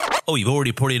Oh, you've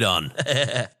already put it on.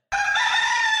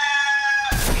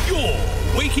 You're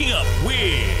waking up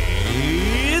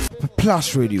with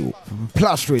Plus Radio.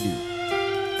 Plus Radio.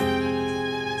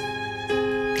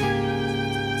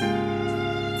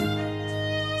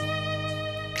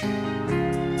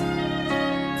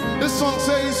 This song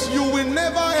says, you will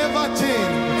never ever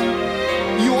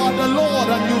change. You are the Lord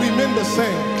and you remain the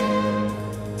same.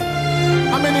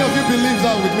 How many of you believe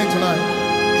that with me tonight?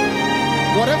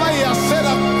 Whatever He has said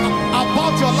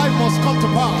about your life must come to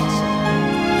pass.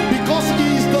 Because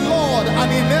He is the Lord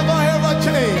and He never ever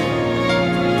changes.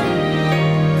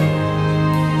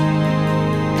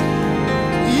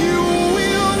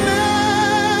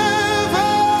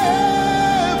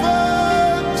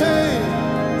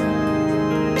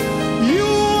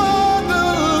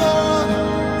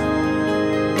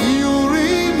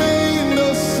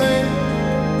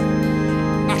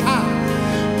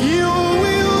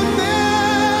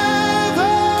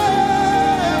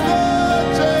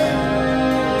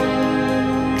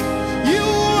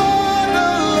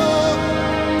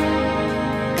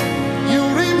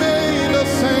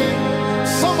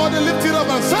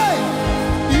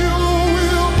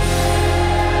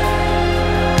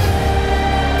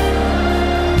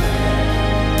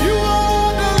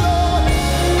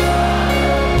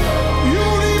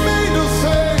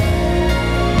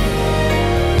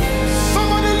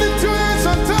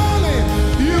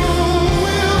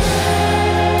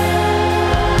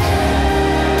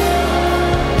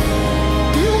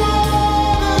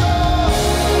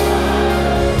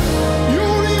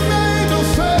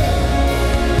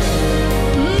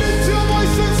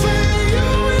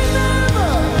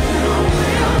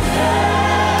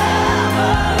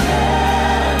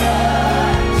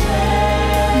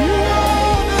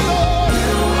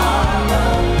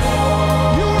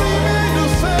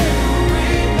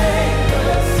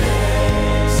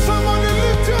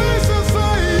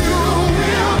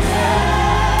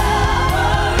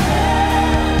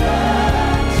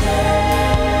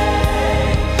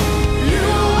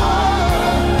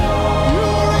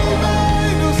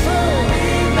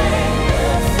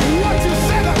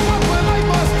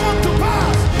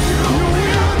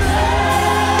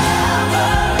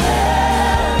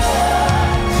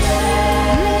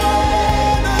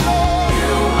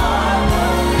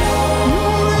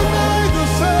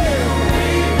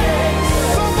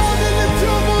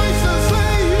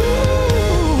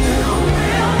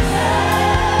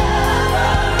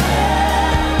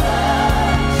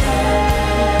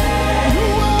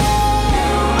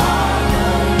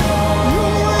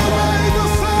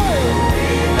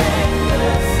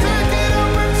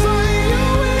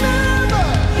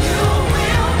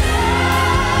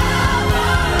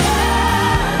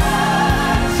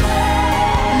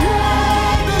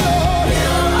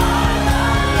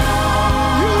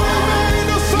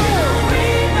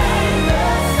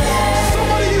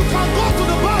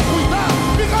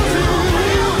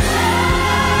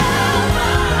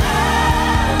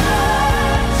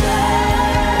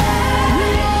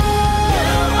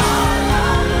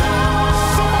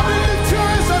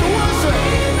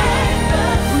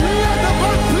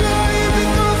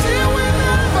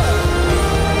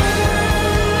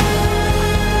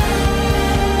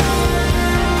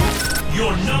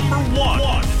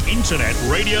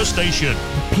 Radio station.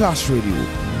 Plus Radio.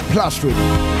 Plus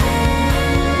Radio.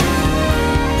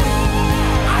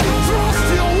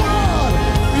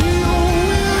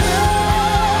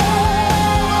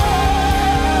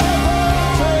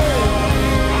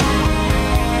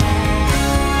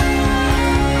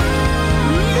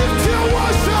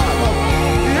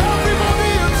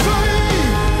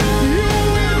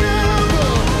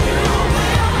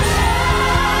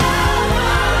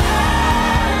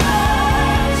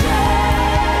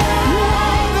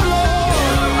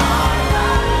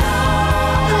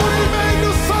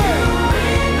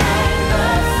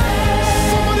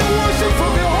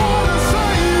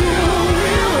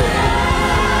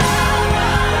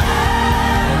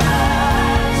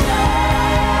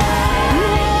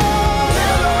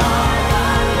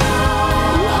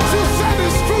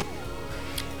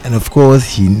 And of course,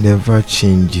 He never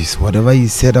changes. Whatever He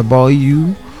said about you,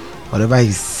 whatever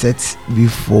He sets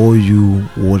before you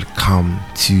will come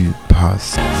to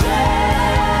pass.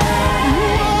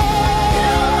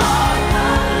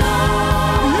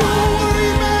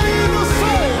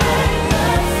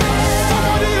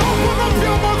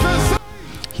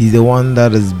 He's the one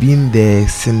that has been there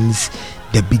since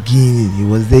the beginning. He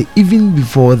was there even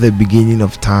before the beginning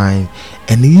of time,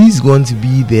 and He's going to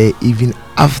be there even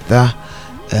after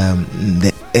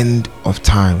the end of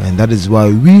time. And that is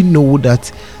why we know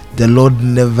that the Lord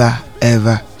never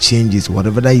ever changes.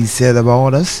 Whatever that He said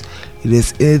about us, it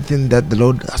is anything that the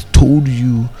Lord has told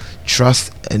you,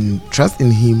 trust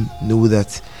in Him. Know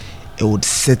that it would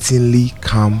certainly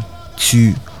come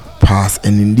to pass.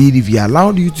 And indeed, if He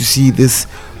allowed you to see this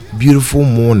beautiful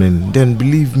morning, then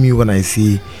believe me when I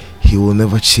say He will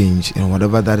never change. And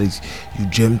whatever that is you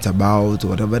dreamt about,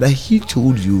 whatever that He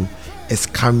told you, is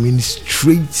coming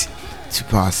straight to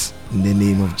pass. In the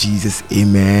name of Jesus,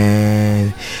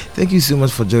 amen. Thank you so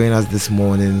much for joining us this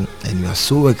morning, and we are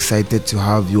so excited to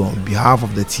have you. On behalf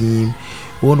of the team,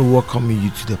 we want to welcome you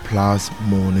to the Plus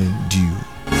Morning Dew.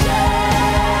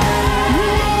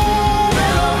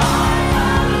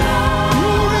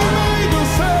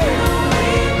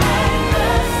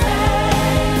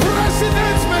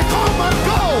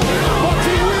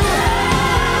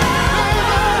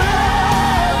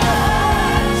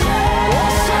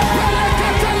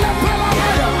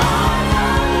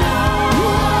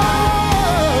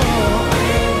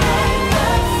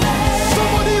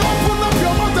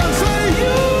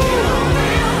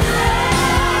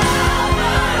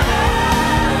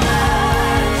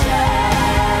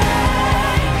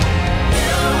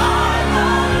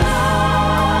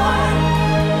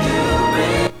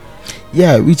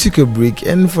 Yeah, we took a break,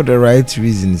 and for the right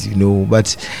reasons, but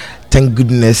thank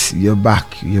goodness you're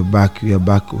back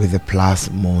with the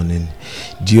Plus Morning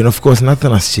Dew. And of course,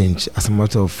 nothing has changed. As a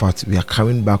matter of fact, we are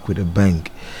coming back with a bang.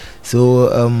 So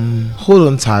hold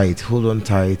on tight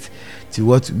to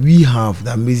what we have,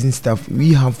 the amazing stuff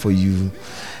we have for you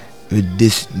with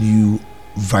this new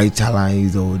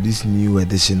vitalized, or this new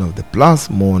edition of the Plus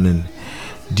Morning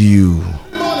Dew.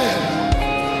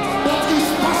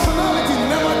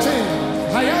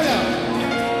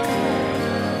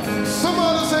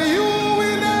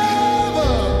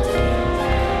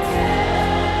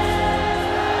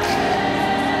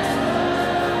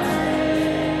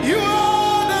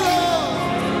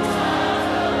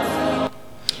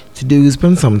 Today we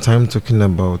spent some time talking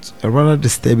about a rather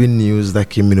disturbing news that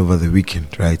came in over the weekend,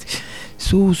 right?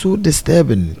 So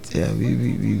disturbing. Yeah,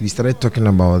 we started talking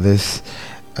about this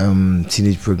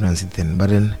teenage pregnancy thing,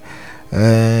 but then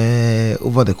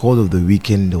over the course of the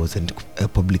weekend there was a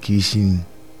publication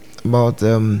about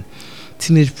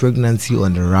teenage pregnancy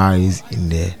on the rise in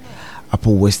the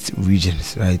Upper West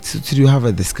regions, right? So today we have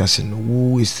a discussion: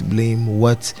 who is to blame?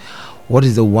 What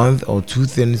is the one or two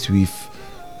things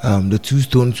the two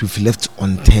stones we've left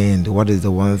unturned? What is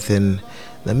the one thing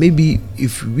that maybe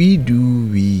if we do,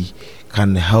 we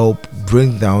can help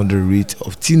bring down the rate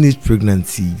of teenage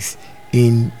pregnancies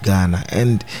in Ghana?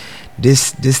 And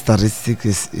this statistic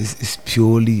is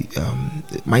purely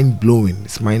mind-blowing.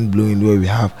 It's mind-blowing, where we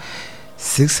have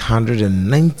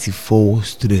 694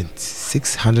 students.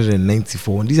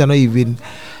 694. And these are not even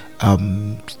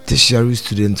tertiary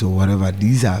students or whatever.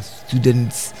 These are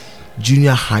students,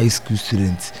 junior high school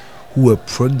students, who were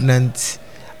pregnant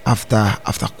after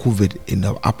COVID in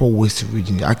the Upper West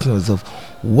region. You're asking yourself,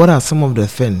 what are some of the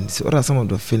things? What are some of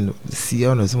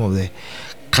the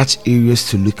catch areas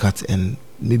to look at? And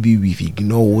maybe we've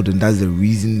ignored, and that's the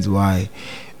reasons why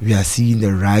we are seeing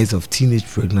the rise of teenage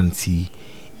pregnancy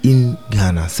in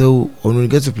Ghana. So when we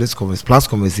get to Plus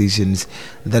Conversations,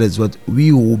 that is what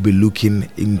we will be looking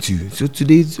into. So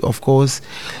today, of course,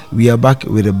 we are back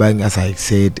with a bang, as I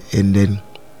said, and then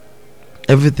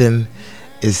everything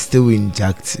is still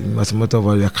intact. As a matter of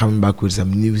fact, we are coming back with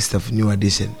some new stuff, new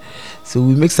addition. So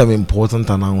we make some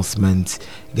important announcements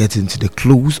getting to the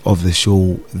close of the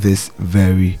show this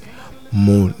very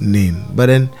morning. But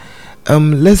then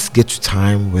let's get to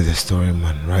time with the story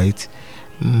man, right?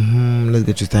 Let's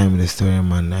get to time with the story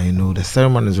man. I know the story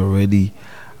man is already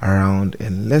around,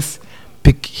 and let's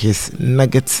pick his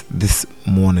nuggets this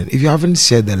morning. If you haven't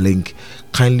shared the link,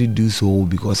 kindly do so,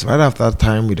 because right after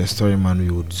time with the story man, we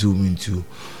would zoom into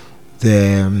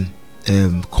the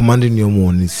Commanding Your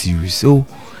Morning series. So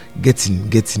get in,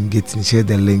 share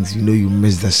the links. You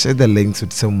missed that. Share the links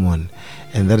with someone,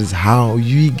 and that is how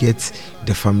you get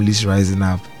the families rising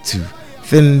up to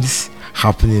things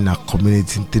happening in our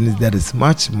community, things that is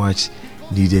much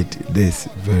needed this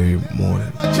very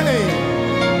morning.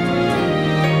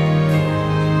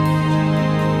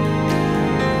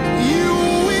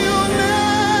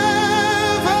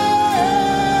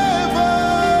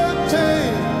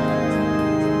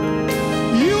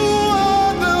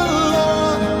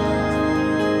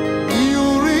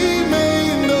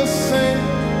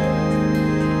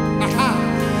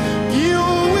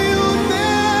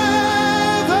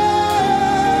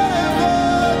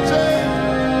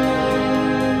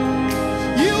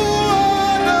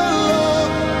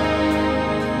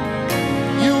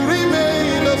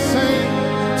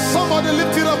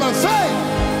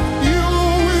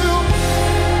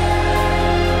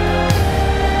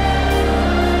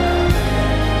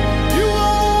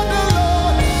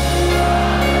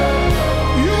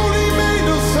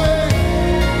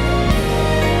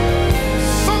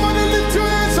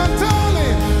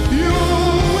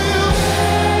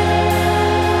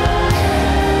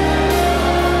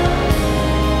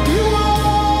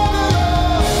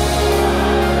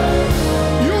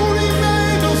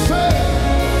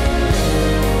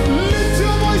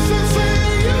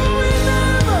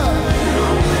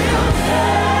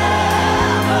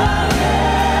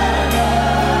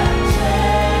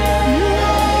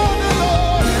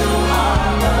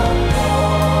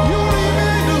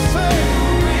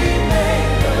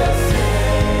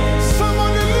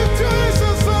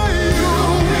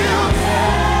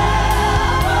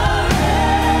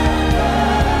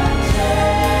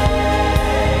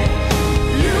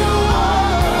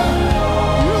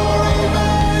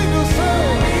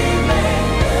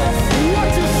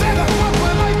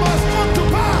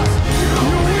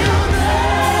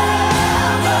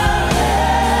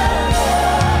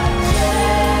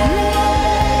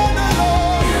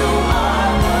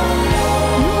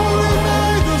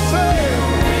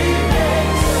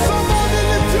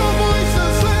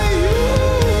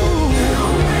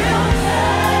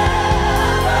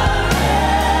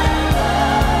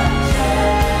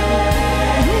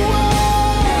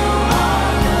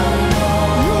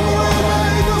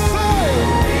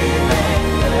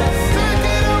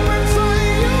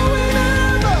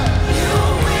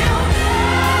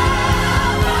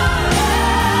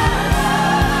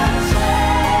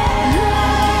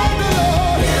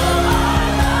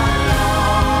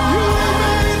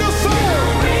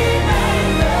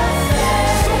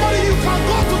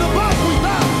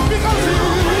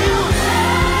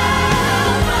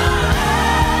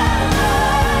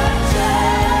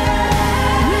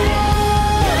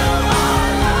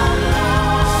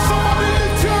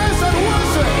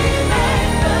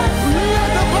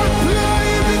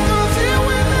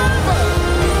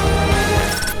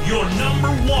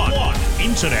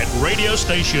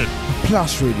 station.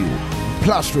 Plus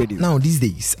Radio. Now, these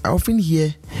days, I often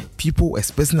hear people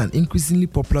expressing an increasingly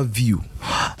popular view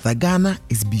that Ghana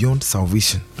is beyond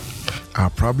salvation. Our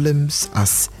problems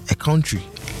as a country,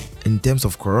 in terms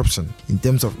of corruption, in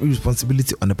terms of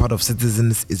irresponsibility on the part of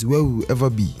citizens, is where we will ever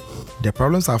be. The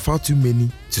problems are far too many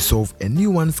to solve, and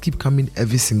new ones keep coming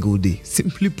every single day.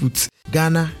 Simply put,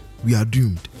 Ghana, we are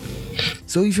doomed.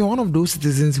 So if you're one of those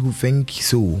citizens who think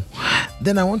so,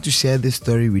 then I want to share this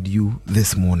story with you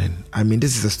this morning. I mean,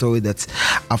 this is a story that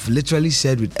I've literally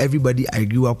shared with everybody I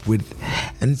grew up with.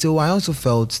 And so I also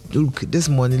felt, look, this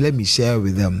morning, let me share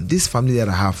with them this family that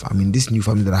I have. I mean, this new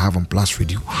family that I have on Plus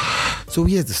Radio. So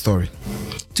here's the story.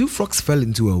 2 frogs fell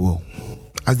into a well.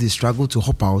 As they struggled to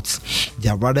hop out,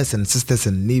 their brothers and sisters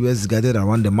and neighbors gathered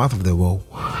around the mouth of the well.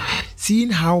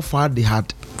 Seeing how far they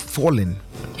had fallen,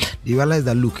 they realized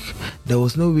that, look, there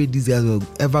was no way these guys were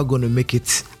ever going to make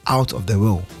it out of the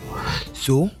well.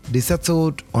 So they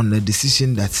settled on the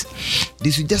decision that they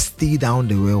should just stay down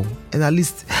the well and at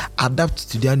least adapt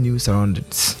to their new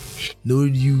surroundings. No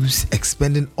use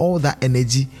expending all that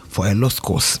energy for a lost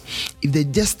cause. If they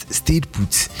just stayed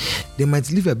put, they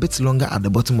might live a bit longer at the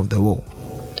bottom of the well.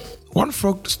 One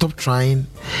frog stopped trying,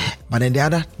 but then the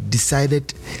other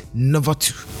decided never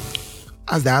to.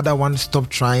 As the other one stopped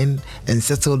trying and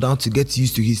settled down to get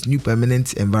used to his new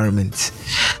permanent environment,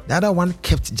 the other one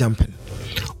kept jumping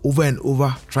over and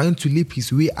over, trying to leap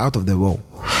his way out of the well.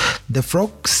 The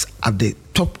frogs at the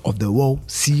top of the well,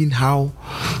 seeing how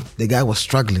the guy was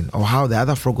struggling or how the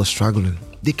other frog was struggling,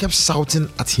 they kept shouting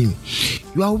at him,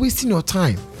 "You are wasting your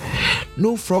time.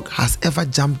 No frog has ever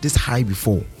jumped this high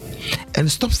before.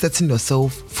 And stop setting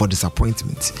yourself for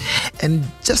disappointment. And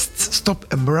just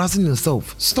stop embarrassing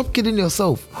yourself. Stop kidding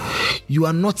yourself. You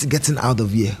are not getting out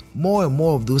of here." More and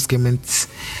more of those comments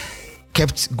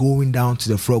kept going down to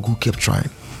the frog who kept trying.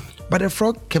 But the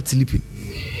frog kept leaping.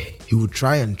 He would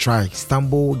try and try,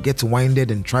 stumble, get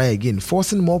winded and try again,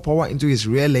 forcing more power into his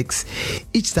rear legs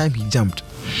each time he jumped,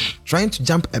 trying to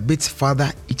jump a bit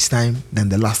farther each time than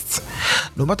the last.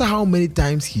 No matter how many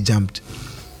times he jumped,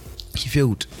 he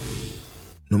failed.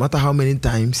 No matter how many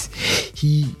times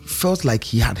he felt like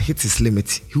he had hit his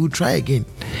limit, he would try again.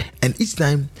 And each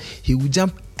time, he would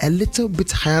jump a little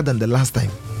bit higher than the last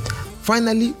time.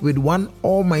 Finally, with one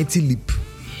almighty leap,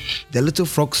 the little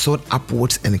frog soared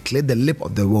upwards and cleared the lip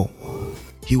of the well.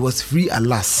 He was free at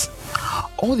last.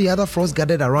 All the other frogs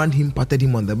gathered around him, patted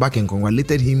him on the back and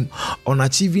congratulated him on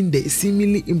achieving the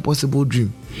seemingly impossible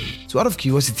dream. So out of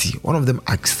curiosity, one of them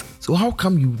asked, "So how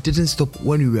come you didn't stop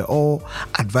when we were all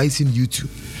advising you to?"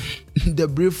 The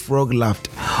brave frog laughed.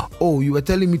 "Oh, you were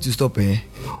telling me to stop, eh?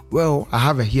 Well, I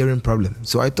have a hearing problem,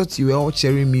 so I thought you were all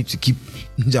cheering me to keep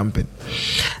jumping."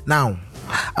 Now,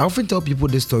 I often tell people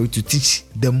this story to teach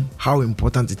them how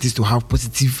important it is to have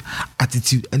positive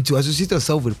attitude and to associate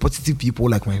yourself with positive people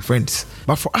like my friends.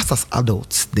 But for us as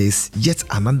adults, there's yet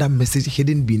another message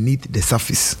hidden beneath the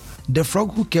surface. The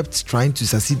frog who kept trying to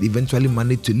succeed eventually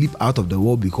managed to leap out of the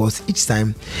well because each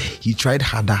time he tried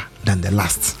harder than the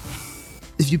last.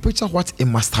 If you picture what it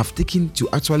must have taken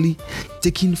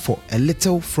for a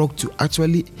little frog to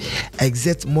actually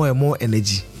exert more and more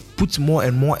energy, put more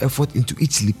and more effort into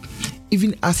each leap,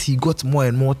 even as he got more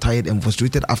and more tired and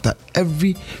frustrated after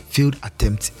every failed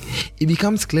attempt, it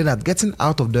becomes clear that getting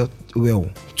out of the well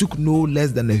took no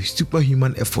less than a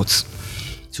superhuman effort.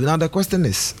 So now the question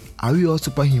is, are we all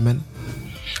superhuman?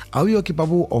 Are we all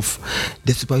capable of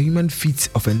the superhuman feat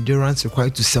of endurance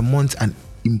required to surmount an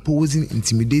imposing,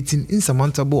 intimidating,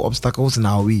 insurmountable obstacles in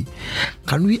our way?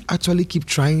 Can we actually keep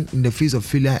trying in the face of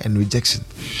failure and rejection?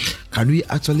 Can we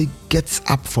actually get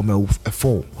up from a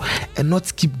fall and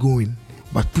not keep going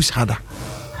but push harder?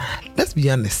 Let's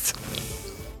be honest,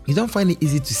 you don't find it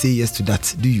easy to say yes to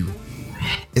that, do you?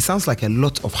 It sounds like a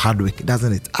lot of hard work,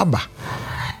 doesn't it? Abba,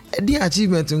 the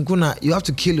achievement in Kuna, you have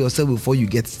to kill yourself before you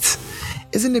get it.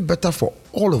 Isn't it better for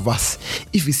all of us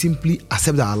if we simply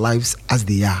accept our lives as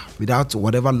they are, without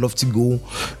whatever lofty goal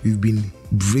we've been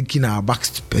breaking our backs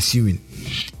to pursuing?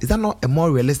 Is that not a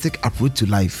more realistic approach to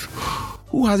life?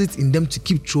 Who has it in them to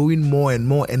keep throwing more and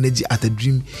more energy at a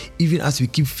dream even as we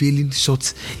keep failing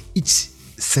short each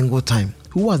single time?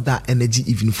 Who has that energy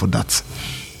even for that?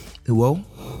 Well,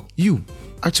 you.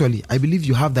 Actually, I believe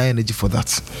you have that energy for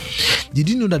that. Did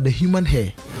you know that the human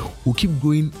hair will keep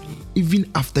growing even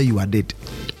after you are dead?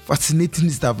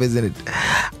 Fascinating stuff, isn't it?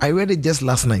 I read it just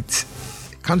last night.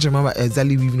 Can't remember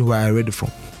exactly even where I read it from.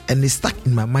 And it's stuck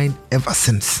in my mind ever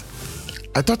since.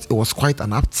 I thought it was quite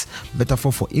an apt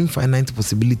metaphor for infinite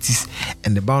possibilities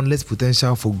and the boundless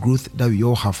potential for growth that we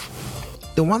all have.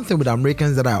 The one thing with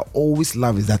Americans that I always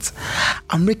love is that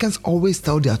Americans always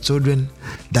tell their children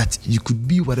that you could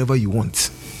be whatever you want.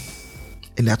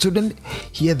 And their children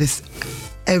hear this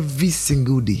every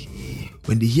single day.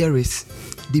 When they hear it,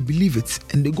 they believe it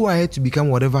and they go ahead to become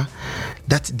whatever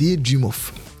that they dream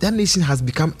of. That nation has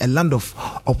become a land of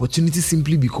opportunity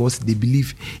simply because they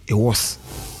believe it was.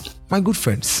 My good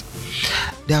friends,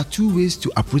 there are two ways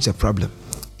to approach a problem.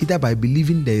 Either by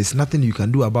believing there is nothing you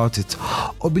can do about it,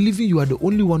 or believing you are the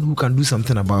only one who can do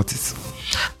something about it.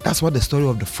 That's what the story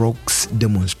of the frogs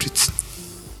demonstrates.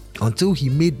 Until he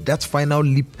made that final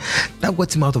leap that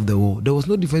got him out of the wall, there was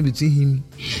no difference between him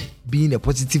being a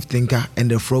positive thinker and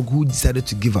the frog who decided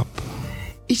to give up.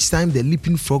 Each time the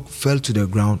leaping frog fell to the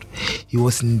ground, he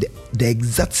was in the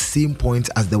exact same point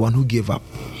as the one who gave up.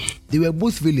 They were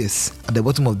both failures at the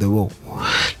bottom of the wall.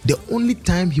 The only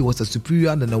time he was a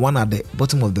superior than the one at the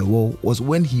bottom of the wall was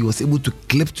when he was able to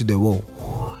clip to the wall.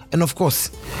 And of course,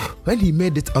 when he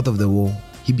made it out of the wall,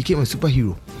 he became a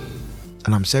superhero.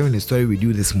 And I'm sharing the story with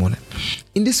you this morning.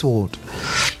 In this world,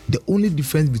 the only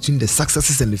difference between the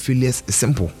successes and the failures is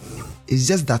simple. It's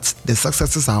just that the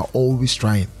successes are always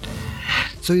trying.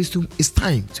 So it's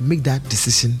time to make that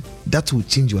decision that will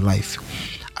change your life.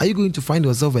 Are you going to find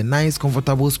yourself a nice,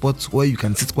 comfortable spot where you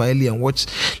can sit quietly and watch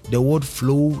the world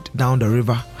flow down the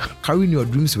river, carrying your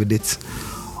dreams with it?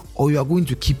 Or you are going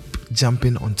to keep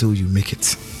jumping until you make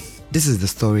it? This is the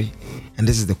story, and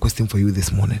this is the question for you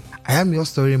this morning. I am your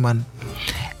story man,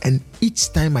 and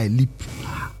each time I leap,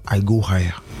 I go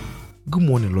higher. Good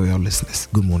morning, loyal listeners.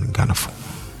 Good morning, Ghana.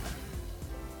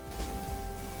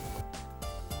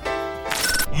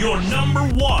 Your number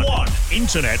one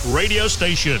internet radio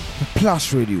station.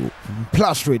 Plus Radio.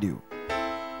 Plus Radio.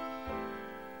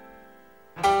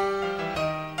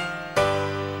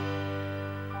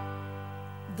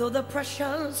 Though the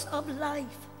pressures of life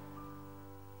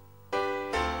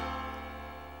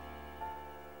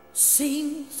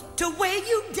seems to weigh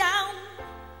you down,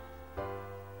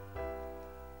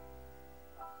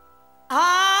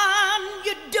 and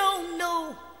you don't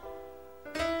know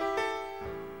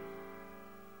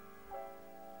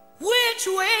which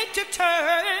way to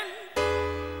turn,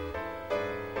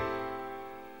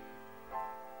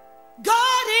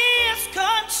 God is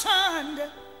concerned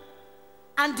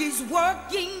and He's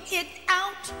working it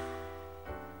out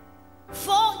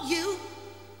for you.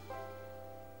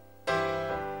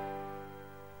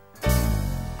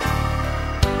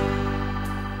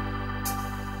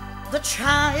 The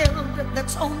child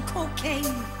that's on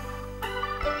cocaine,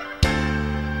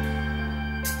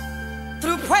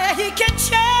 through prayer he can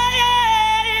change.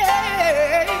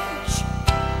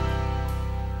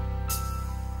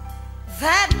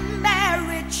 That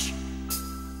marriage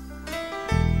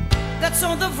that's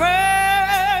on the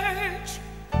verge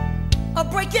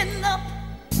of breaking up,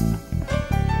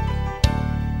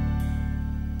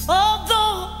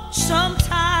 although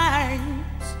sometimes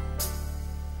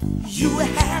you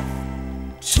have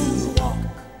to walk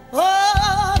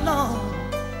alone.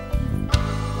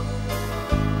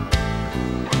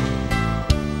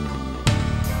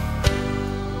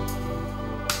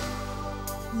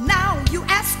 Now you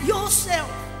ask yourself,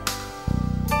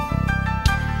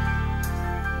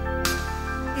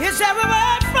 is there a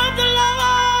word from the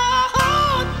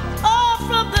Lord? Oh,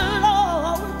 from the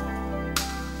Lord.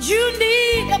 You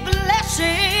need a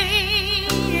blessing,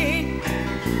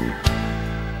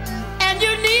 and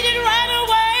you need it right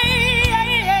away.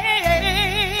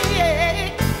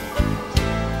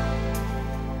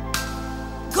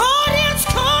 God is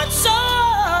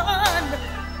concerned,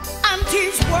 and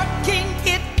He's working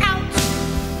it out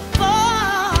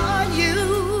for you.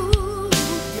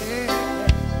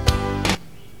 Yeah.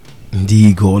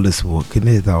 Indeed, God is working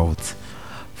it out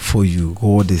for you.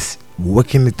 God is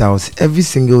working it out every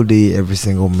single day, every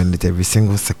single minute, every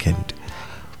single second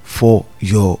for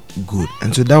your good.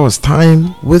 And so that was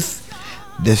time with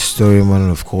the Storyman.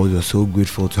 Of course, we're so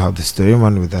grateful to have the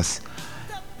Storyman with us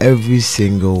every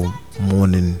single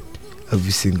morning,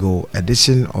 every single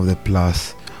edition of the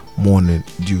Plus Morning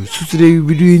Dew. So today we'll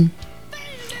be doing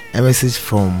a message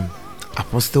from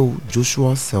Apostle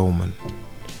Joshua Selman.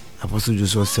 Apostle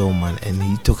Joshua Selman, and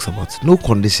he talks about no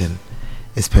condition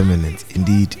is permanent.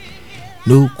 Indeed,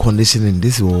 no condition in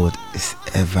this world is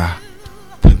ever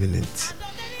permanent.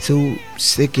 So,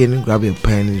 second, grab your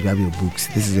pen, grab your books.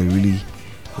 This is a really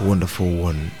wonderful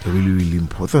one, a really, really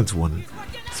important one.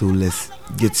 So, let's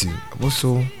get to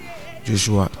Apostle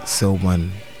Joshua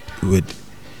Selman with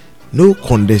no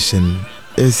condition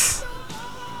is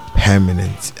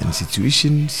permanent, and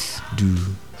situations do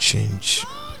change.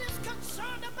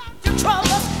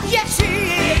 Yes, He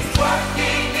is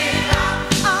working it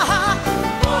out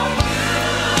for you.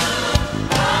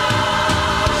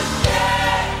 Yeah.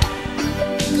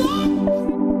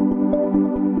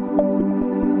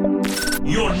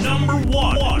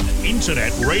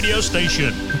 internet radio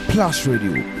station. Plus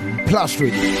Radio. Plus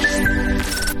Radio.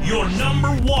 Your number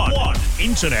one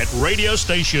internet radio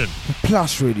station.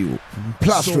 Plus Radio.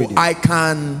 Plus So Radio. I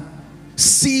can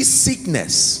see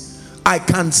sickness, I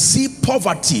can see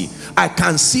poverty, I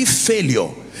can see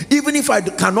failure. Even if I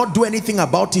cannot do anything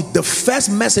about it, the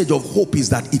first message of hope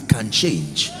is that it can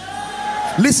change.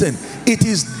 Listen, it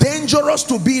is dangerous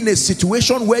to be in a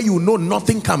situation where you know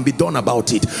nothing can be done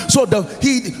about it. So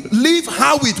leave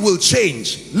how it will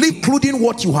change, leave including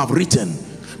what you have written,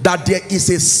 that there is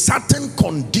a certain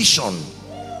condition.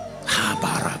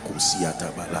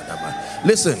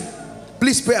 Listen,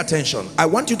 please pay attention. I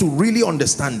want you to really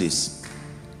understand this.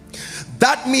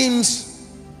 That means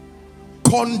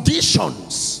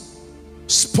conditions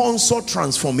sponsor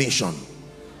transformation.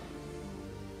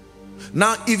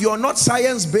 Now, if you're not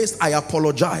science-based, I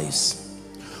apologize.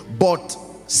 But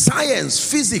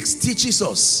science, physics teaches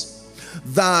us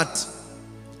that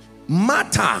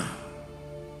matter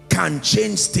can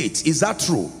change states. Is that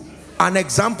true? An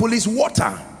example is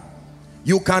water.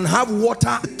 You can have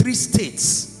water 3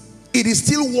 states. It is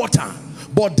still water,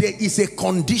 but there is a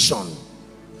condition.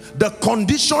 The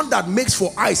condition that makes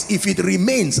for ice, if it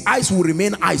remains, ice will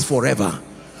remain ice forever.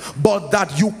 But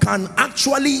that you can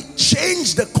actually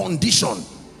change the condition.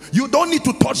 You don't need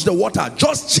to touch the water,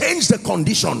 just change the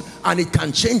condition and it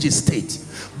can change its state.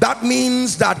 That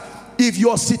means that if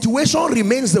your situation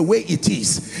remains the way it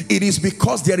is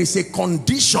because there is a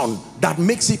condition that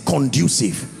makes it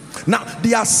conducive. Now,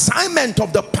 the assignment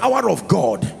of the power of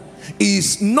God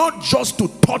is not just to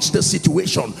touch the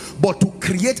situation, but to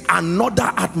create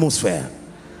another atmosphere.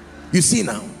 You see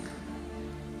now,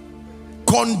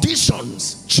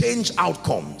 conditions change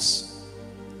outcomes.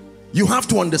 You have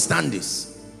to understand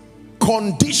this.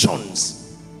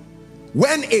 Conditions,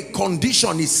 when a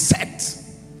condition is set,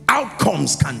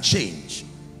 outcomes can change.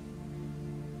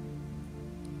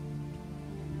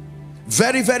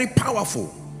 Very, very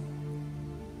powerful.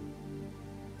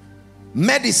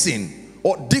 Medicine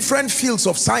or different fields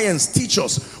of science teach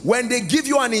us, when they give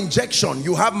you an injection,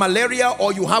 you have malaria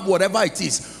or you have whatever it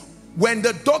is, when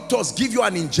the doctors give you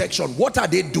an injection, what are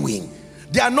they doing?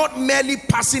 They are not merely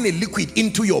passing a liquid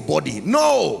into your body.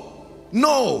 No,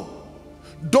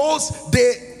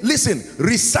 listen,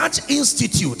 research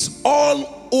institutes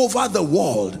all over the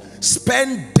world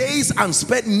spend days and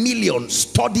spend millions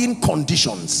studying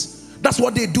conditions. That's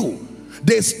what they do.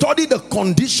 They study the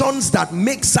conditions that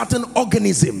make certain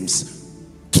organisms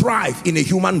thrive in a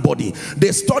human body.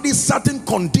 They study certain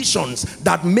conditions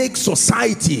that make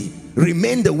society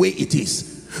remain the way it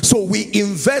is. So we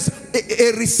invest.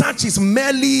 A research is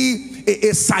merely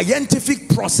a scientific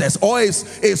process or a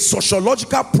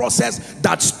sociological process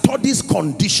that studies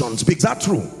conditions. Is that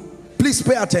true? Please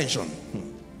pay attention.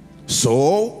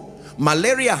 So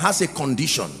malaria has a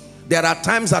condition. There are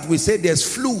times that we say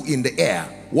there's flu in the air.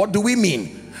 What do we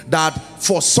mean? That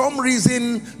for some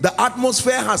reason the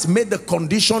atmosphere has made the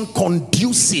condition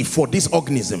conducive for these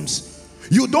organisms.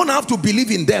 You don't have to believe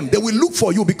in them. They will look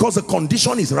for you because the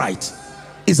condition is right.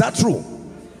 Is that true?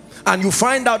 And you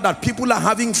find out that people are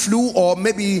having flu or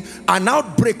maybe an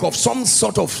outbreak of some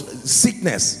sort of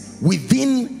sickness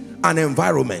within an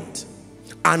environment.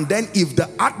 And then if the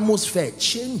atmosphere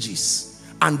changes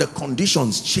and the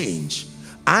conditions change,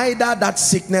 either that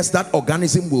sickness, that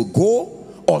organism will go,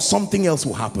 or something else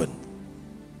will happen.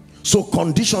 So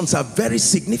conditions are very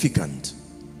significant.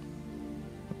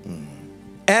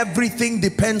 Everything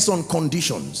depends on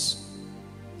conditions.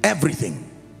 Everything.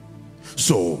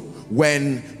 So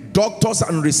when doctors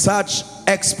and research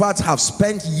experts have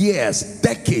spent years,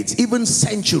 decades, even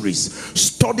centuries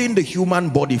studying the human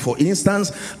body, for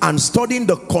instance, and studying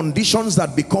the conditions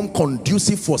that become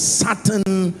conducive for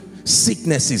certain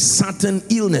sicknesses, certain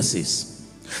illnesses,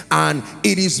 and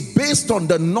it is based on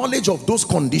the knowledge of those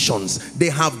conditions, they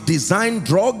have designed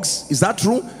drugs. Is that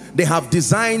true? They have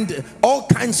designed all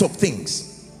kinds of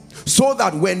things so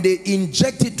that when they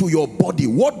inject it to your body,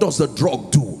 what does the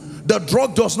drug do? The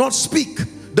drug does not speak,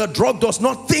 the drug does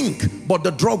not think, but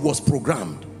the drug was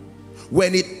programmed.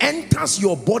 When it enters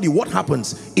your body, what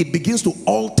happens? It begins to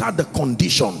alter the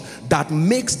condition that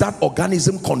makes that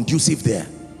organism conducive there.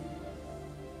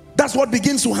 That's what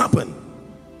begins to happen.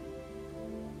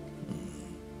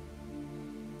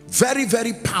 Very,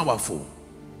 very powerful.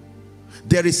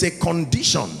 There is a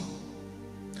condition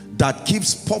that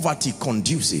keeps poverty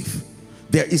conducive.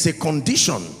 There is a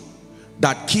condition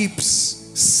that keeps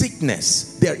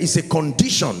sickness. There is a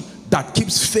condition that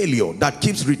keeps failure, that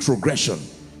keeps retrogression.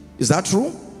 Is that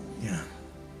true? Yeah.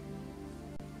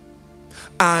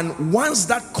 And once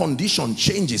that condition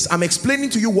changes, I'm explaining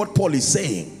to you what Paul is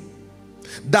saying.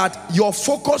 that your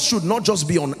focus should not just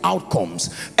be on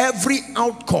outcomes. Every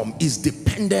outcome is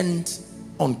dependent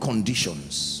on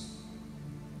conditions.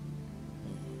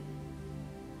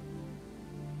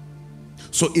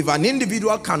 So if an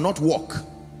individual cannot walk,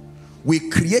 we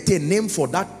create a name for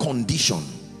that condition.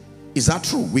 Is that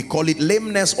true? We call it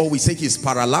lameness, or we say he's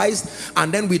paralyzed,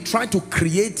 and then we try to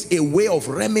create a way of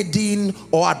remedying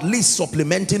or at least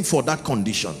supplementing for that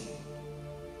condition.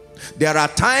 There are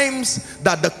times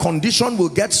that the condition will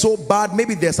get so bad,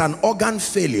 maybe there's an organ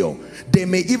failure. They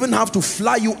may even have to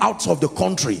fly you out of the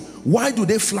country. Why do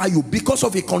they fly you? Because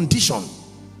of a condition.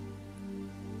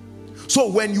 So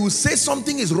when you say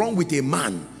something is wrong with a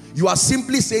man, you are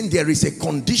simply saying there is a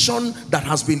condition that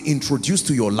has been introduced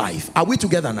to your life. Are we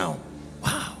together now?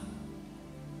 Wow.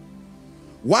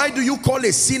 Why do you call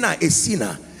a sinner a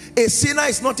sinner? A sinner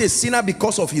is not a sinner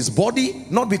because of his body,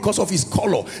 not because of his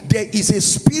color. There is a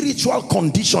spiritual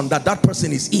condition that that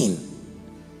person is in.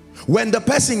 When the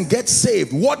person gets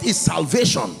saved, what is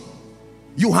salvation?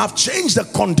 You have changed the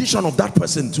condition of that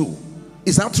person too.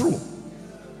 Is that true?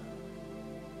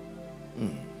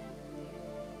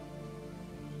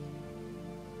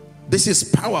 This is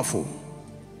powerful.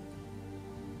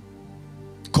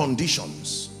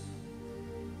 Conditions.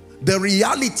 The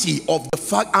reality of the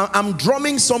fact, I'm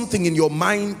drumming something in your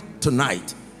mind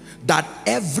tonight, that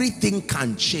everything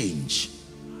can change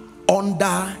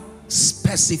under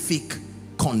specific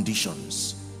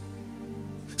conditions.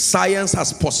 Science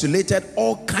has postulated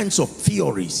all kinds of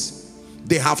theories.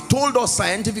 They have told us,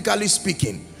 scientifically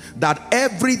speaking, that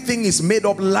everything is made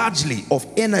up largely of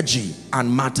energy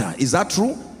and matter. Is that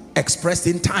true? Expressed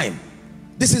in time.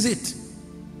 This is it.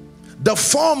 The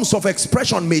forms of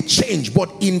expression may change,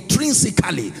 but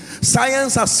intrinsically,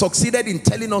 science has succeeded in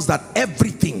telling us that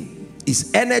everything is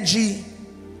energy,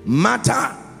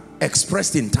 matter,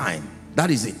 expressed in time. That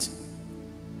is it.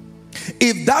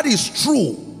 If that is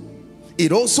true,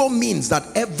 it also means that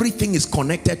everything is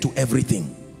connected to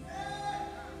everything.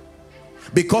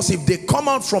 Because if they come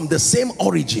out from the same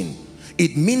origin,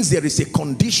 it means there is a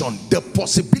condition. The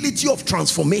possibility of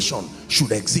transformation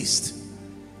should exist.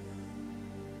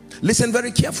 Listen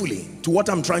very carefully to what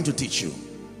I'm trying to teach you.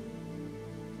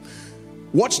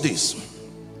 Watch this.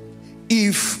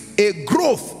 If a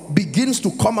growth begins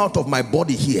to come out of my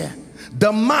body here,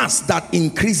 the mass that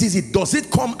increases it, does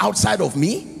it come outside of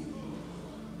me?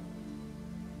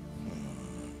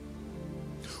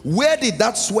 Where did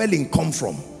that swelling come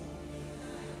from?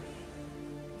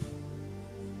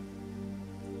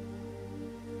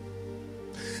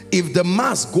 If the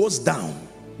mass goes down,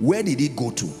 where did it go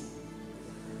to?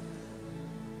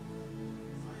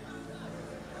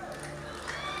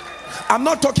 I'm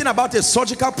not talking about a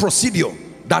surgical procedure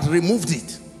that removed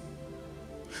it.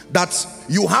 That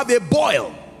you have a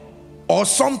boil or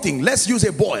something, let's use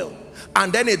a boil,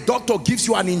 and then a doctor gives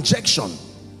you an injection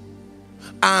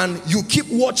and you keep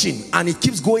watching and it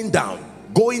keeps going down,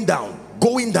 going down,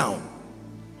 going down.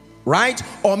 Right?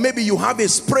 Or maybe you have a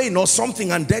sprain or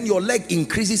something and then your leg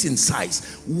increases in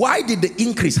size. Why did the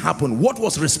increase happen? What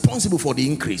was responsible for the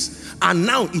increase? And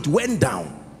now it went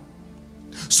down.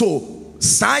 So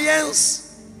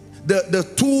science,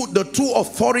 the two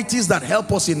authorities that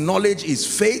help us in knowledge is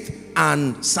faith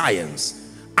and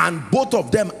science. And both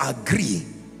of them agree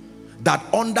that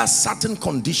under certain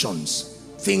conditions,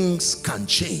 things can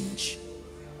change.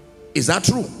 Is that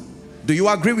true? Do you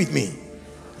agree with me?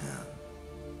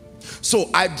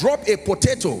 So I drop a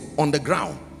potato on the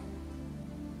ground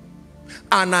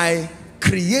and I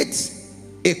create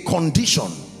a condition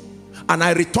and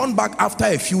I return back after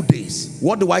a few days.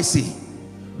 What do I see?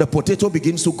 The potato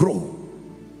begins to grow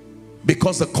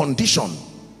because the condition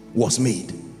was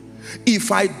made.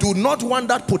 If I do not want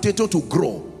that potato to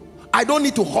grow, I don't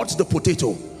need to hurt the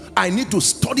potato. I need to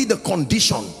study the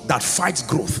condition that fights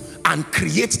growth and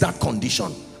creates that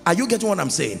condition. Are you getting what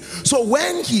I'm saying? So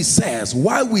when he says,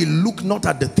 why we look not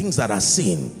at the things that are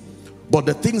seen, but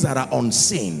the things that are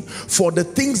unseen, for the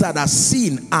things that are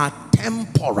seen are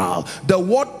temporal. The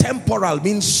word temporal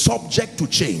means subject to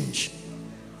change.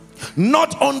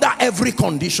 Not under every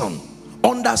condition,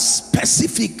 under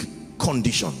specific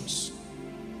conditions.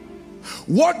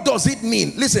 What does it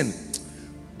mean? Listen,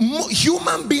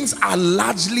 human beings are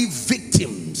largely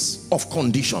victims of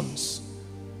conditions.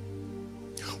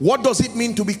 What does it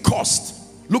mean to be cursed?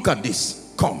 Look at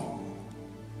this. Come.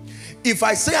 If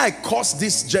I say I cursed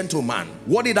this gentleman,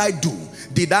 what did I do?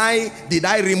 Did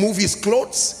I remove his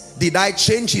clothes? Did I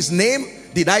change his name?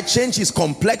 Did I change his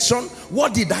complexion?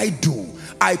 What did I do?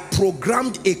 I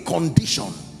programmed a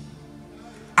condition.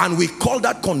 and we call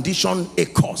that condition a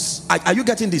curse. Are you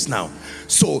getting this now?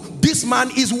 So this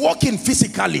man is walking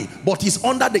physically, but he's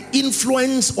under the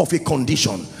influence of a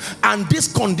condition, and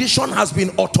this condition has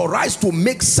been authorized to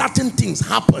make certain things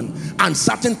happen and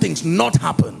certain things not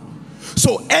happen.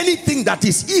 So anything that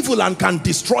is evil and can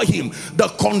destroy him, the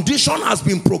condition has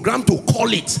been programmed to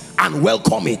call it and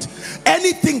welcome it.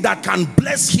 Anything that can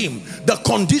bless him, the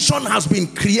condition has been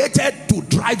created to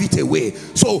drive it away.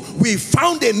 So we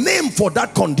found a name for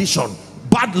that condition: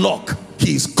 bad luck,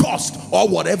 he is cursed, or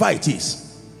whatever it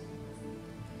is.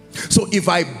 So if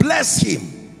I bless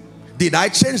him, did I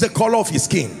change the color of his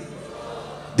skin?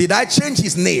 Did I change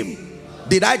his name?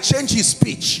 Did I change his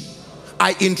speech?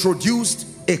 I introduced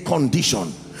a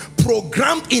condition.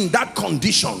 Programmed in that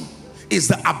condition is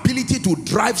the ability to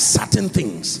drive certain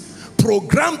things.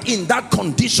 Programmed in that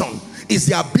condition is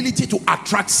the ability to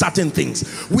attract certain things.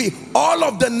 All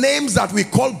of the names that we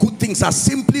call good things are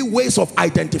simply ways of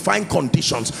identifying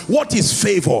conditions. What is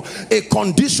favor? A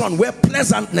condition where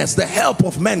pleasantness, the help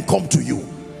of men come to you.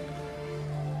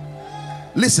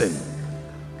 Listen,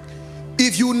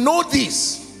 if you know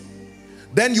this,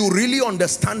 then you really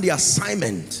understand the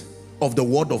assignment of the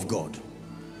word of God.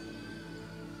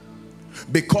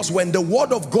 Because when the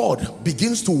word of God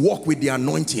begins to work with the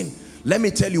anointing, let me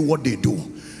tell you what they do.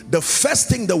 The first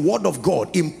thing the word of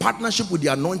God in partnership with the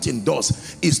anointing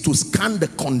does is to scan the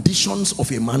conditions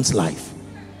of a man's life.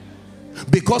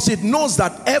 Because it knows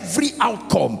that every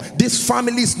outcome, this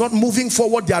family is not moving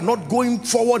forward, they are not going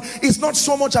forward. It's not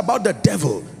so much about the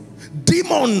devil.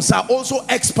 Demons are also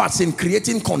experts in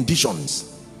creating conditions.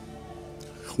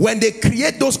 When they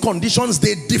create those conditions,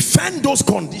 they defend those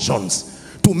conditions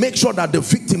to make sure that the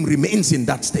victim remains in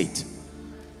that state.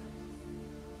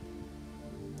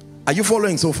 Are you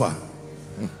following so far?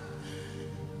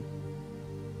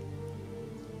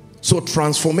 So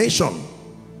transformation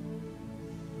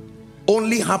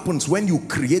only happens when you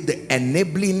create the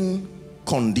enabling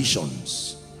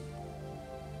conditions.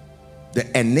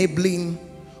 The enabling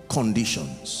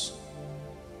conditions.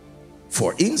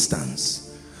 For instance,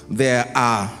 there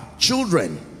are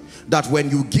children that when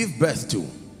you give birth to,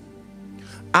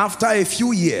 after a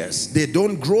few years, they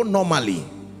don't grow normally.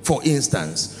 For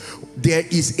instance, there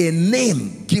is a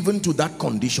name given to that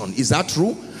condition. Is that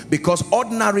true? Because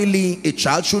ordinarily a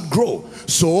child should grow.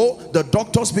 So the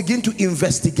doctors begin to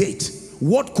investigate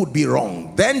what could be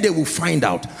wrong. Then they will find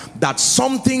out that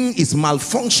something is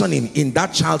malfunctioning in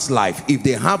that child's life. If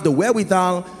they have the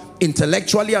wherewithal,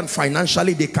 intellectually and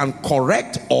financially, they can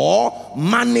correct or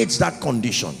manage that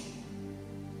condition.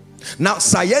 Now,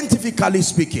 scientifically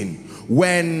speaking,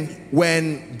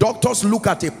 when doctors look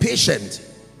at a patient,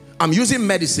 I'm using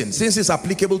medicine since it's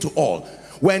applicable to all.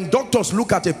 When doctors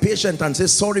look at a patient and say,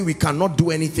 sorry, we cannot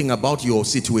do anything about your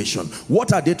situation,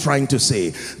 what are they trying to say?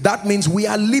 That means we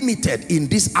are limited in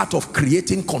this art of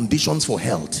creating conditions for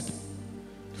health.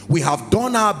 We have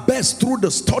done our best through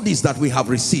the studies that we have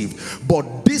received,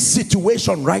 but this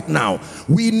situation right now,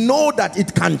 we know that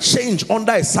it can change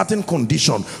under a certain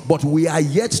condition, but we are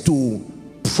yet to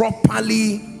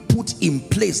properly put in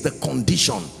place the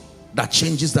condition that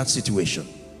changes that situation.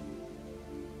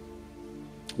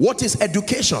 What is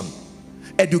education?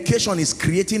 Education is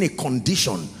creating a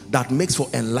condition that makes for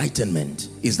enlightenment.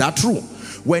 Is that true?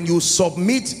 When you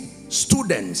submit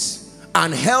students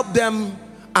and help them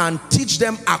and teach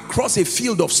them across a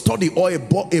field of study or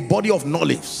a body of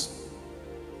knowledge,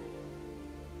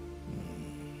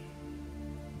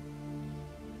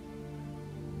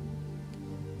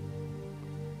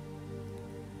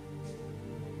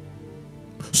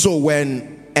 so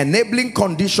when enabling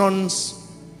conditions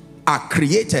are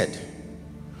created,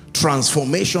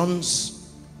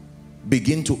 transformations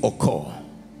begin to occur.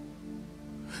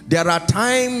 There are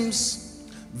times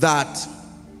that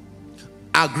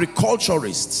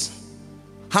agriculturists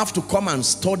have to come and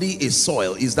study a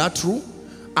soil. Is that true?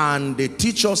 And they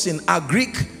teach us in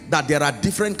agric that there are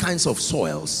different kinds of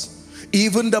soils.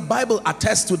 Even the Bible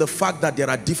attests to the fact that there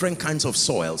are different kinds of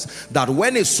soils. That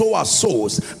when a sower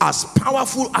sows, as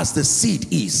powerful as the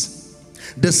seed is,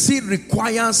 the seed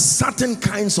requires certain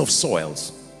kinds of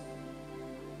soils.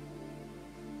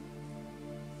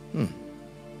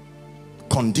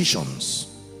 Conditions.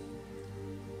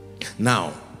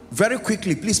 Now, very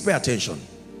quickly, please pay attention.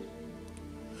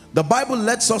 The Bible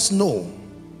lets us know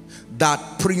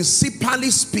that principally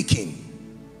speaking,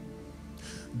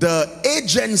 the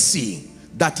agency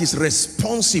that is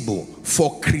responsible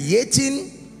for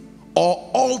creating or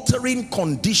altering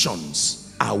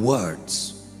conditions are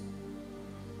words.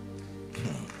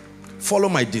 Follow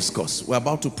my discourse. We're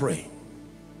about to pray.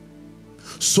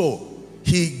 So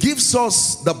he gives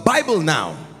us, the Bible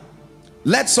now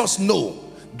lets us know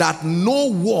that no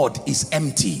word is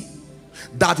empty,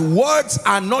 that words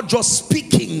are not just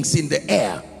speakings in the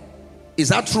air. Is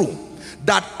that true?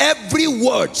 That every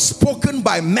word spoken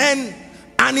by men,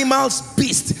 animals,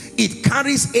 beasts, it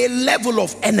carries a level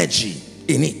of energy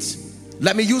in it.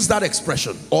 Let me use that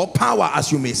expression, or power,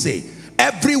 as you may say.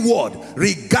 Every word,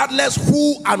 regardless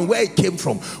who and where it came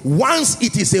from, once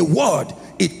it is a word,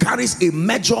 it carries a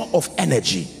measure of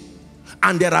energy,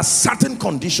 and there are certain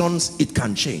conditions it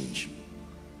can change.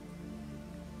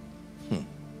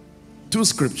 Two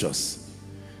scriptures.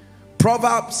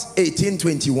 Proverbs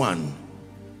 18:21.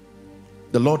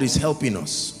 The Lord is helping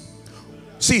us.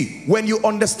 See, when you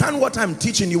understand what I'm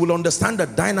teaching, you will understand the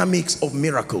dynamics of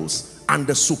miracles and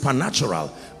the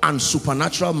supernatural and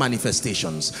supernatural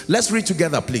manifestations. Let's read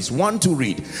together, please. 1, 2,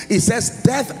 read. It says,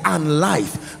 death and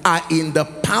life are in the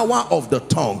power of the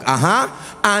tongue.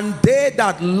 And they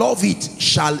that love it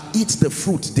shall eat the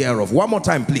fruit thereof. One more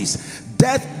time, please.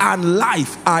 Death and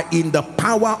life are in the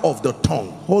power of the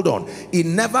tongue. Hold on. It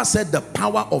never said the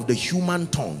power of the human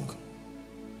tongue.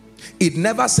 It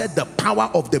never said the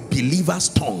power of the believer's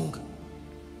tongue.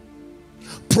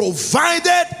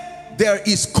 Provided there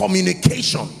is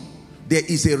communication, there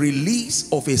is a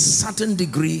release of a certain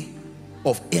degree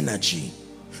of energy.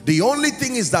 The only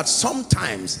thing is that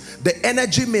sometimes the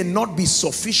energy may not be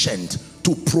sufficient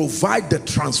to provide the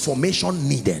transformation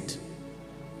needed.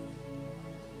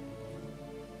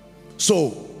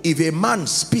 So if a man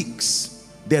speaks,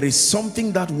 there is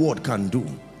something that word can do.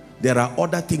 There are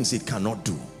other things it cannot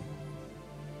do.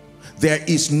 There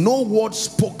is no word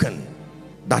spoken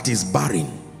that is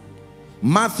barren.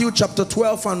 Matthew chapter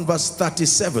 12 and verse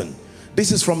 37.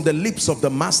 This is from the lips of the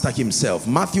master himself.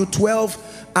 Matthew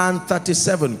 12 and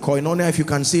 37. Koinonia, if you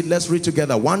can see it, let's read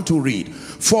together. 1, 2, read.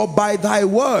 For by thy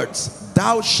words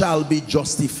thou shalt be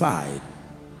justified,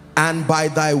 and by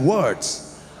thy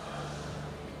words.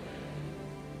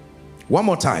 One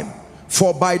more time.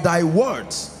 For by thy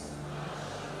words,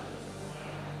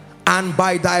 and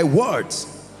by thy words.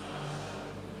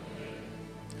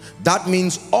 That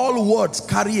means all words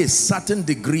carry a certain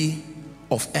degree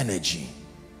of energy.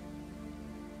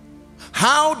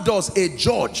 How does a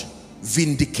judge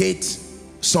vindicate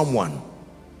someone?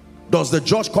 Does the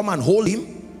judge come and hold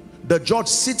him? The judge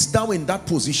sits down in that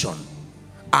position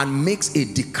and makes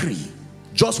a decree.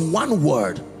 Just one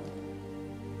word.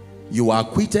 You are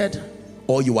acquitted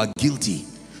or you are guilty.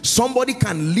 Somebody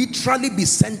can literally be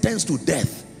sentenced to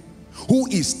death who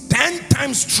is 10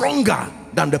 times stronger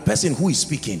than the person who is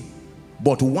speaking.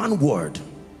 But one word,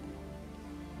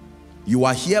 you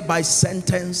are hereby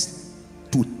sentenced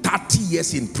to 30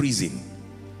 years in prison,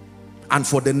 and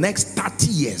for the next 30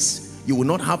 years you will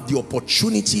not have the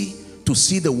opportunity to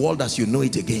see the world as you know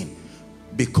it again,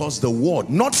 because the word,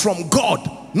 not from God,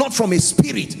 not from a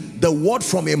spirit, the word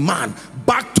from a man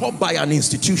backed up by an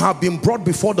institution, have been brought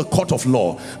before the court of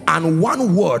law, and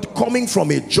one word coming from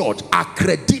a judge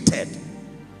accredited.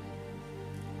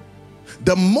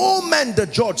 The moment the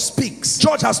judge speaks,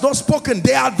 judge has not spoken,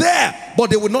 they are there, but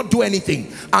they will not do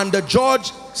anything. And the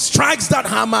judge strikes that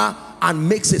hammer and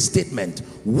makes a statement.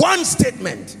 One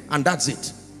statement, and that's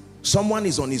it. Someone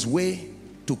is on his way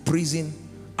to prison,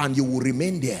 and you will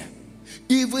remain there.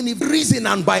 Even if reason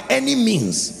and by any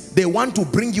means they want to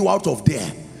bring you out of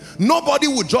there, nobody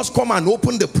would just come and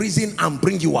open the prison and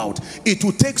bring you out. It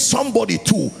will take somebody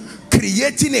to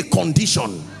creating a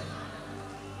condition.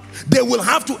 They will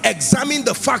have to examine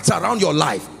the facts around your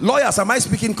life. Lawyers, am I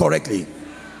speaking correctly?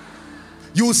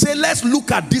 You will say, let's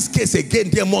look at this case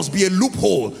again. There must be a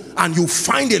loophole, and you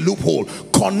find a loophole.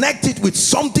 Connect it with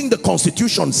something the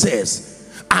Constitution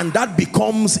says, and that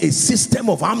becomes a system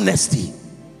of amnesty,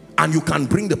 and you can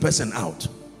bring the person out.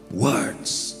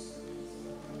 Words.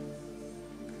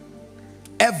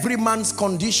 Every man's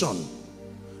condition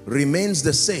remains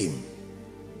the same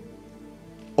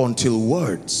until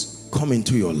words come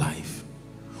into your life.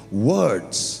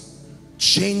 Words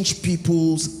change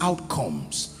people's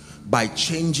outcomes by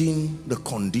changing the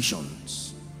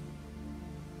conditions.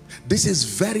 This is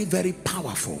very, very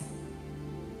powerful.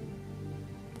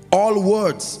 All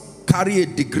words carry a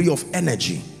degree of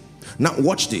energy. Now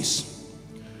watch this.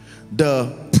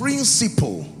 The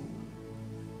principle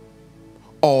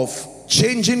of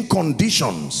changing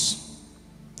conditions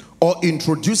or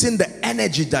introducing the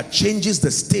energy that changes the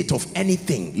state of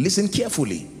anything. Listen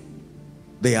carefully.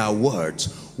 They are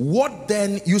words. What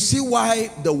then? You see why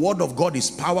the word of God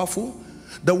is powerful?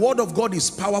 The word of God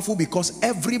is powerful because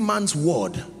every man's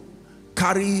word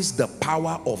carries the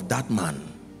power of that man.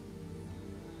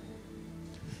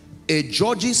 A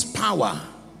judge's power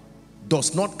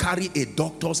does not carry a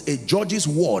doctor's. A judge's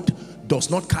word does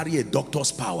not carry a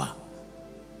doctor's power.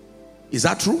 Is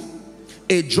that true?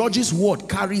 A judge's word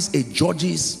carries a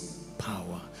judge's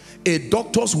power. A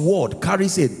doctor's word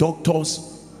carries a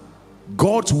doctor's.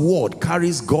 God's word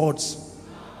carries God's.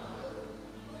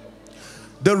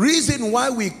 The reason why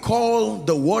we call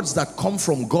the words that come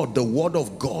from God the word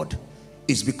of God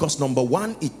is because number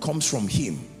one, it comes from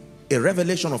him, a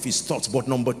revelation of his thoughts. But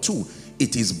number two,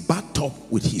 it is backed up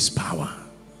with his power.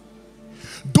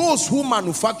 Those who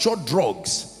manufacture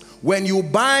drugs, when you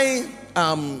buy,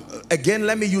 again,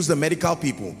 let me use the medical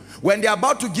people. When they're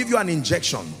about to give you an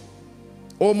injection,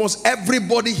 almost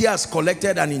everybody here has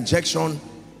collected an injection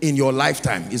in your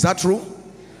lifetime. Is that true?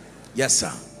 Yes,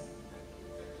 sir.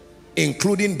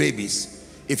 Including babies.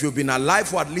 If you've been alive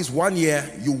for at least 1 year,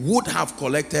 you would have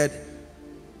collected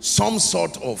some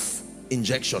sort of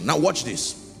injection. Now watch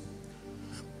this.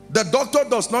 The doctor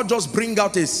does not just bring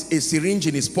out a syringe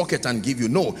in his pocket and give you.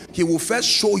 No, he will first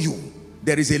show you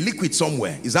there is a liquid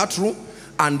somewhere. Is that true?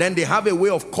 And then they have a way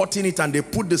of cutting it, and they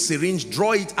put the syringe,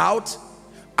 draw it out,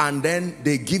 and then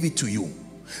they give it to you.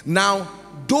 Now,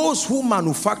 those who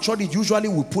manufactured it usually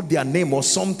will put their name or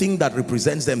something that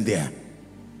represents them there.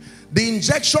 The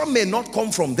injection may not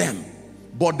come from them,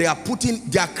 but they are putting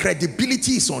their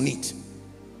credibility is on it.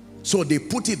 So they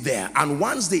put it there, and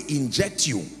once they inject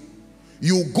you,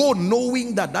 you go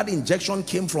knowing that that injection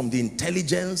came from the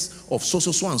intelligence of so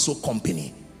and so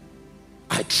company.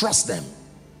 I trust them.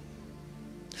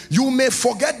 You may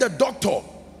forget the doctor,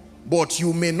 but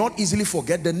you may not easily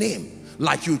forget the name.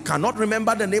 Like you cannot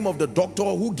remember the name of the doctor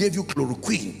who gave you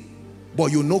chloroquine,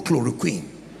 but you know chloroquine.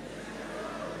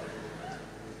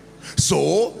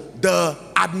 So the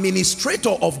administrator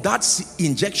of that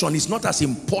injection is not as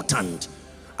important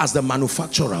as the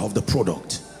manufacturer of the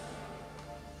product.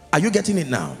 Are you getting it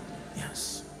now?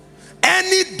 Yes.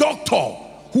 Any doctor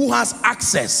who has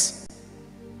access,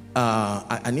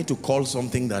 I need to call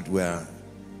something that we're,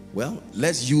 well,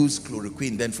 let's use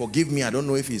chloroquine. Then forgive me, I don't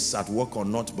know if it's at work or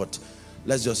not, but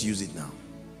let's just use it now.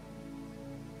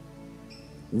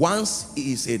 Once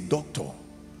he is a doctor,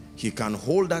 he can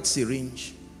hold that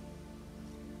syringe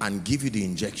and give you the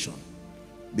injection,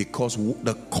 because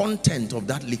the content of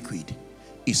that liquid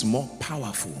is more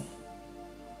powerful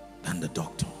than the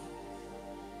doctor.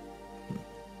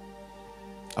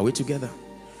 Are we together?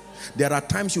 There are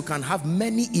times you can have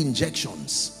many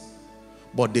injections,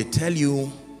 but they tell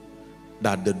you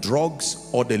that the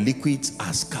drugs or the liquids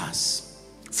are scarce.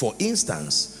 For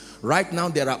instance, right now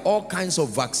there are all kinds of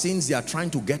vaccines they are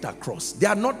trying to get across. They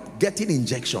are not getting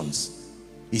injections.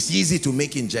 It's easy to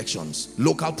make injections.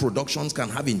 Local productions can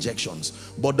have injections.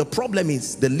 But the problem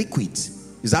is the liquids.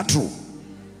 Is that true?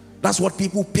 That's what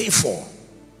people pay for.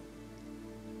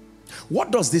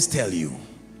 What does this tell you?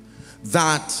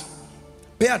 That,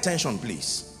 pay attention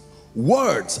please.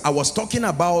 Words, I was talking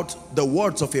about the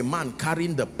words of a man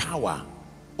carrying the power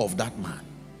of that man.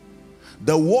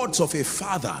 The words of a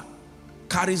father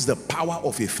carries the power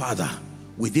of a father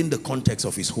within the context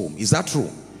of his home. Is that true?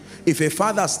 If a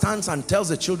father stands and tells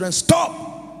the children, stop,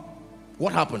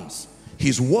 what happens?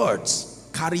 His words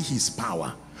carry his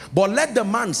power. But let the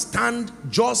man stand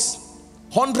just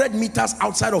 100 meters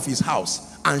outside of his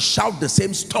house and shout the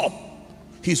same stop.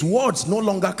 His words no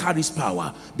longer carries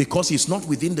power because he's not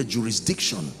within the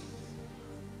jurisdiction.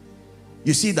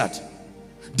 You see that?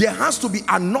 There has to be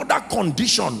another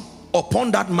condition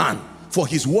upon that man for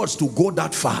his words to go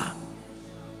that far.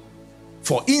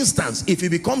 For instance, if he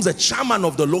becomes a chairman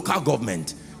of the local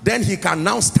government, then he can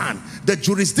now stand. The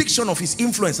jurisdiction of his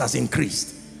influence has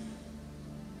increased.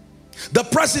 The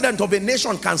president of a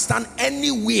nation can stand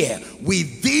anywhere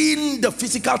within the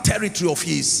physical territory of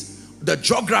the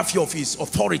geography of his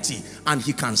authority, and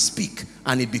he can speak,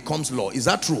 and it becomes law. Is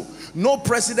that true? No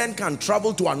president can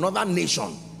travel to another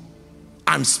nation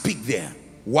and speak there.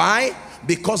 Why?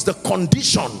 Because the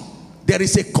condition, there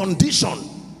is a condition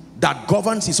that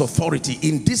governs his authority.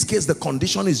 In this case, the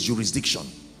condition is jurisdiction.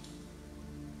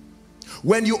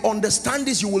 When you understand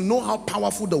this, you will know how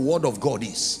powerful the word of God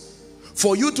is.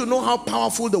 For you to know how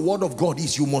powerful the word of God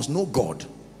is, you must know God.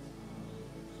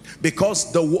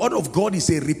 Because the word of God is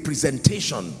a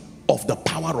representation of the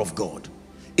power of God.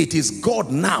 It is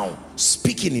God now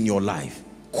speaking in your life.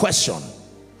 Question: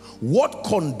 what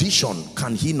condition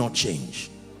can he not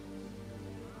change?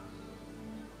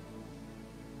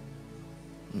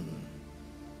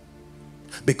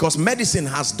 Because medicine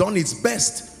has done its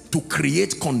best to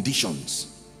create conditions.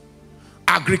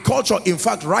 Agriculture, in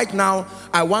fact, right now,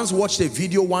 I once watched a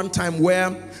video one time where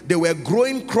they were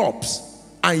growing crops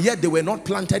and yet they were not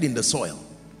planted in the soil.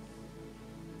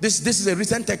 This is a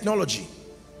recent technology.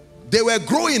 They were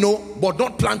growing, but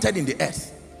not planted in the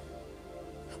earth.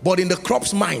 But in the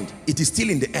crop's mind, it is still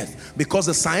in the earth, because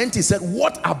the scientist said,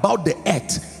 what about the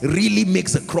earth really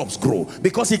makes the crops grow?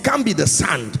 Because it can't be the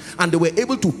sand, and they were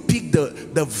able to pick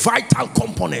the vital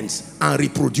components and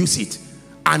reproduce it.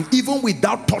 And even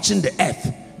without touching the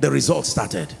earth, the results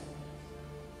started.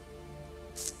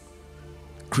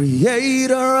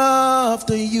 Creator of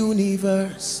the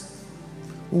universe,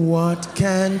 what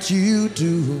can't you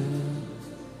do?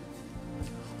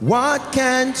 What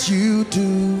can't you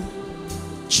do,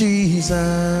 Jesus?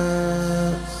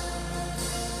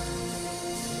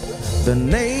 The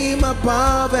name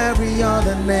above every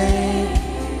other name.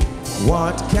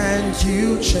 What can't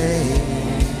you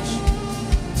change?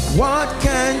 What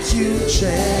can't you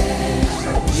change?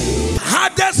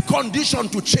 Hardest condition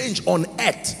to change on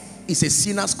earth is a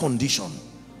sinner's condition.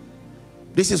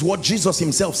 This is what Jesus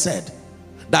himself said.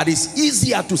 That is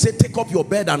easier to say, take up your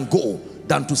bed and go,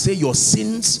 than to say your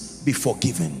sins be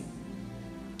forgiven.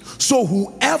 So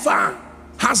whoever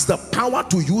has the power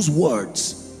to use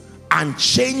words and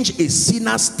change a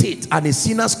sinner's state and a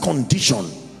sinner's condition,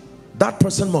 that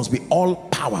person must be all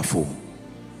powerful.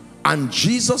 And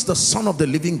Jesus, the Son of the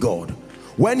living God,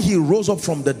 when he rose up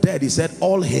from the dead, he said,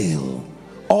 all hail,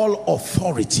 all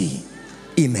authority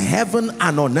in heaven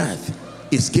and on earth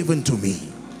is given to me.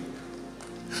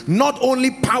 Not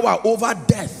only power over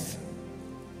death,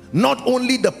 not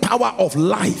only the power of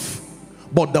life,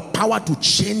 but the power to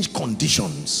change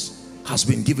conditions has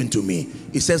been given to me.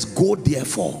 It says, go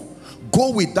therefore,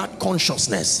 go with that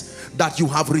consciousness that you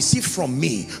have received from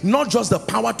me, not just the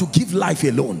power to give life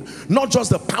alone, not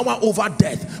just the power over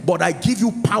death, but I give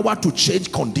you power to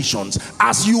change conditions.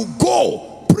 As you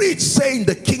go, preach saying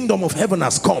the kingdom of heaven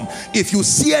has come. If you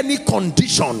see any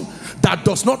condition that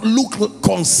does not look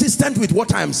consistent with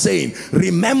what I am saying,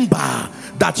 remember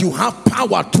that you have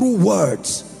power through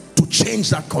words to change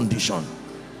that condition.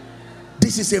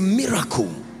 This is a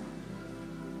miracle.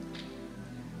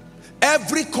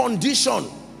 Every condition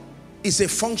is a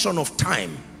function of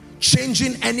time.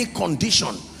 Changing any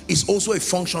condition is also a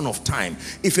function of time.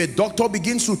 If a doctor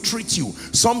begins to treat you,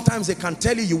 sometimes they can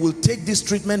tell you, you will take this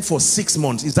treatment for 6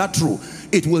 months. Is that true?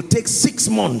 It will take 6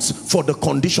 months for the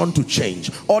condition to change.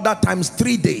 Other times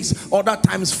 3 days, other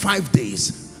times 5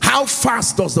 days. How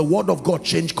fast does the word of God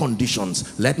change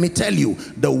conditions? Let me tell you,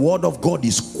 the word of God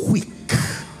is quick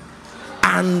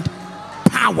and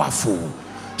powerful,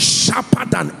 sharper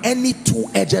than any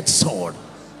two-edged sword.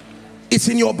 It's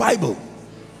in your Bible.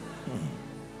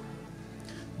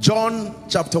 John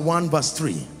chapter 1 verse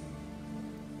 3.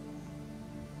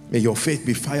 May your faith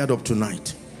be fired up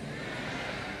tonight.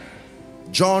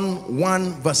 John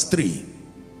 1 verse 3.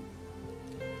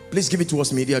 Please give it to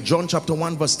us, media. John chapter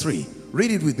 1 verse 3.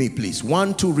 Read it with me, please.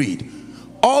 1, 2, read.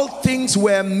 All things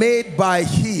were made by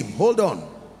him. Hold on,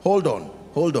 hold on,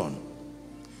 hold on.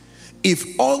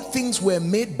 If all things were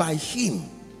made by him,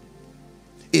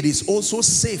 it is also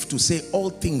safe to say all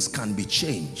things can be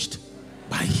changed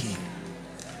by him.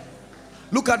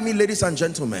 Look at me, ladies and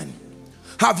gentlemen.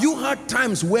 Have you heard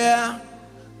times where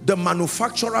the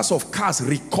manufacturers of cars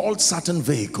recalled certain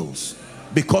vehicles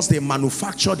because they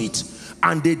manufactured it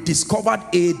and they discovered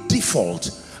a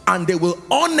default, and they will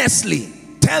honestly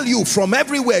tell you from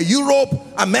everywhere, Europe,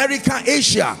 America,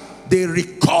 Asia, they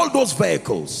recall those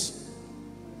vehicles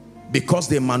because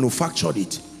they manufactured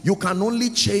it. You can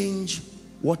only change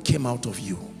what came out of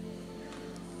you.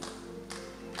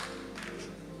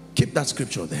 Keep that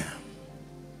scripture there.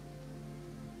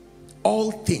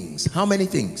 All things, how many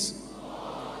things?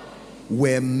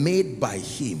 Were made by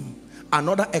him.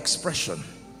 Another expression,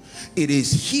 it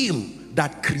is him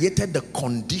that created the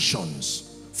conditions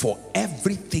for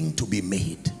everything to be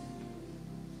made.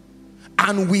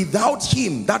 And without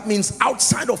him, that means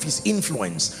outside of his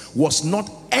influence, was not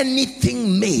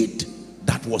anything made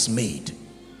that was made.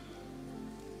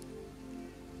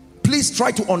 Please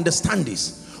try to understand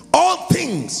this. All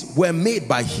things were made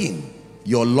by him.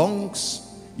 Your lungs,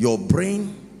 your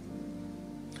brain,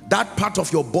 that part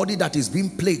of your body that is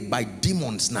being plagued by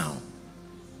demons now,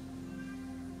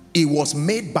 it was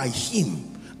made by him.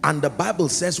 And the Bible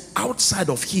says outside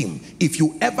of him, if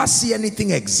you ever see anything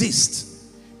exist,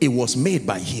 it was made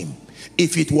by him.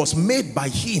 If it was made by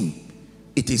him,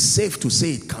 it is safe to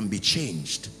say it can be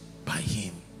changed by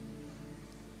him.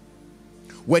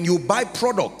 When you buy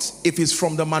products, if it's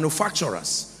from the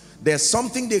manufacturers, there's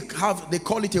something they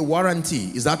call it a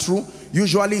warranty. Is that true?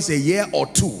 Usually it's a year or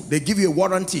 2. They give you a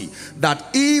warranty that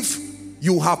if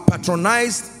you have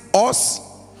patronized us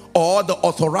or the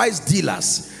authorized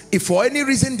dealers, if for any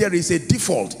reason there is a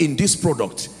default in this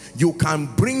product, you can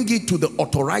bring it to the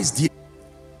authorized dealer.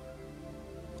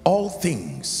 All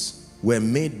things were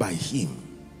made by him,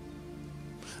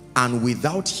 and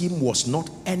without him was not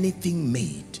anything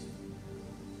made.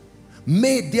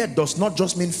 Made there does not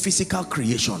just mean physical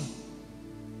creation.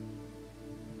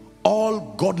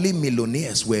 All godly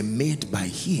millionaires were made by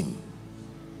him,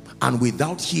 and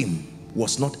without him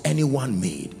was not anyone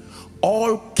made.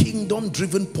 All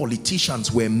kingdom-driven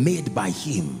politicians were made by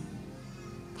him.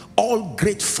 All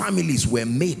great families were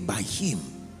made by him.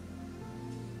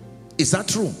 Is that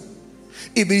true?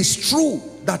 If it is true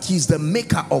that he is the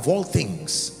maker of all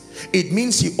things, it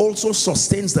means he also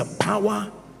sustains the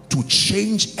power to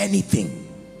change anything.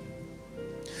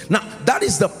 Now, that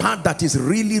is the part that is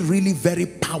really, really very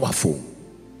powerful.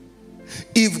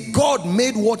 If God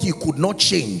made what he could not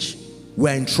change,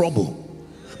 we're in trouble.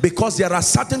 Because there are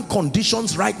certain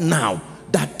conditions right now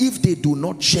that if they do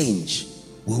not change,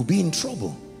 we'll be in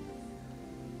trouble.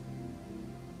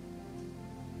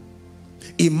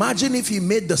 Imagine if he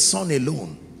made the sun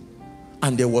alone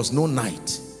and there was no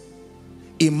night.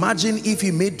 Imagine if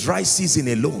he made dry season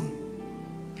alone.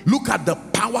 Look at the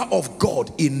power of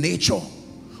God in nature.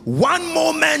 One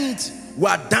moment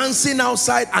we're dancing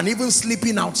outside and even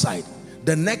sleeping outside.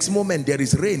 The next moment there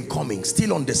is rain coming,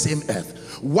 still on the same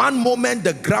earth. One moment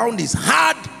the ground is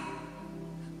hard.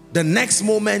 The next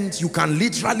moment you can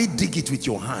literally dig it with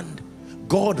your hand.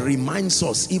 God reminds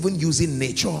us, even using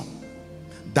nature,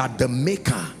 that the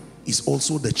maker is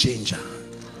also the changer.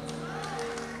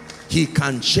 He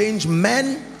can change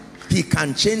men, he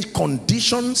can change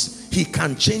conditions, he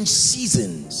can change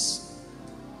seasons.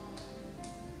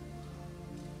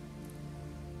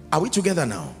 Are we together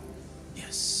now?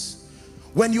 Yes.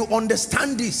 When you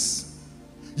understand this,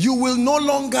 you will no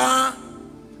longer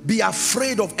be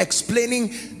afraid of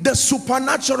explaining. The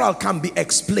supernatural can be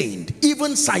explained,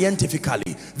 even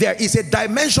scientifically. There is a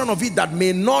dimension of it that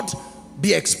may not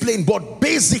be explained, but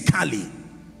basically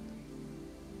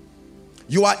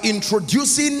you are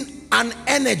introducing an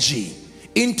energy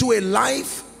into a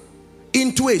life,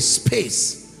 into a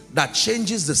space that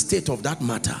changes the state of that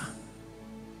matter.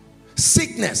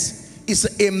 Sickness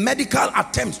is a medical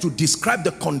attempt to describe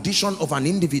the condition of an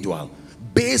individual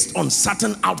based on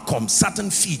certain outcomes, certain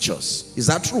features. Is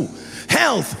that true?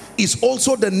 Health is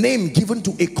also the name given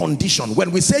to a condition.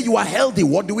 When we say you are healthy,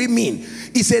 what do we mean?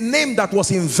 It's a name that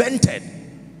was invented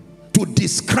to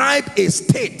describe a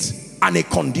state and a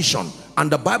condition.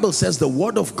 And the Bible says the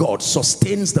word of God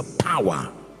sustains the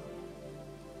power.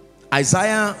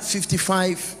 Isaiah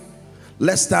 55,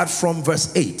 let's start from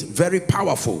verse 8. Very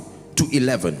powerful, to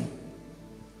 11.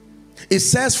 It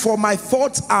says, for my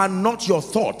thoughts are not your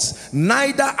thoughts,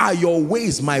 neither are your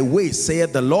ways my ways,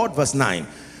 saith the Lord. Verse 9.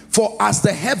 For as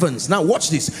the heavens, now watch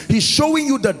this, he's showing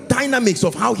you the dynamics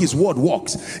of how his word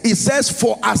works. It says,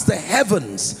 for as the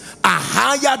heavens are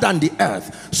higher than the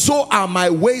earth, so are my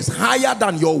ways higher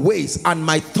than your ways, and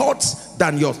my thoughts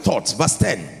than your thoughts. Verse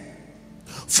 10.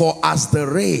 For as the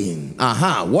rain,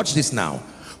 watch this now.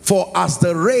 For as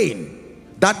the rain,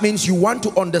 that means you want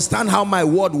to understand how my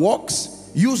word works,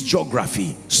 use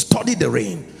geography, study the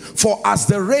rain. For as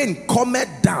the rain cometh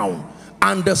down,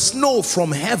 and the snow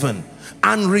from heaven,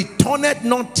 and returneth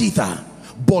not thither,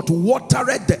 but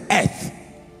watereth the earth,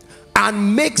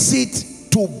 and makes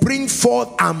it to bring forth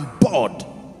and bud,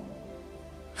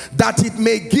 that it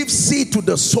may give seed to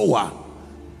the sower.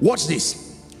 Watch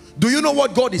this. Do you know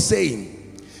what God is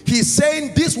saying? He's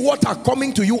saying this water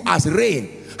coming to you as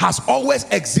rain has always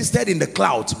existed in the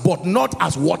clouds, but not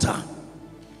as water.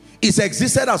 It's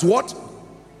existed as what?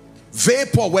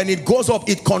 Vapor. When it goes up,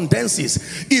 it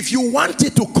condenses. If you want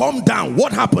it to come down,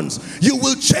 what happens? You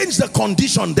will change the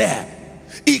condition there.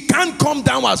 It can't come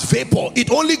down as vapor. It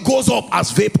only goes up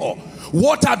as vapor.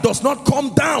 Water does not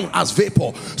come down as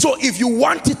vapor. So if you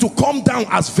want it to come down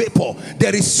as vapor,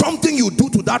 there is something you do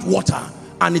to that water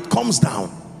and it comes down.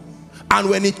 And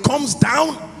when it comes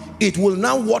down, it will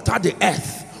now water the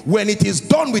earth. When it is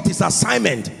done with its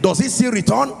assignment, does it still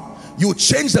return? You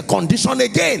change the condition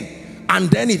again, and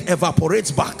then it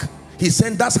evaporates back. He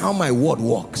said, that's how my word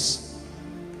works.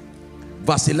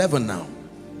 Verse 11 now.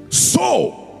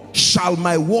 So shall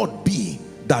my word be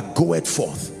that goeth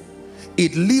forth.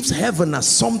 It leaves heaven as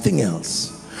something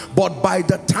else, but by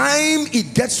the time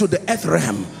it gets to the earth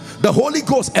realm, the Holy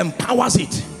Ghost empowers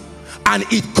it, and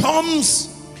it comes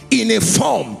in a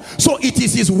form. So it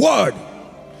is his word.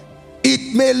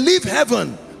 It may leave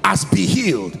heaven as be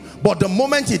healed, but the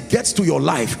moment it gets to your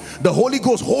life, the Holy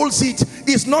Ghost holds it.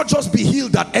 It's not just be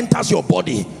healed that enters your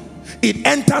body. It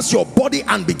enters your body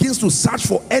and begins to search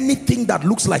for anything that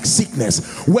looks like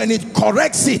sickness. When it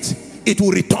corrects it, it will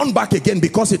return back again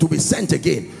because it will be sent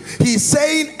again. He's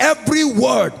saying every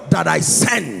word that I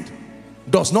send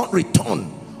does not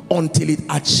return until it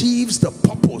achieves the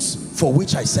purpose for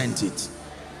which I sent it.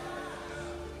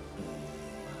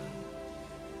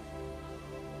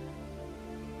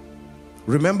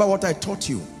 Remember what I taught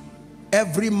you.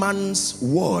 Every man's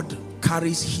word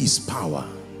carries his power.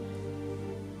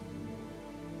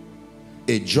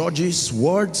 A judge's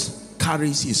words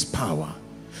carries his power.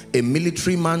 A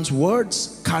military man's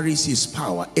words carries his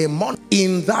power.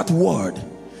 In that word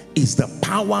is the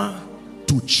power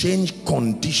to change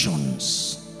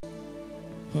conditions.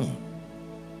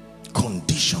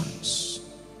 Conditions.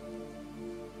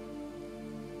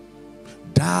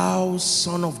 Thou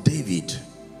son of David,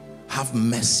 have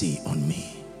mercy on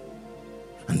me.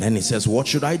 And then he says, what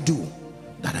should I do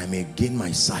that I may gain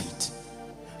my sight?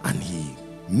 And he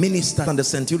ministered, and the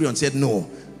centurion said, no,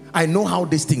 I know how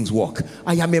these things work.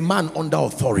 I am a man under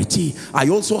authority. I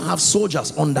also have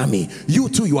soldiers under me. You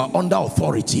too, you are under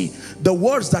authority. The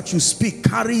words that you speak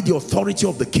carry the authority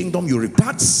of the kingdom you reap.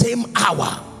 That same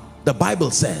hour, the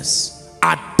Bible says,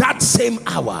 at that same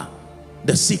hour,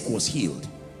 the sick was healed.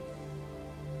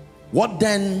 What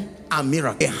then a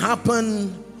miracle? It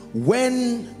happened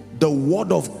when the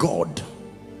word of God,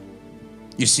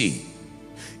 you see,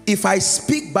 if I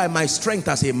speak by my strength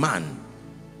as a man,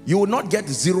 you will not get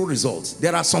 0 results.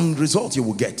 There are some results you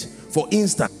will get. For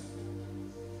instance,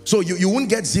 so you won't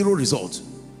get 0 results.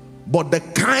 But the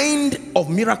kind of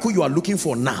miracle you are looking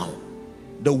for now,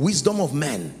 the wisdom of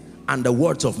men and the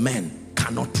words of men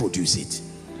cannot produce it.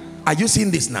 Are you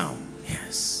seeing this now?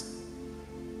 Yes.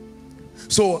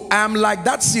 So I'm like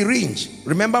that syringe.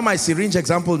 Remember my syringe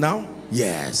example now?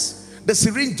 Yes. The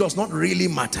syringe does not really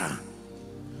matter.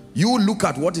 You look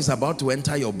at what is about to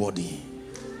enter your body.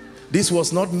 This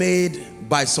was not made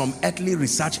by some earthly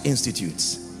research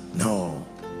institutes. No.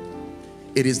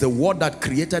 It is the word that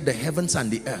created the heavens and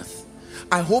the earth.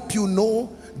 I hope you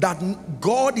know that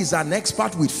God is an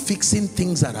expert with fixing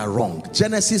things that are wrong.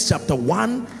 Genesis chapter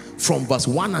 1 from verse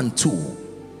 1 and 2.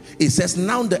 It says,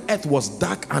 now the earth was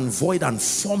dark and void and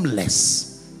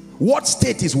formless. What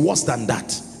state is worse than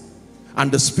that? And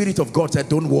the Spirit of God said,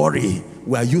 don't worry,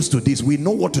 we are used to this. We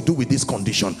know what to do with this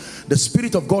condition. The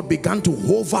Spirit of God began to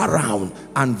hover around.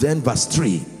 And then verse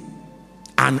 3,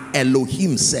 and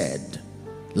Elohim said,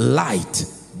 light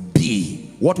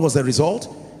be. What was the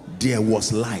result? There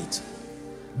was light.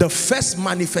 The first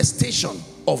manifestation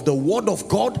of the word of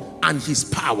God and his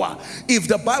power. If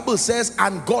the Bible says,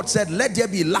 and God said, let there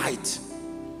be light,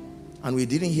 and we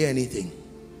didn't hear anything,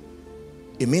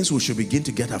 it means we should begin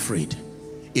to get afraid.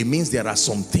 It means there are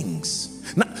some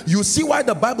things. Now, you see why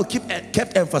the Bible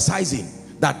kept emphasizing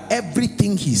that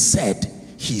everything he said,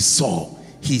 he saw.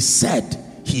 He said,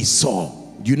 he saw.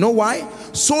 You know why?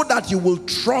 So that you will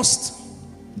trust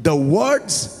the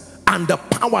words and the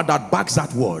power that backs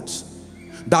that words.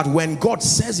 That when God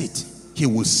says it, he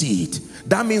will see it.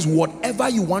 That means whatever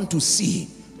you want to see,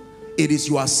 it is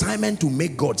your assignment to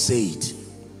make God say it.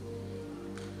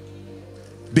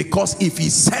 Because if he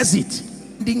says it,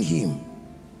 in him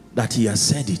that he has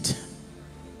said it.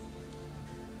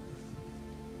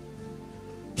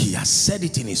 He has said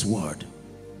it in his word.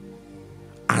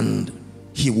 And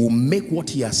he will make what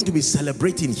he has to be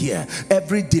celebrating here.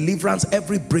 Every deliverance,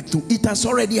 every breakthrough, it has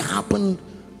already happened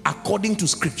according to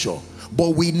scripture.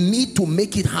 But we need to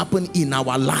make it happen in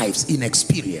our lives, in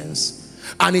experience.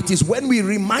 And it is when we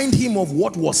remind him of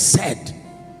what was said,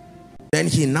 then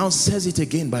he now says it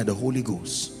again by the Holy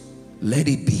Ghost. Let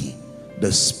it be.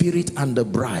 The Spirit and the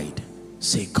bride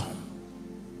say, come.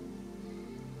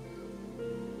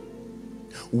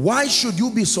 Why should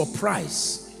you be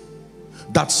surprised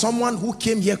that someone who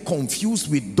came here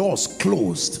confused with doors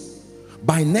closed,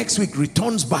 by next week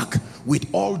returns back with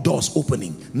all doors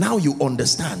opening? Now you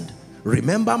understand.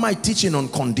 Remember my teaching on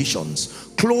conditions.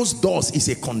 Closed doors is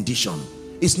a condition.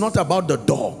 It's not about the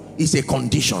door, it's a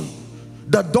condition.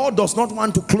 The door does not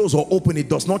want to close or open, it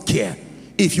does not care.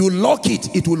 If you lock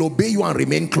it, it will obey you and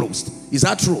remain closed. Is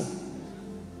that true?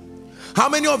 How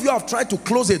many of you have tried to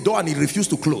close a door and it refused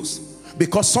to close?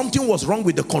 Because something was wrong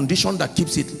with the condition that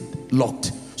keeps it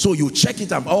locked. So you check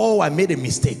it and, oh, I made a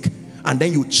mistake. And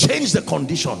then you change the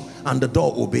condition and the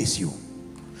door obeys you.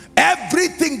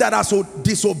 Everything that has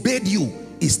disobeyed you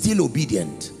is still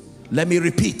obedient. Let me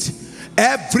repeat.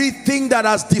 Everything that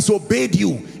has disobeyed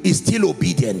you is still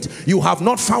obedient. You have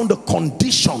not found a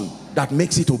condition that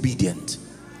makes it obedient.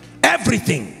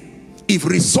 Everything. If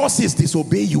resources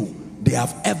disobey you, they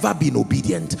have ever been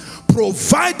obedient.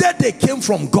 Provided they came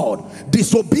from God,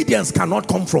 disobedience cannot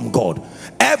come from God.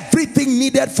 Everything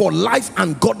needed for life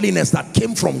and godliness that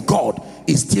came from God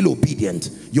is still obedient.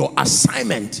 Your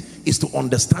assignment is to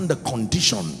understand the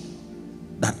condition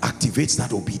that activates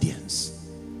that obedience.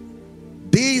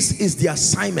 This is the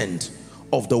assignment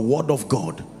of the word of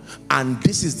God, and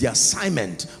this is the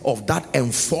assignment of that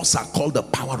enforcer called the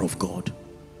power of God.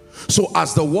 So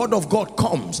as the word of God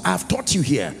comes, I have taught you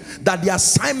here that the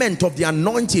assignment of the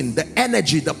anointing, the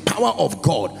energy, the power of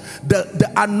God,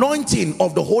 the anointing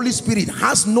of the Holy Spirit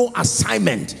has no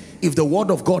assignment if the word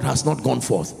of God has not gone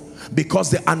forth. Because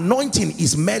the anointing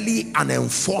is merely an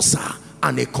enforcer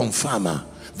and a confirmer.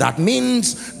 That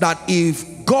means that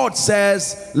if God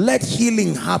says, let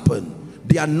healing happen,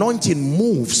 the anointing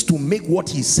moves to make what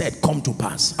he said come to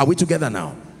pass. Are we together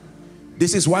now?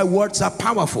 This is why words are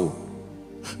powerful.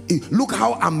 Look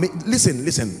how listen.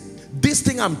 This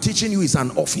thing I'm teaching you is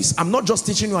an office. I'm not just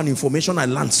teaching you an information I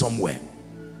learned somewhere.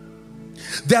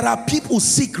 There are people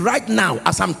sick right now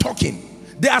as I'm talking.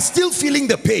 They are still feeling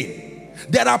the pain.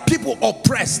 There are people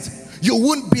oppressed. You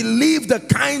wouldn't believe the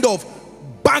kind of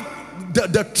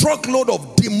the truckload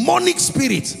of demonic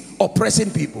spirits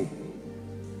oppressing people.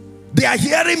 They are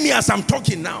hearing me as I'm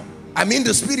talking now. I'm in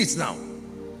the spirits now.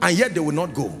 And yet they will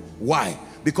not go. Why?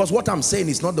 Because what I'm saying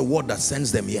is not the word that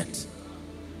sends them yet.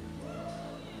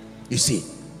 You see.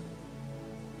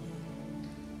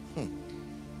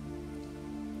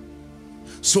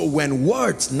 So when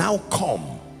words now come,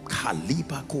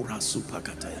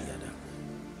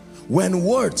 when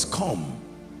words come,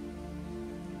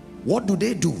 what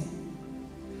do?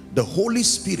 The Holy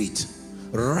Spirit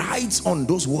rides on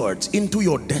those words into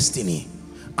your destiny,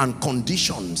 and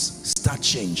conditions start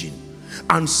changing.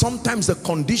 And sometimes the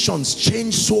conditions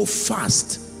change so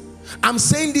fast. I'm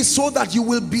saying this so that you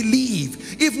will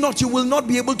believe. If not, you will not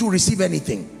be able to receive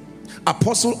anything.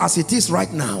 Apostle, as it is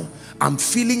right now, I'm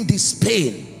feeling this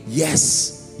pain.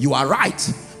 Yes, you are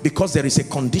right, because there is a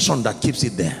condition that keeps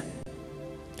it there.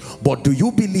 But do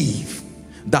you believe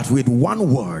that with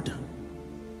one word,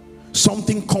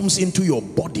 something comes into your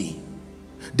body?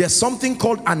 There's something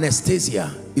called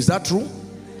anesthesia. Is that true?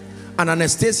 An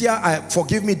anesthesia,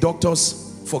 forgive me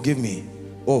doctors, forgive me.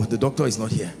 Oh, the doctor is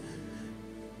not here.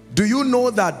 Do you know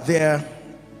that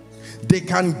they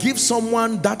can give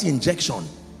someone that injection,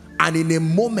 and in a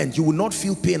moment you will not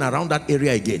feel pain around that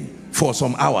area again for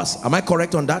some hours? Am I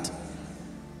correct on that?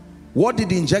 What did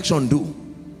the injection do?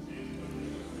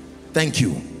 Thank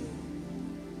you.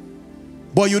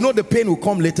 But you know the pain will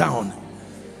come later on.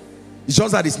 It's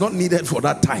just that it's not needed for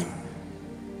that time.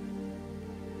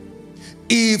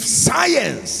 If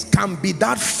science can be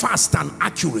that fast and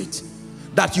accurate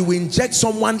that you inject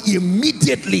someone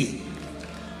immediately,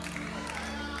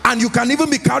 and you can even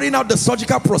be carrying out the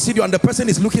surgical procedure and the person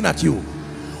is looking at you,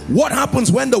 what happens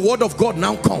when the word of God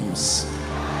now comes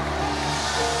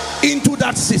into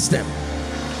that system?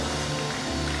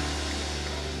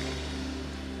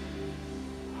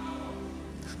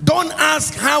 Don't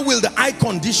ask how will the eye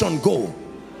condition go.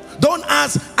 Don't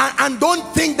ask, and don't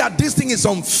think that this thing is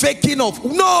some faking of.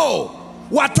 No,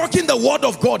 we're talking the word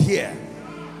of God here.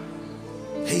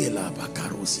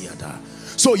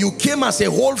 So you came as a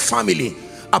whole family.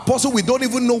 Apostle, we don't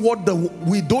even know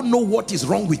what is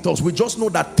wrong with us. We just know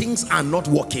that things are not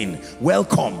working.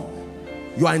 Welcome.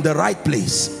 You are in the right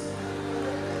place.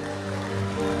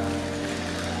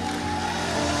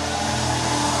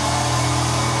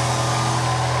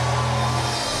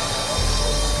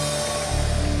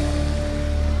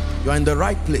 You are in the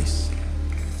right place.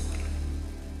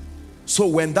 So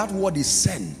when that word is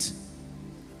sent,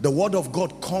 the word of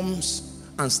God comes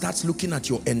and starts looking at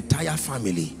your entire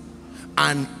family,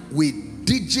 and with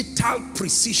digital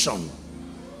precision,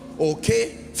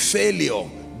 okay, failure,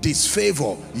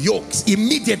 disfavor, yokes,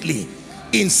 immediately,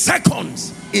 in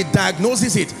seconds, it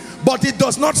diagnoses it. But it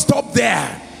does not stop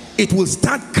there. It will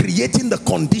start creating the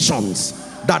conditions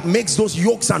that makes those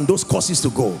yokes and those causes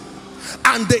to go.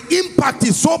 And the impact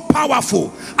is so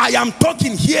powerful. I am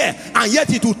talking here, and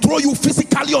yet it will throw you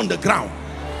physically on the ground.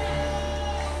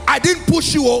 I didn't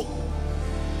push you.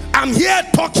 I'm here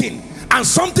talking, and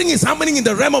something is happening in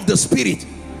the realm of the spirit,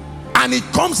 and it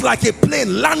comes like a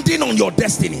plane landing on your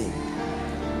destiny.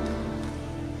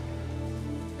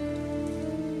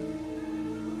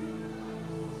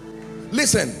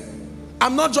 Listen,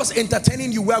 I'm not just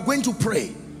entertaining you. We are going to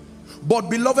pray. But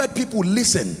beloved people,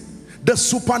 listen. The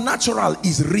supernatural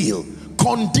is real.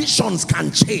 Conditions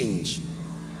can change.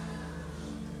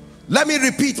 Let me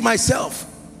repeat myself.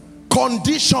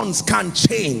 Conditions can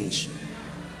change.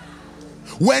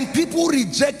 When people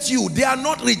reject you, they are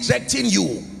not rejecting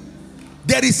you.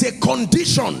 There is a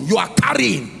condition you are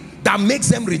carrying that makes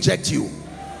them reject you.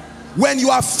 When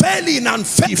you are failing and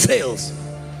fails.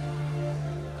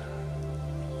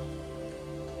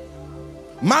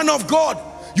 Man of God,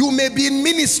 you may be in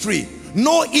ministry,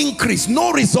 no increase,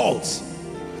 no results.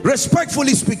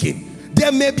 Respectfully speaking,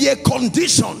 there may be a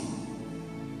condition.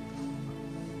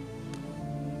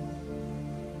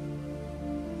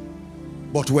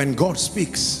 But when God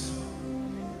speaks,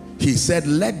 He said,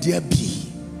 let there be,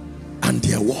 and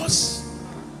there was.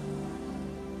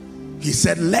 He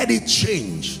said, let it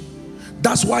change.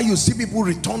 That's why you see people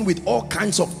return with all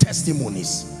kinds of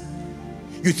testimonies.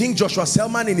 You think Joshua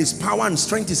Selman in his power and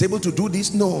strength is able to do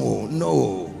this? No,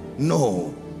 no,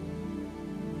 no.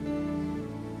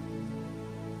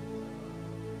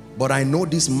 But I know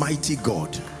this mighty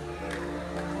God.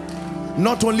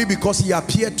 Not only because he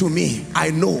appeared to me, I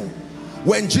know.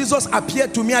 When Jesus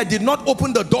appeared to me, I did not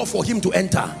open the door for him to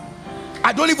enter.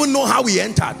 I don't even know how he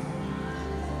entered.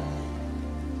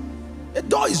 The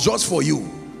door is just for you.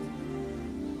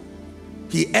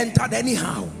 He entered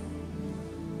anyhow.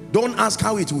 Don't ask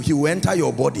how he will enter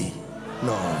your body.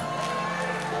 No.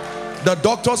 The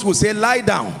doctors will say, lie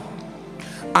down.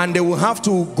 And they will have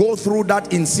to go through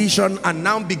that incision and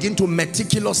now begin to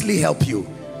meticulously help you.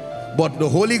 But the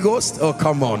Holy Ghost, oh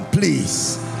come on,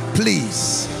 please,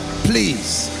 please,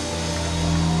 please.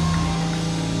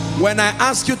 When I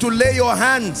ask you to lay your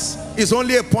hands, it's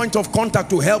only a point of contact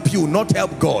to help you, not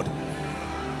help God.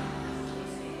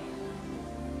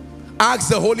 Ask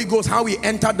the Holy Ghost how he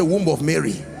entered the womb of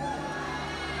Mary.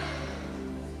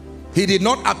 He did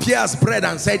not appear as bread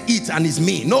and said, eat and it's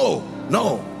me. No,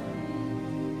 no.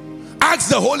 Ask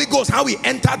the Holy Ghost how he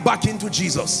entered back into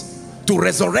Jesus to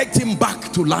resurrect him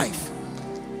back to life.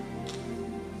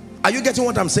 Are you getting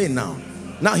what I'm saying now?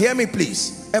 Now hear me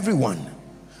please, everyone.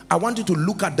 I want you to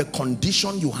look at the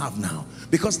condition you have now,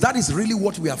 because that is really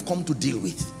what we have come to deal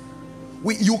with.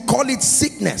 You call it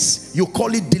sickness, you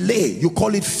call it delay, you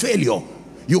call it failure,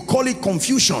 you call it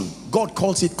confusion. God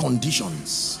calls it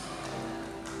conditions.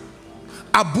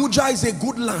 Abuja is a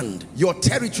good land, your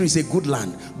territory is a good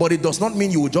land, but it does not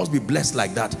mean you will just be blessed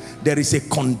like that. There is a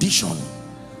condition.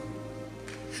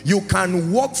 You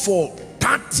can work for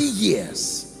 30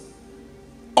 years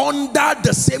under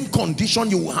the same condition,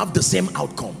 you will have the same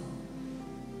outcome.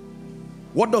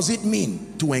 What does it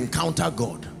mean to encounter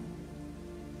God?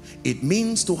 It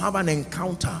means to have an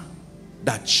encounter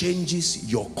that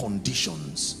changes your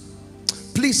conditions.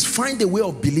 Please find a way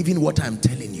of believing what I'm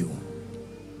telling you.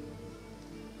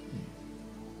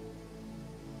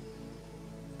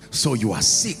 So you are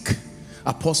sick.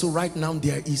 Apostle, right now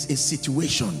there is a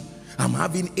situation. I'm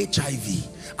having HIV.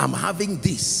 I'm having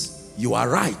this. You are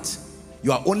right.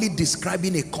 You are only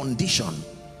describing a condition.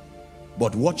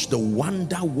 But watch the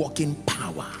wonder-working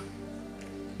power.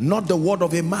 Not the word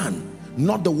of a man.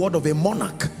 Not the word of a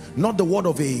monarch. Not the word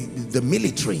of the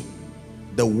military.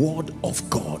 The word of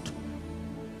God.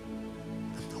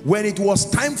 When it was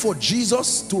time for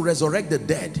Jesus to resurrect the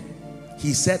dead,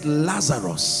 he said,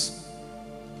 Lazarus.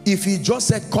 If he just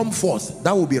said, come forth,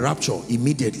 that will be rapture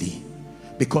immediately.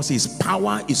 Because his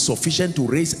power is sufficient to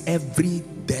raise every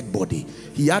dead body.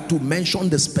 He had to mention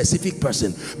the specific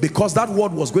person, because that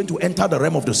word was going to enter the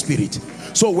realm of the spirit.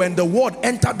 So when the word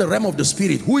entered the realm of the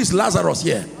spirit, who is Lazarus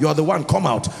here? You are the one, come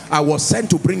out. I was sent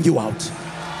to bring you out.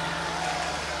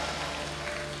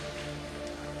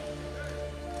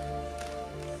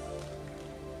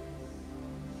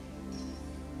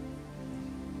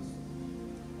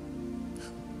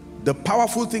 The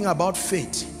powerful thing about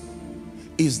faith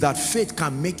is that faith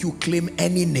can make you claim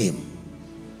any name.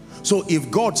 So if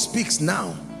God speaks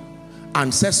now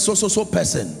and says so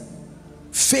person,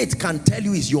 faith can tell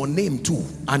you is your name too,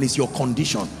 and it's your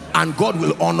condition, and God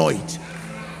will honor it.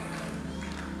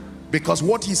 Because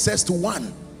what he says to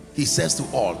one, he says to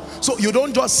all. So you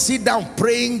don't just sit down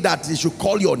praying that he should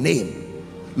call your name.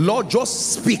 Lord,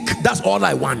 just speak. That's all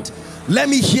I want. Let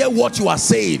me hear what you are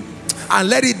saying, and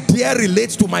let it dare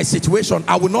relate to my situation.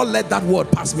 I will not let that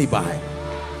word pass me by.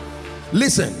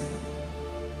 Listen,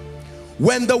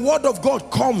 when the word of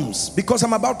God comes, because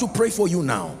I'm about to pray for you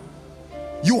now,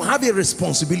 you have a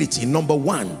responsibility. Number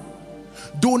one,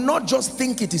 do not just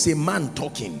think it is a man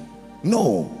talking.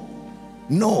 No,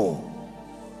 no.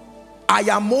 I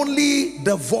am only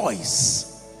the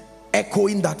voice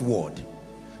echoing that word.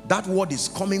 That word is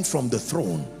coming from the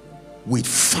throne with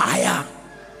fire,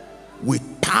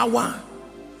 with power,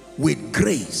 with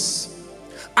grace.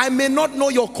 I may not know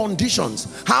your conditions.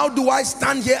 How do I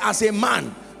stand here as a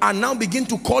man and now begin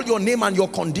to call your name and your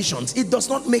conditions? It does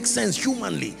not make sense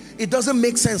humanly. It doesn't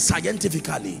make sense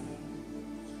scientifically.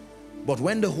 But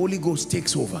when the Holy Ghost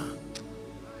takes over,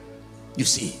 you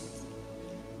see.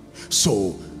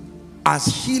 So as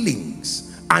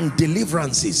healings and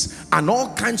deliverances and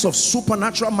all kinds of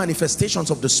supernatural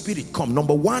manifestations of the Spirit come,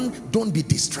 number one, don't be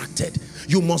distracted.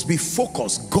 You must be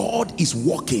focused. God is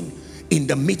working in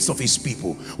the midst of his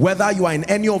people. Whether you are in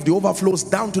any of the overflows,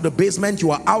 down to the basement,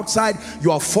 you are outside,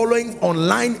 you are following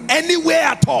online, anywhere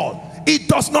at all, it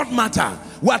does not matter.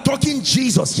 We are talking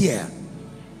Jesus here.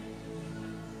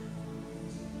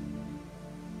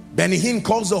 Benny Hinn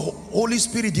calls the Holy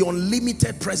Spirit the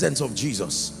unlimited presence of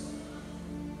Jesus.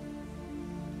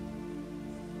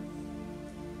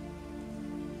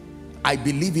 I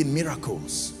believe in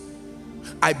miracles.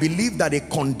 I believe that a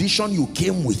condition you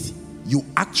came with, you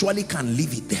actually can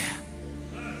leave it there.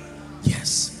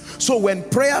 Yes. So when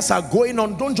prayers are going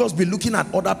on, don't just be looking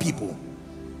at other people.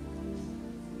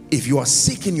 If you are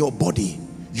sick in your body,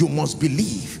 you must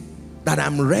believe that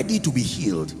I'm ready to be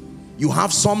healed. You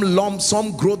have some lump,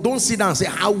 some growth. Don't sit down and say,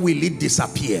 how will it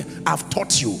disappear? I've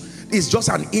taught you. It's just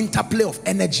an interplay of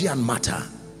energy and matter.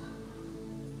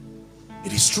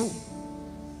 It is true.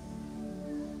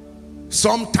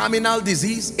 Some terminal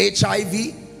disease,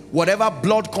 HIV, whatever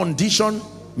blood condition,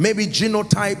 maybe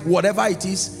genotype, whatever it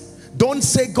is, don't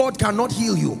say God cannot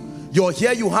heal you. You're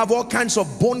here, you have all kinds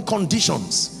of bone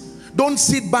conditions. Don't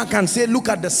sit back and say, look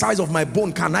at the size of my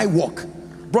bone, can I walk?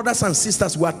 Brothers and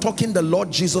sisters, we are talking the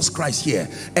Lord Jesus Christ here,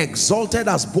 exalted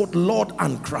as both Lord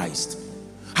and Christ.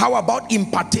 How about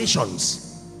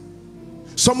impartations?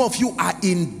 Some of you are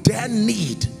in their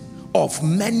need of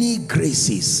many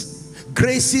graces.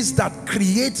 Graces that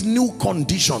create new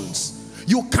conditions.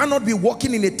 You cannot be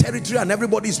walking in a territory and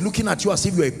everybody is looking at you as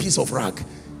if you're a piece of rag.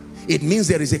 It means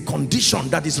there is a condition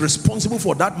that is responsible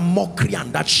for that mockery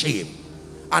and that shame.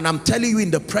 And I'm telling you,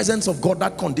 in the presence of God,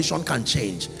 that condition can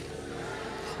change.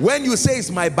 When you say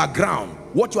it's my background,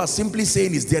 what you are simply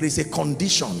saying is there is a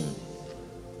condition.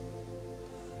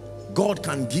 God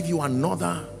can give you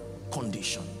another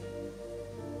condition.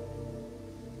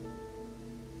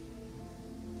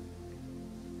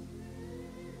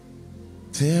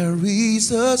 There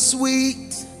is a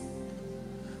sweet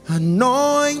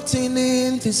anointing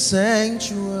in the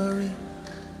sanctuary.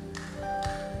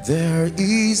 There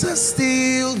is a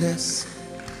stillness.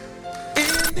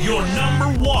 Your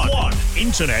number one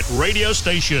internet radio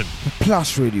station.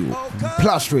 Plus Radio.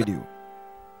 Plus Radio.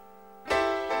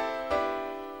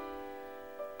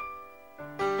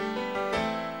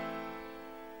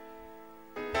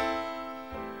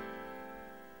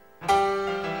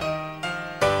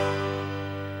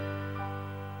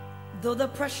 Though the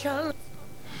pressure.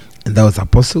 And that was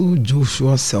Apostle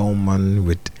Joshua Selman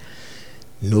with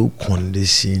no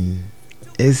condition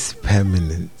is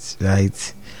permanent,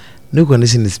 right? No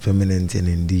condition is permanent, and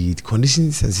indeed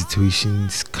conditions and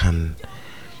situations can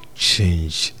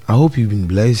change. I hope you've been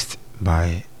blessed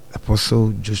by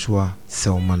Apostle Joshua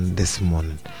Selman this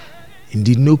morning.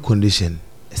 Indeed, no condition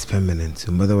is permanent.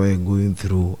 No matter what you're going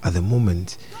through at the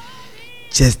moment,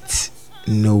 just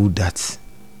know that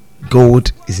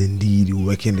God is indeed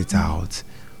working it out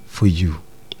for you.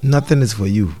 Nothing is for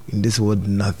you. In this world,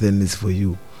 nothing is for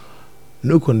you.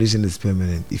 No condition is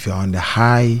permanent. If you're on the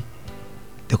high,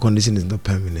 the condition is not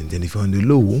permanent. And if you're on the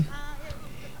low,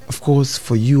 of course,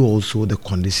 for you also, the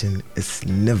condition is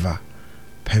never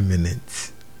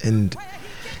permanent. And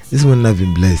this one, I've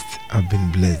been blessed. I've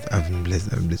been blessed. I've been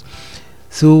blessed. I've been blessed.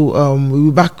 So we'll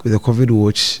be back with the COVID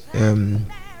watch.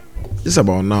 Just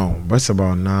about now.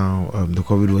 The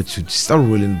COVID watch should start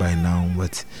rolling by now,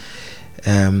 but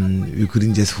we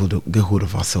couldn't just get hold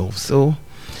of ourselves. So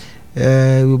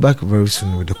we'll be back very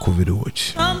soon with the COVID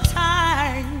watch.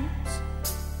 Sometimes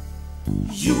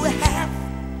you have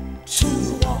to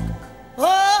walk.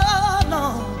 Oh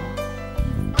no.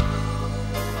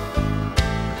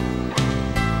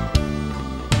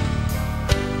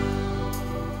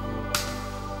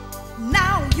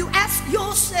 Now you ask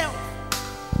yourself,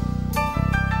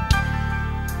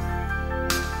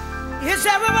 is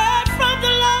there a word from the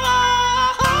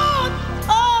Lord?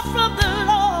 Oh, from the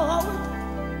Lord.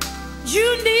 You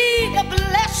need a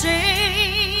blessing,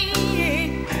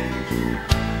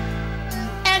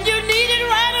 and you need it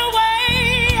right away.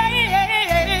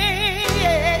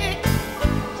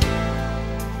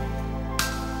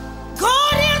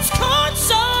 God is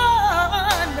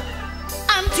concerned,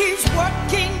 and He's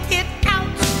working it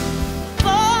out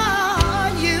for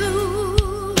you.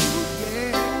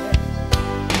 Yeah.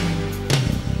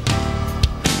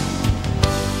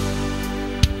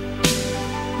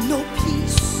 No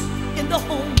peace in the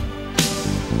home.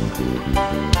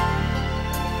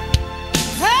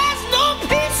 There's no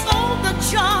peace on the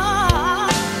job.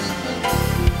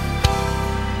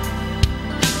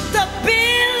 The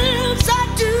bills are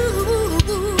due,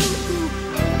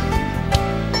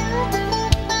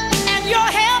 and your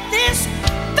health is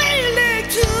failing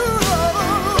too.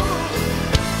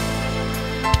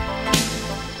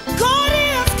 God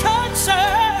is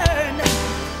concerned,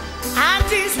 and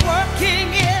He's working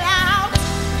it out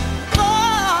for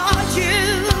you.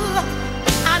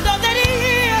 I know that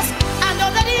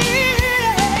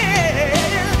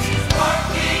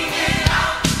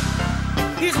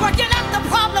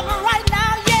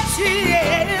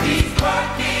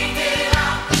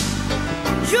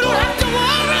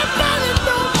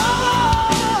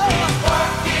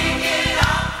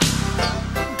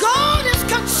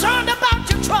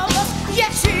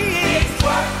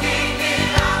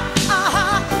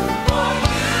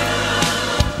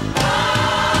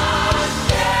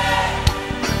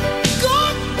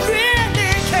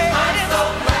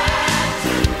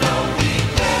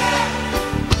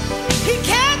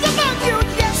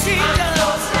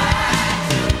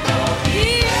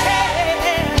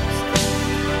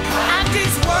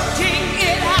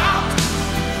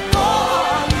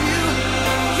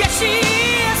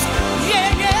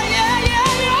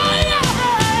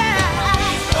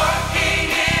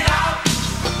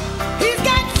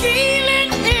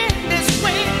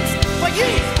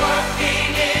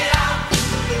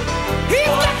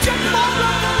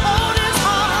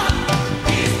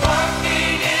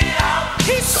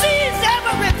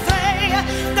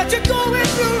what you're going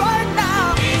through right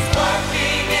now. He's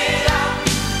working it out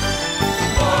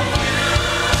for you.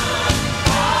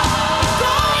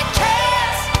 God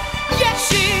cares,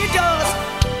 yes He does.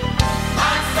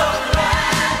 I'm so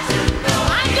glad to know.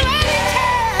 I'm glad He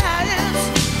cares,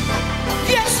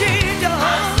 yes He does.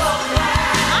 I'm so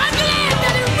glad. I'm glad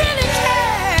that He really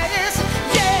cares.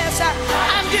 Yes,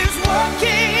 I'm just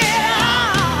working it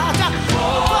out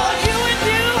for you and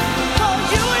you, for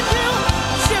you and you.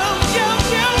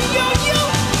 You.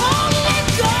 Only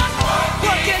God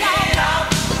work it out.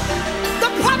 The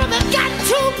problem has gotten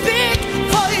too big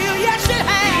for you. Yes, it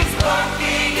has.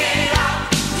 Working it out.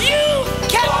 You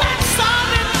cannot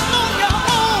solve it on your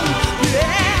own.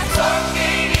 Yes.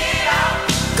 Working it out.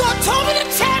 God told me to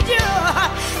tell you,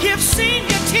 He's seen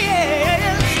your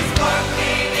tears. He's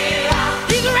working it out.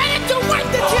 He's ready to wipe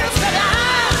the tears from your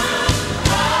eyes.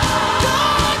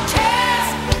 God cares.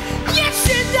 Yes,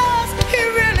 He does. He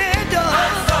really does.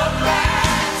 I'm so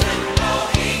glad to know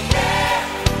He cares.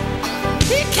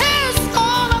 He cares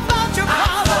all about your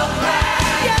problems.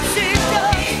 Yes, He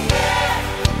does.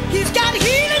 He's got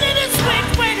healing in His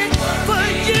wings waiting for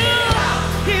you.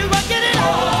 He's working it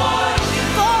out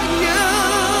for you.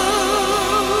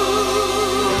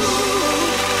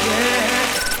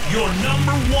 Yeah. Your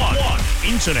number one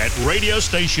internet radio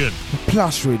station.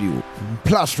 Plus Radio.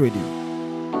 Plus Radio.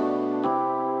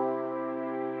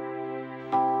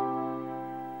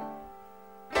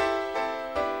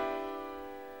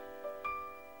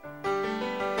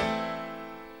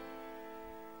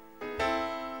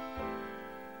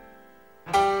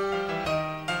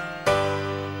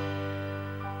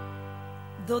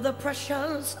 Though the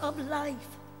pressures of life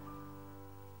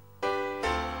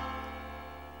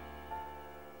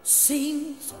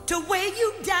seems to weigh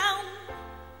you down,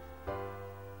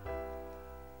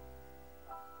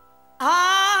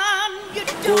 and you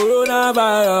don't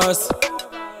Coronavirus,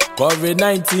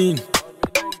 COVID-19,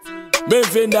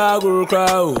 Benfinda Guru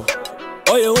Crow.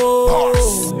 Oh, you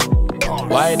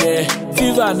why the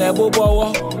fever never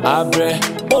bow, Abre,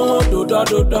 oh, do,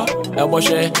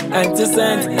 Eboshe,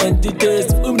 anti-scent,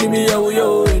 anti-taste,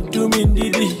 yo, and do me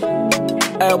diddy.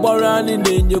 Eboran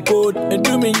in your coat, and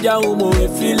do me jaumo, and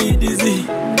feel it dizzy.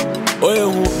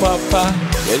 Oh, papa,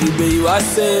 baby, you are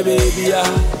say, baby,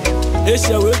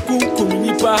 Esha we kukum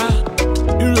nipa,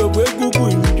 Europe we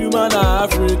kukum human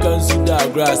African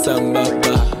Sudan grass and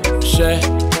baba. She,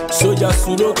 soldier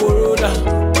Suro Corona,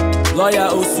 lawyer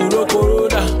Osuro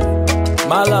Corona,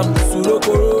 Malam Suro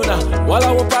Corona, Walla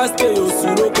wo paste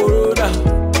Osuro Corona.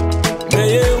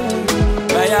 Meye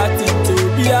Mayati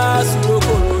Tobia Suro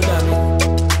Corona no.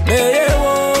 Meye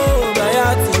wo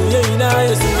Mayati Yeina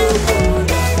Suro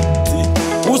Corona.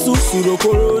 Usu Suro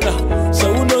Corona,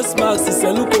 so uno smarts is a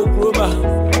luko chroma.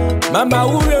 Mama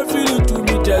who feel it to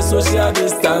be the social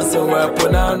distance and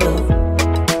weapon ano.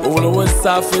 All one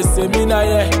surface seminar,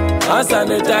 and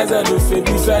sanitizer no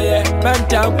baby fair, man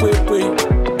time pwe,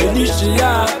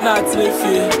 Benicia, not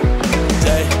lefe.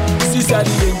 Sister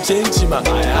didn't change ma,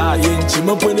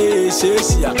 yenchima pone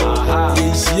sheshia,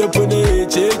 yenchia pone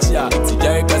chechia,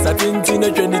 Tia Casatintina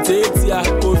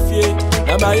 28, Kofie,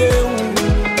 Namaye,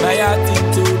 Mayati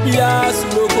Tobia,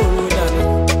 Sulo Corona,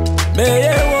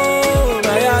 Mayo,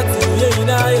 Mayati,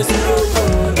 Yena, Sulo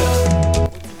Corona.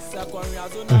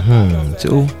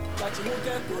 So,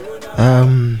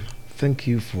 thank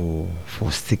you for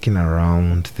sticking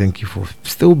around. Thank you for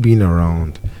still being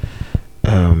around.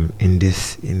 In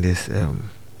this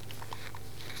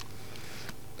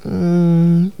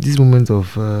moment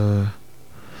of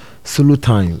solo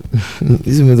time.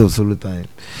 This moment of solo time.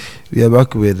 We are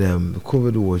back with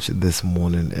COVID Watch this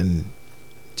morning, and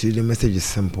today the message is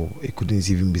simple. It couldn't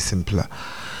even be simpler.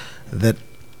 That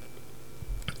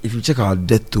if you check our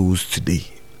death tolls today,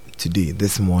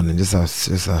 this morning, just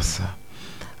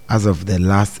as of the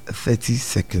last 30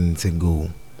 seconds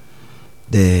ago,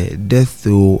 the death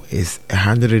toll is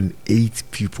 108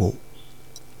 people.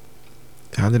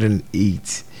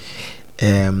 108.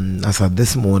 As of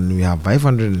this morning, we have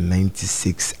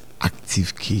 596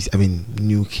 active cases.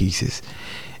 New cases,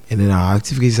 and then our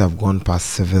active cases have gone past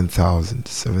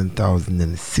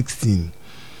 7,016.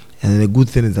 And then the good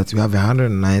thing is that we have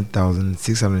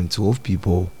 109,612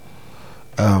 people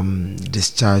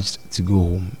discharged to go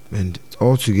home, and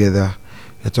altogether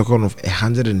we're talking of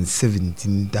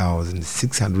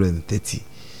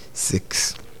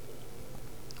 117,636.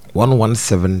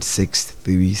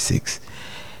 117636.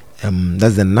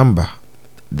 That's the number.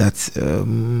 That's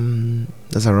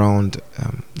around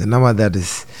the number that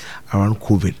is around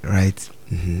COVID, right?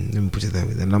 Let me put it that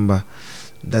way. The number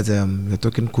that we're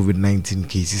talking COVID-19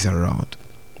 cases around,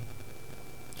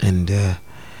 and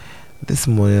this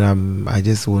morning I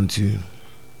just want to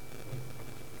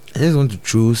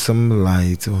throw some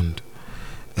light on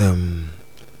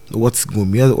what's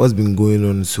been going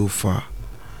on so far.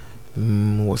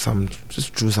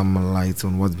 Just throw some light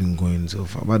on what's been going so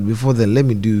far. But before then, let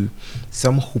me do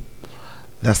some hope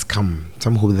that's come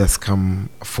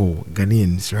for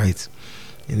Ghanaians, right?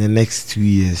 In the next 2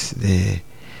 years, the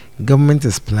government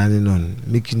is planning on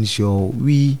making sure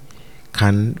we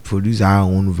can produce our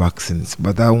own vaccines,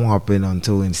 but that won't happen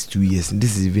until it's 2 years. And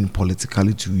this is even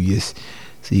politically 2 years,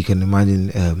 so you can imagine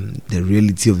the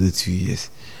reality of the 2 years.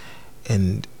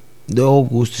 And it all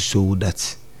goes to show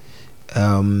that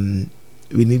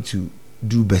we need to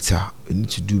do better. We need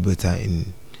to do better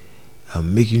in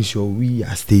making sure we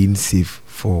are staying safe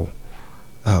for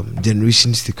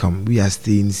generations to come. We are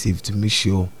staying safe to make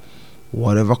sure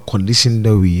whatever condition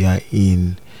that we are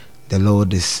in, the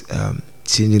Lord is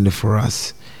changing it for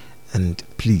us. And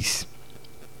please,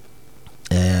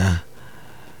 now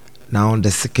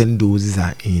the second doses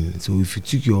are in. So if you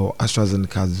took your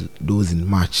AstraZeneca dose in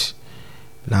March,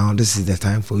 now this is the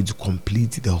time for you to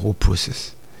complete the whole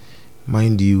process.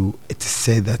 Mind you, it is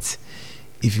said that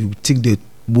if you take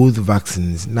both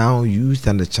vaccines, now you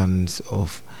stand a chance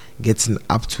of getting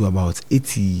up to about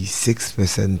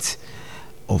 86%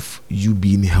 of you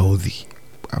being healthy.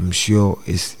 I'm sure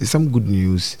it's some good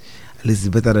news. At least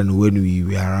it's better than when we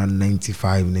were around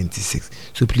 95, 96.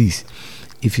 So please,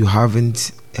 if you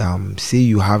haven't, say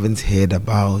you haven't heard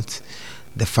about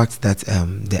the fact that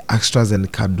the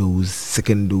AstraZeneca dose,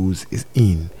 second dose is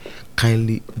in,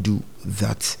 kindly do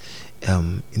that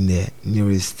in the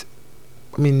nearest.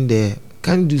 Can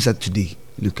you do that today?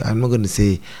 Look, I'm not going to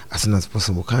say as soon as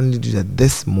possible. Can you do that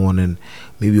this morning,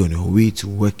 maybe on your way to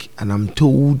work? And I'm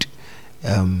told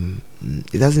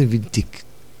it doesn't even take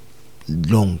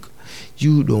long.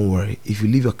 You don't worry. If you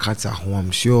leave your cats at home,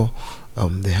 I'm sure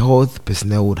the health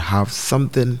personnel would have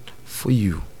something for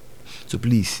you. So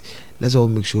please, let's all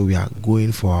make sure we are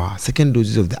going for our second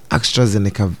doses of the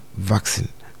AstraZeneca vaccine,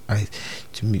 right?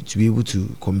 To be able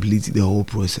to complete the whole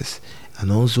process.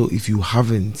 And also, if you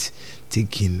haven't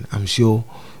taken, I'm sure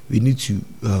we need to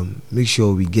make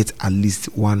sure we get at least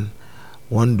one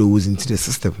dose into the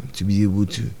system to be able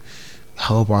to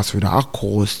help us with our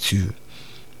cause to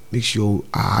make sure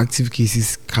our active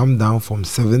cases come down from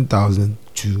 7,000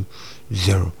 to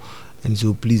 0. And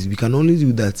so please, we can only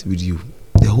do that with you.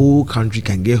 The whole country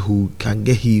can get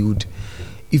healed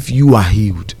if you are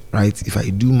healed, right? If I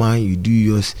do mine, you do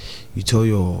yours. You tell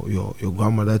your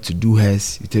grandmother to do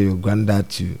hers. You tell your granddad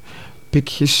to pick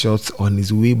his shots on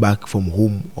his way back from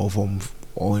home or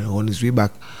on his way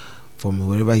back from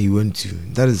wherever he went to.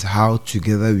 That is how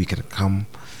together we can come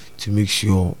to make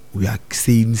sure we are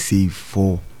staying safe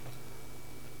for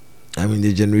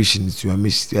the generations. We are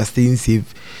staying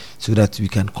safe so that we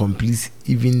can complete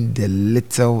even the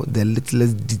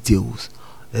littlest detail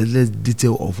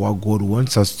of what God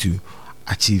wants us to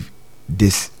achieve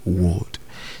this world.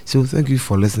 So thank you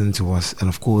for listening to us. And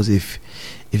of course, if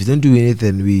you don't do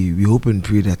anything, we hope and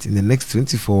pray that in the next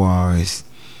 24 hours,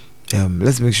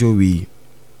 let's make sure we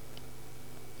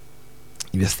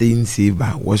are staying safe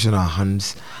by washing our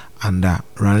hands under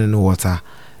running water.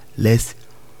 Let's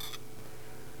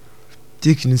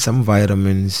take in some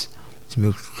vitamins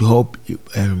to help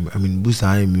boost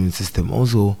our immune system.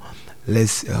 Also,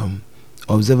 let's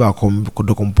observe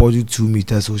the compulsory 2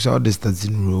 meter social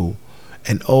distancing rule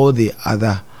and all the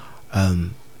other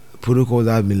protocols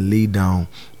that have been laid down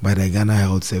by the Ghana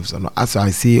Health Service. And as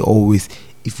I say always,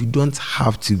 if you don't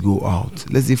have to go out,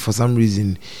 let's say for some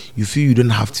reason you feel you don't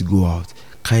have to go out,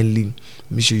 kindly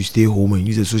make sure you stay home and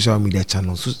use the social media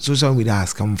channels. Social media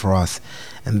has come for us,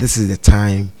 and this is the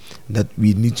time that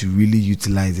we need to really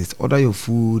utilize it. Order your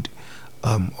food,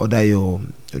 order your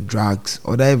drugs,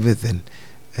 order everything.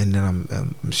 And then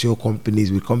I'm sure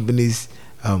companies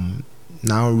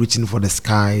now reaching for the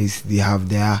skies, they have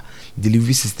their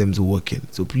delivery systems working.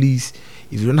 So please,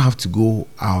 if you don't have to go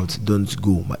out, don't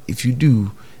go. But if you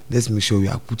do, let's make sure we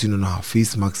are putting on our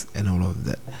face masks and all of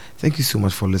that. Thank you so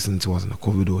much for listening to us on the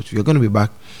COVID Watch. We are going to be back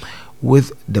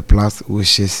with the plus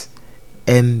wishes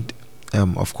and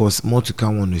of course more to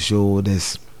come on the show.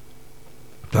 There's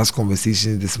plus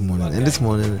conversations this morning, and this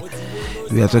morning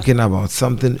we are talking about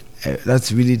something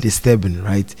that's really disturbing,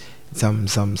 right? Some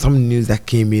news that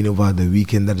came in over the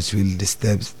weekend that is really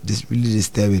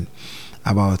disturbing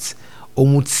about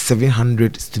almost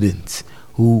 700 students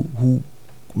who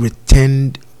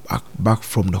returned back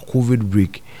from the COVID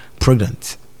break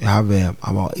pregnant. We have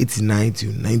about 89 to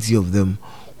 90 of them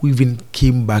who even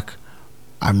came back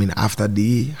after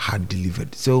they had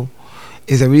delivered. So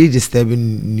it's a really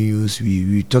disturbing news.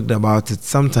 We talked about it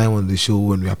sometime on the show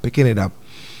when we are picking it up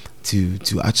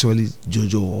to actually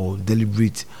judge or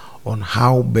deliberate on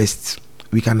how best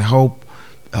we can help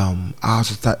our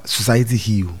society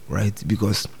heal, right?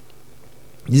 Because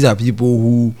these are people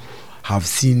who have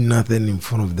seen nothing in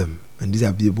front of them, and these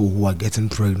are people who are getting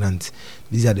pregnant.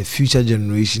 These are the future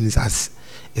generations, as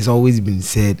it's always been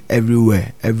said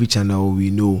everywhere, every channel we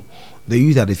know. The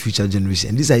youth are the future generation,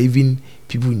 and these are even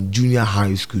people in junior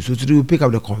high school. So today we'll pick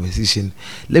up the conversation.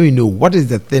 Let me know, what is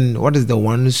the thing, what is the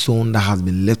one stone that has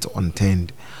been left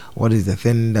unturned? What is the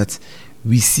thing that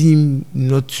we seem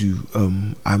not to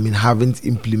haven't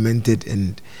implemented,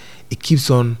 and it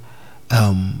keeps on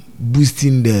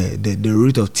boosting the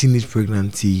rate of teenage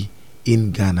pregnancy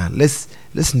in Ghana? Let's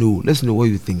know what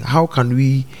you think. How can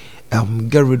we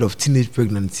get rid of teenage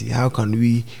pregnancy? How can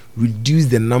we reduce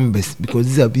the numbers? Because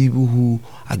these are people who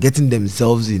are getting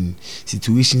themselves in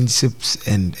situationships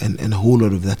and a whole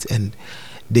lot of that, and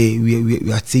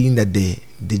we are saying that the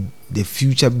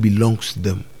future belongs to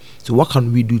them. So what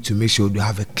can we do to make sure they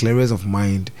have a clearness of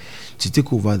mind to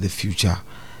take over the future?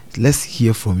 Let's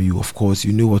hear from you. Of course,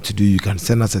 you know what to do. You can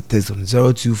send us a text on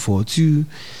 0242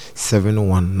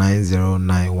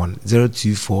 719091,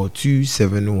 0242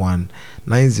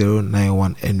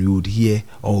 719091, and we would hear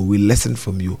or we listen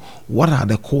from you. What are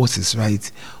the causes,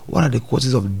 right? What are the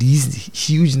causes of these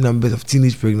huge numbers of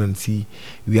teenage pregnancy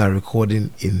we are recording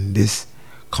in this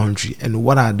country, and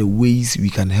what are the ways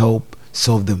we can help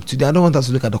solve them? Today I don't want us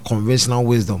to look at the conventional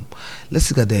wisdom. Let's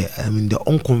look at the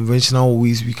unconventional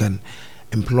ways we can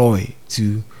employ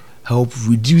to help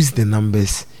reduce the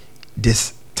numbers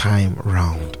this time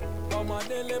round. Your number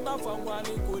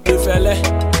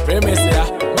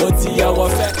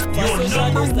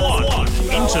one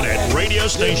internet radio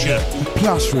station.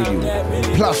 Plus Radio.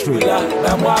 Plus Radio.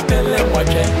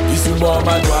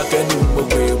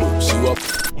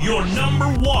 Your number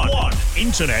one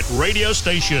internet radio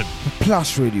station.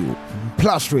 Plus Radio.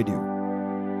 Plus Radio.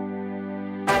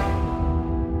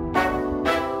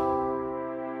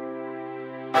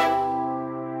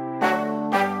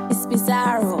 It's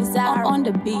Bizarro on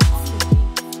the beat.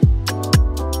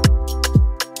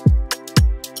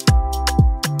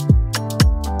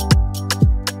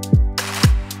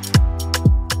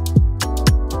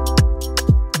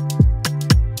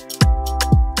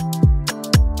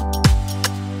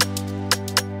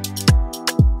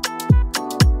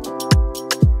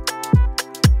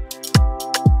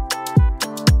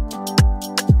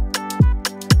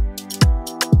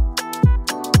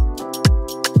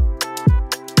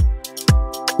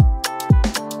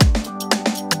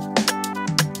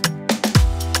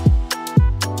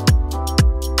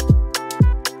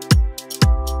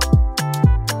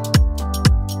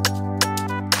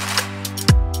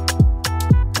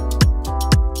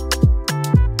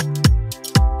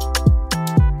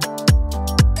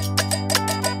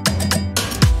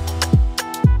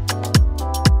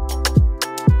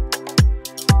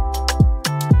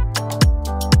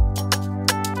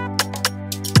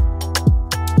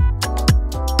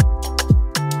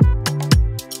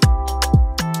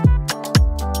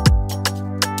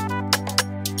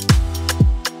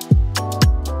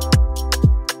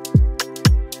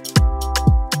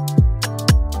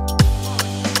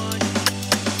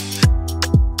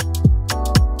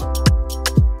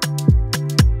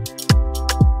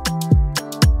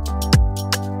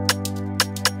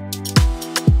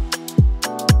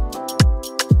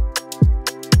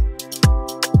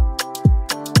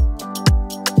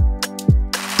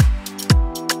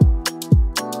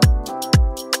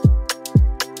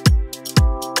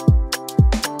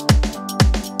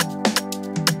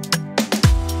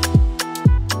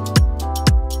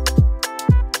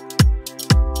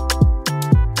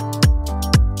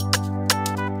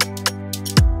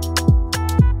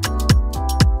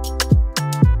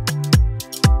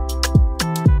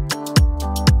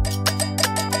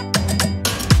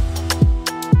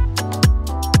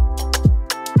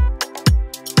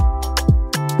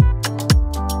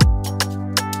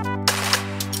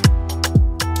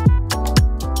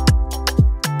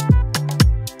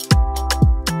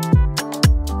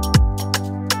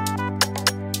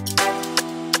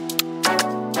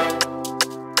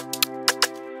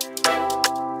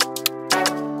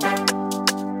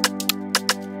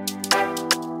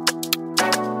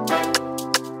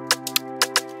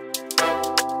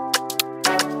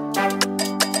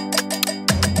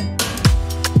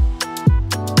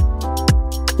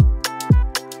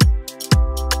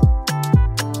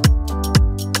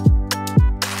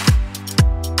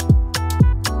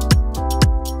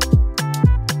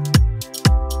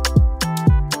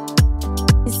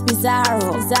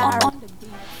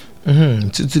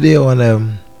 So today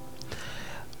on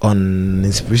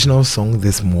inspirational song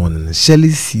this morning,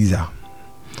 Shelly Caesar.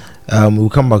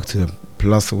 We'll come back to the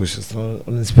plus wishes. On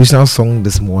inspirational song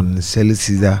this morning, Shelly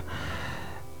Caesar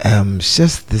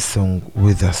shares this song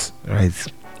with us, right?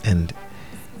 And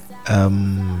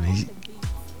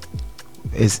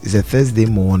it's a Thursday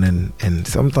morning, and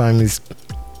sometimes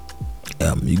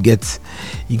you get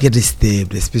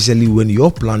disturbed, especially when your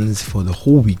plans for the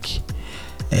whole week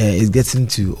is getting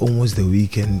to almost the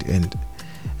weekend, and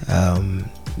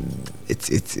it's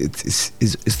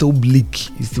so bleak.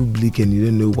 It's so bleak, and you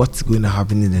don't know what's going to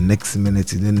happen in the next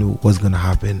minute. You don't know what's going to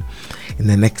happen in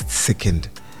the next second.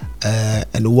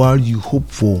 And while you hope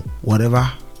for whatever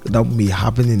that may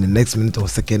happen in the next minute or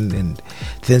second, and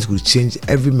things could change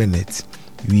every minute,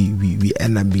 we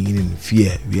end up being in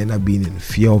fear. We end up being in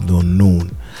fear of the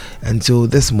unknown. And so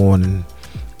this morning,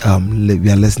 we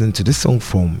are listening to this song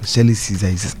from Shelly Caesar.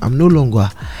 He says, "I'm no longer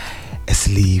a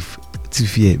slave to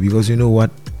fear," because you know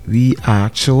what? We are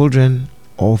children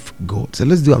of God. So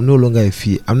let's do "I'm no longer a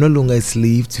fear. I'm no longer a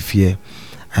slave to fear.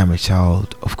 I am a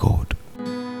child of God."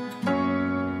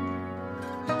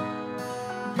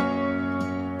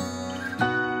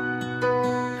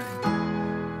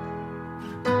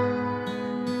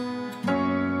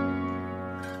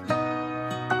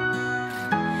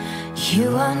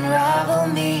 You unravel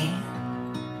me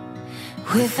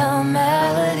with a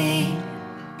melody.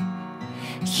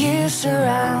 You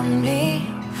surround me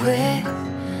with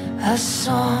a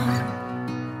song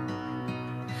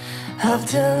of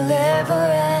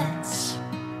deliverance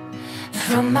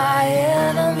from my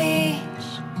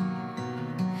enemies,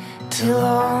 till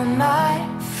all my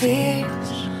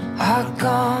fears are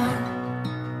gone.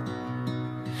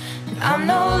 And I'm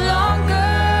no longer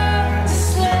a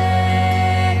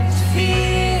slave to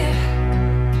fear.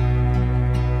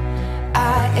 I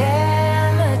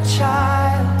am a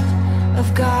child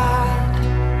of God.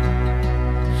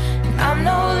 And I'm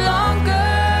no longer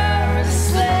a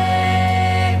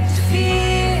slave to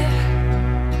fear.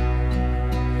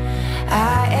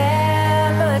 I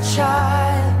am a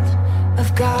child of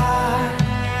God.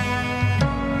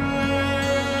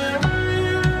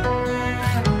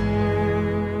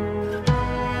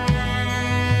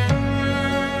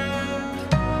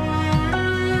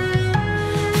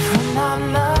 From my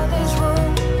mother's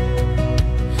womb,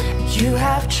 you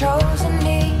have chosen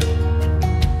me.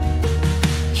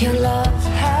 Your love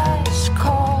has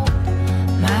called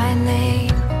my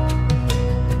name.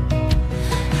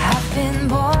 I've been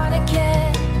born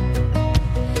again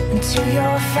into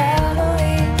your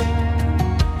family.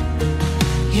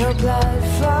 Your blood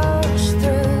flows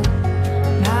through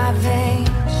my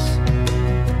veins.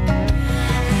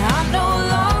 And I'm no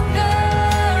longer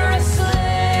a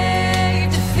slave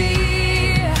to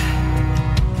fear.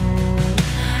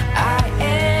 I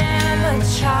am a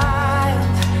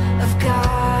child of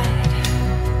God.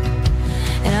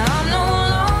 And I'm no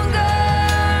longer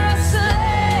a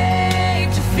slave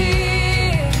to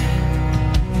fear,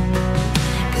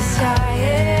 'cause I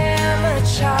am a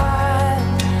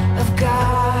child of God.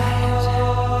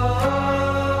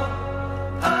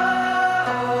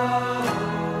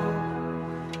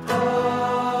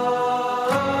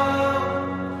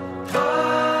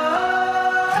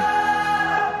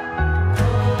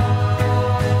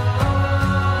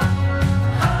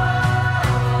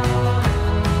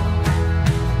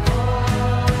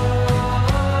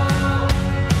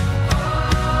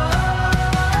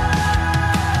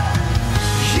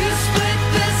 You split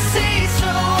the sea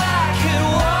so I could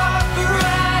walk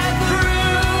right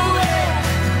through it.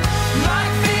 My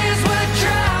fears were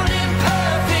drowned in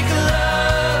perfect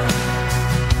love.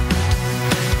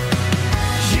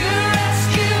 You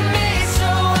rescued me so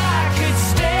I could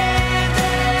stand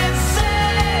and say,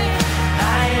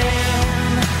 I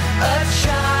am a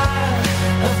child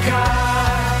of God.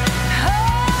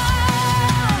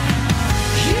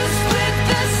 You split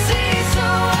the sea so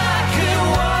I could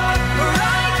walk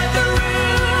right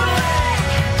through it.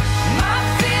 My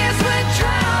fears were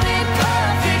drowned in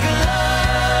perfect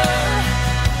love.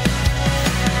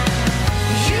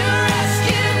 You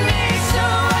rescued me so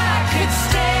I could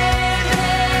stand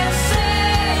and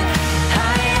sing,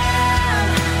 I am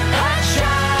a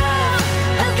child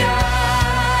of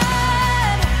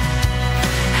God.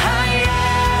 I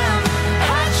am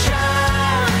a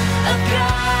child of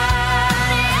God.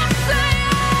 Yes,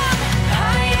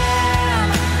 I am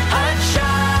a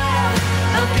child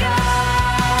of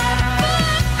God.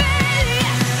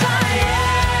 Yes, I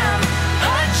am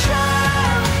a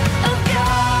child of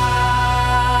God.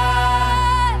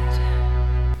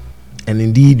 And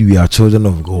indeed, we are children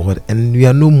of God, and we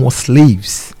are no more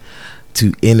slaves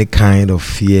to any kind of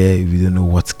fear. We don't know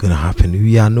what's going to happen.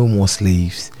 We are no more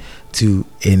slaves to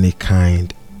any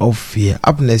kind of fear.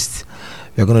 Up next,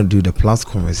 we're going to do the plus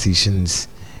conversations,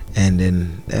 and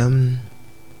then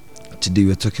today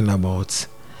we're talking about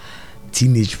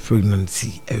teenage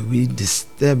pregnancy, a really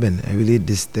disturbing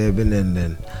and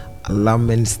then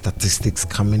alarming statistics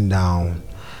coming down.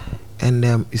 And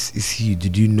it's here.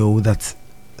 Did you know that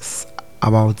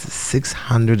about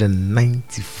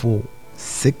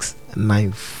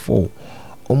 694,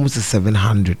 almost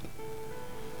 700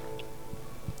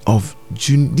 of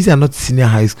these are not senior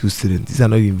high school students, these are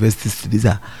not university students,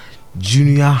 these are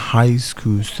junior high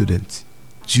school students,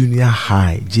 junior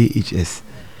high, JHS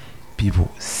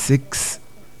people.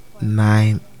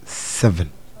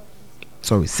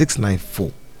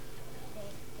 694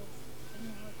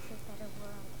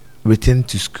 returned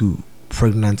to school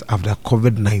pregnant after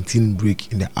COVID-19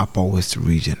 break in the Upper West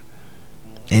region.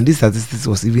 And this statistics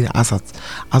was even as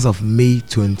of May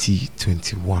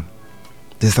 2021.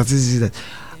 The statistics is that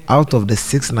out of the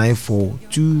 694,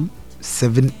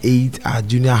 278 are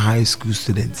junior high school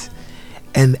students,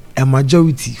 and a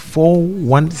majority,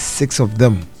 416 of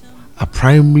them, are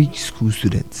primary school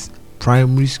students.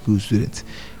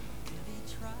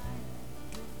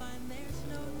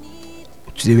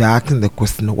 Today we are asking the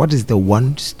question: what is the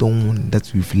one stone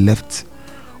that we've left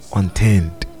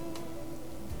unturned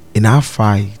in our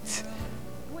fight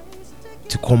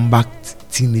to combat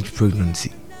teenage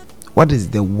pregnancy? What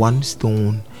is the one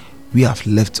stone we have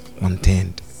left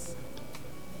unturned?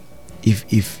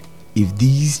 If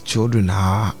these children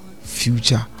are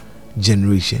future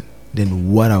generation,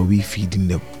 then what are we feeding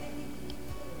them?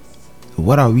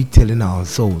 What are we telling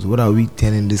ourselves? What are we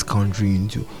turning this country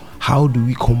into? How do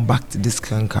we combat this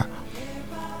canker?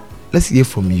 Let's hear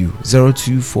from you.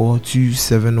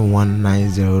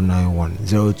 0242719091.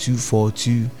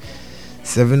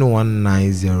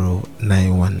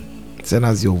 0242719091. Send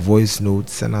us your voice note,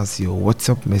 send us your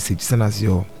WhatsApp message, send us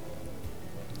your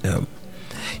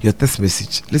text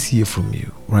message. Let's hear from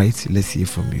you, right? Let's hear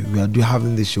from you. We are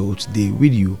having the show today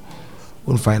with you.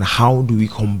 We'll find how do we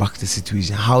combat the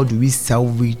situation? How do we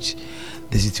salvage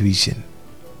the situation?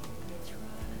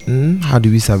 How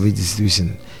do we salvage the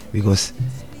situation? Because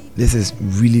this is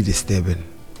really disturbing,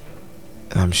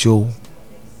 and I'm sure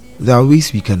there are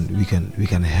ways we can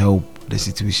help the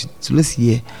situation. So let's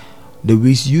hear the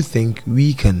ways you think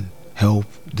we can help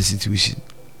the situation.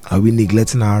 Are we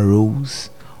neglecting our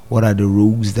roles? What are the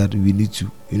roles that we need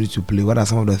to play? What are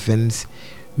some of the things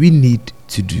we need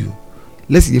to do?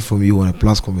 Let's hear from you on a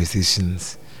Plus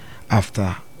Conversations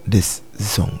after this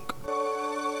song.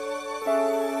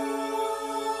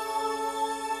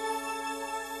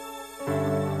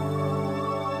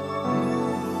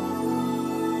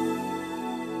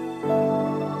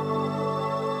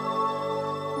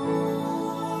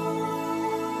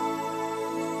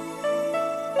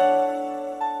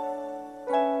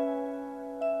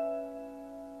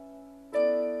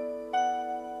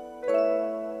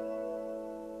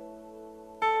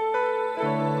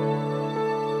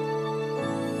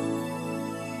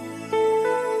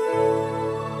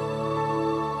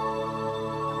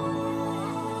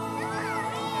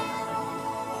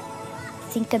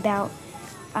 Think about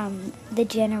the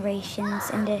generations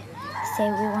and to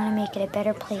say we want to make it a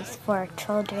better place for our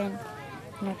children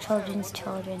and our children's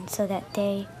children, so that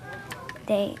they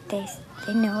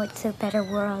know it's a better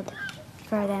world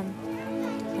for them,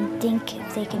 and think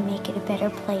if they can make it a better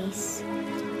place.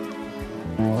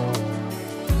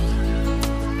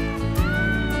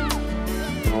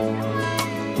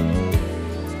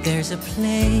 There's a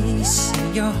place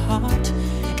in your heart,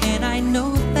 and I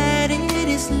know that it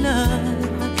is love,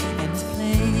 and this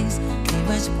place is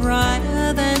much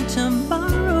brighter than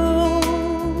tomorrow.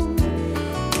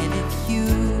 And if you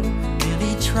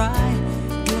really try,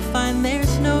 you'll find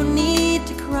there's no need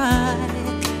to cry.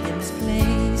 In this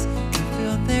place, you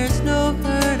feel there's no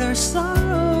hurt or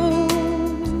sorrow.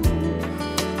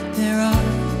 There are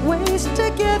ways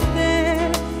to get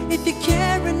there if you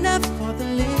care enough for the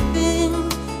living.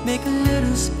 Make a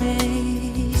little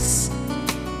space,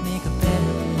 make a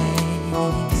better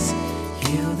place.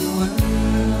 Heal the world,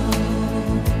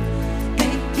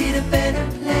 make it a better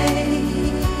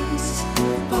place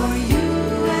for you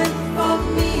and for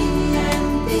me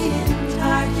and the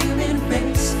entire human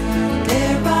race.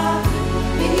 There are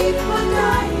people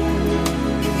dying.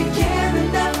 If you care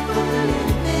enough for the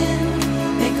living,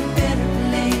 make a better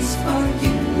place for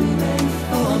you and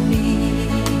for me.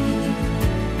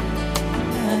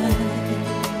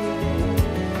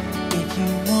 If you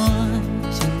want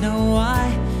to know why,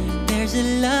 there's a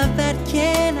love that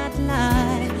cannot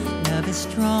lie. Love is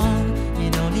strong,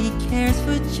 it only all He cares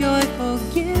for joyful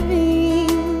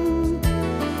giving.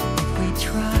 If we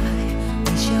try,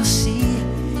 we shall see.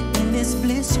 In this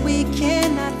bliss we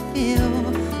cannot feel.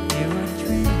 Fear or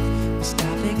dread, we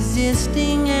stop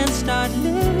existing and start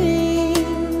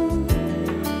living.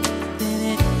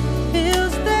 Then it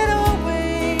feels that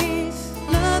always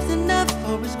love's enough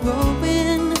for us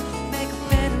growing. Make a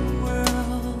better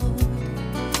world,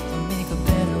 to make a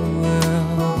better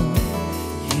world.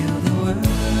 Heal the world,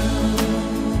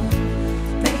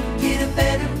 make it a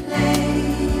better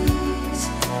place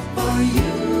for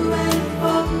you and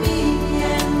for me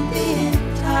and the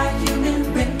entire human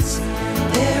race.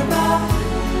 There are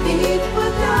people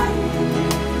dying.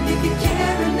 If you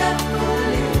care enough for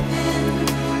living,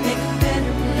 make a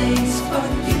better place for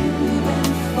you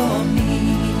and for me.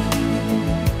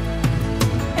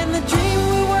 And the dream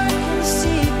we were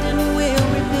conceived and will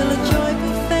reveal a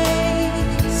joyful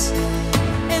face.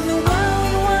 And the one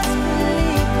we once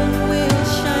believed in will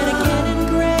shine again in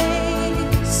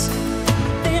grace.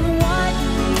 Then why do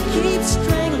we keep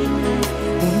strangling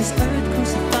when this earth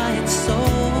crucify its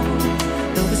soul?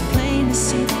 Though it's plain to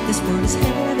see this world is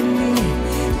heavenly.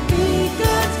 Be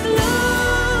God's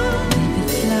glow. Make it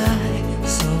fly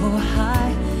so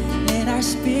high. Let our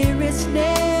spirits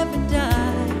never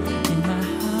die. In my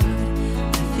heart,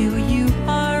 I feel you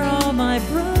are all my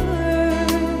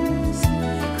brothers.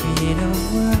 Create a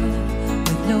world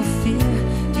with no fear.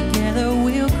 Together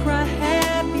we'll cry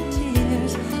happy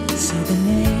tears. See the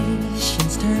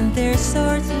nations turn their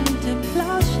swords into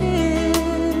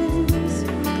plowshares.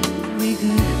 We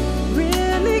could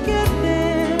really get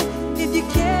there if you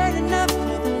cared enough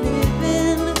for the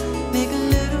living. Make a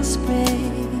little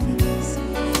space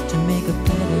to make a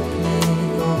better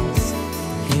place.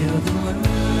 Heal the world,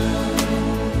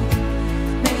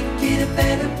 make it a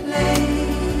better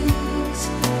place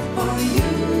for you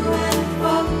and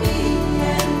for me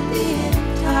and the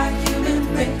entire human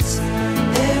race.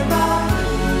 There are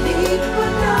people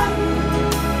dying.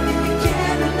 If you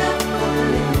care enough for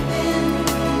living,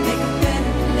 make a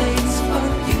better place for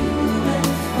you and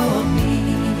for me.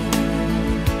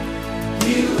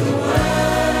 Heal the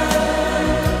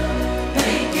world,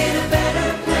 make it a better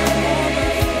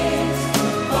place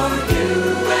for you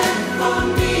and for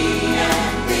me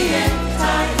and the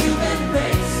entire human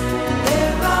race.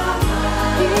 There are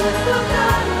people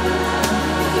dying.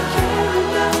 If you care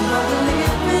enough for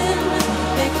living,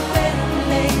 make a better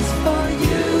place for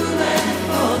you and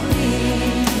for me.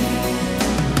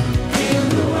 Heal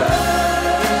the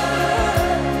world,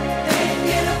 make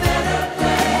it a better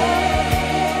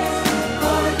place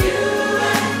for you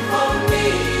and for me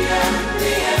and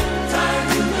the entire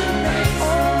human race.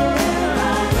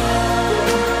 There are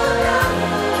people dying.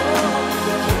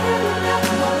 If you care enough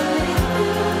for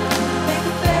living, make a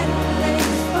better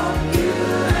place for you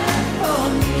and for me.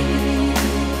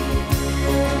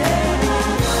 There are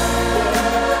people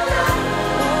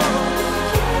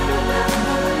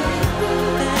dying.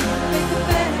 Make a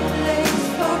better place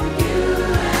for you and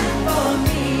for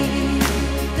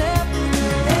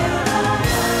me. There are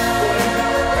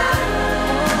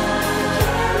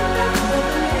people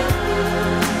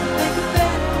make a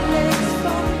better place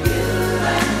for you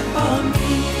and for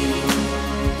me.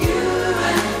 You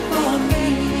and for me,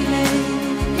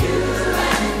 you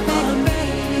and for me,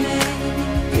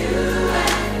 you and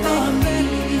for me,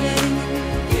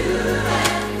 you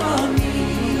and for me.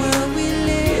 Where we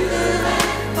live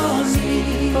for me,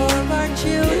 for our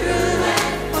children,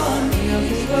 for me.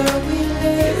 Where we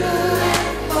live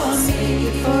for me,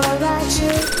 for our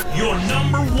children. Your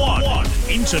number one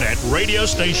internet radio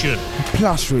station.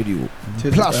 Plus Radio.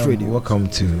 Plus Radio. Welcome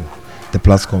to the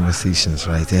Plus Conversations,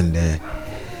 right? And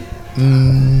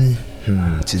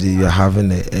today we are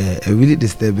having a really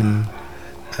disturbing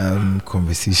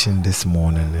conversation this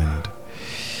morning,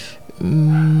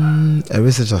 and a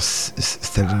researcher is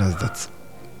telling us that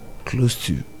close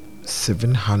to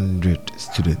 700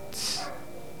 students.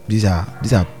 These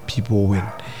are people in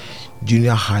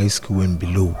junior high school and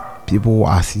below, people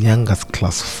as young as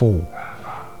class 4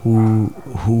 who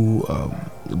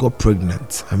got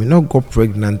pregnant. I mean, not got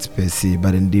pregnant per se,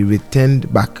 but then they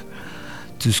returned back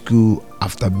to school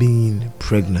after being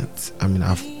pregnant. I mean,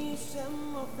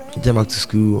 returned back to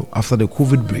school after the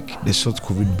COVID break, the short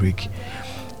COVID break.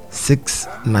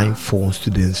 694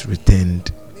 students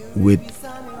returned with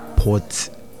pot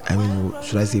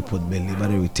belly, but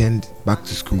they returned back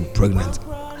to school pregnant,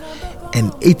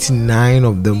 and 89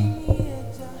 of them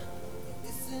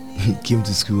came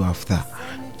to school after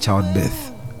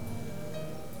childbirth.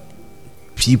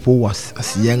 People was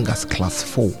as young as class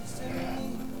 4,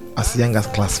 as young as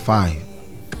class 5,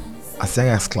 as young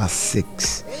as class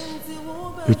 6.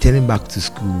 returning back to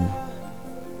school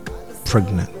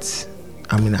pregnant.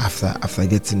 I mean, after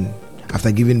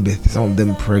giving birth, some of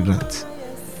them pregnant.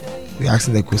 We're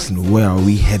asking the question, where are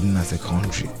we heading as a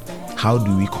country? How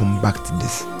do we come back to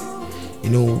this? You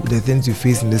know, the things we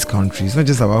face in this country, it's not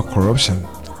just about corruption.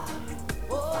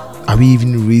 Are we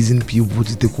even raising people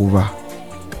to take over?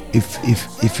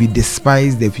 If we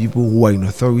despise the people who are in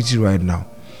authority right now,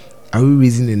 are we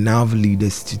raising enough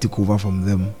leaders to take over from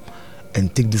them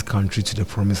and take this country to the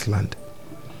promised land?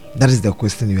 That is the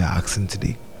question we are asking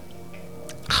today.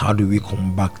 How do we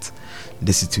combat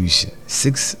the situation?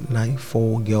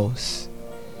 694 girls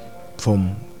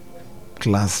from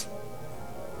class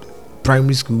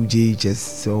primary school JHS,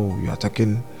 so you are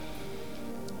talking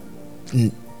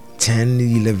 10,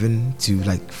 11 to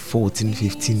like 14,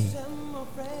 15,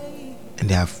 and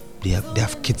they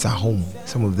have kids at home.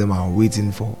 Some of them are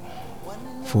waiting for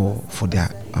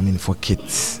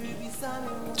kids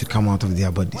to come out of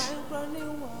their bodies.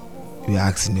 We are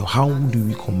asking you, how do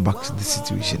we come back to this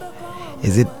situation?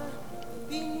 Is it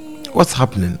what's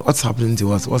happening? What's happening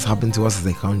to us? What's happened to us as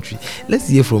a country? Let's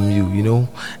hear from you. You know,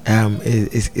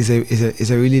 it's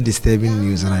a really disturbing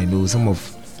news, and I know some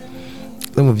of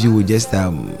you would just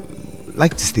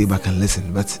like to stay back and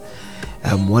listen. But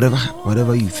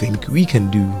whatever you think we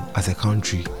can do as a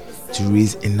country to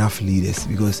raise enough leaders,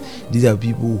 because these are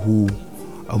people who,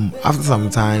 after some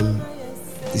time,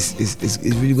 it's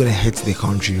really going to hurt the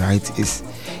country, right? It's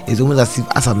almost as if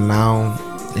as of now,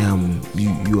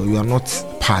 you are not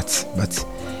part. But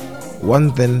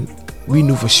one thing we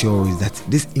know for sure is that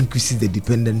this increases the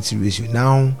dependency ratio.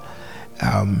 Now,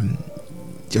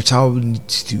 your child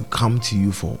needs to come to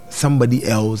you for somebody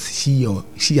else he or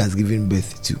she has given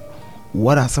birth to.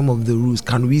 What are some of the rules?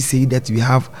 Can we say that we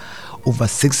have over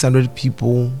 600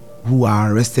 people who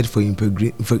are arrested for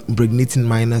impregnating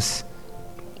minors?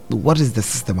 What is the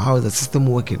system? How is the system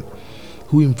working?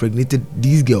 Who impregnated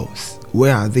these girls?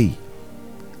 Where are they?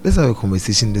 Let's have a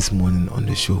conversation this morning on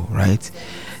the show, right?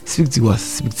 Speak to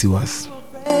us.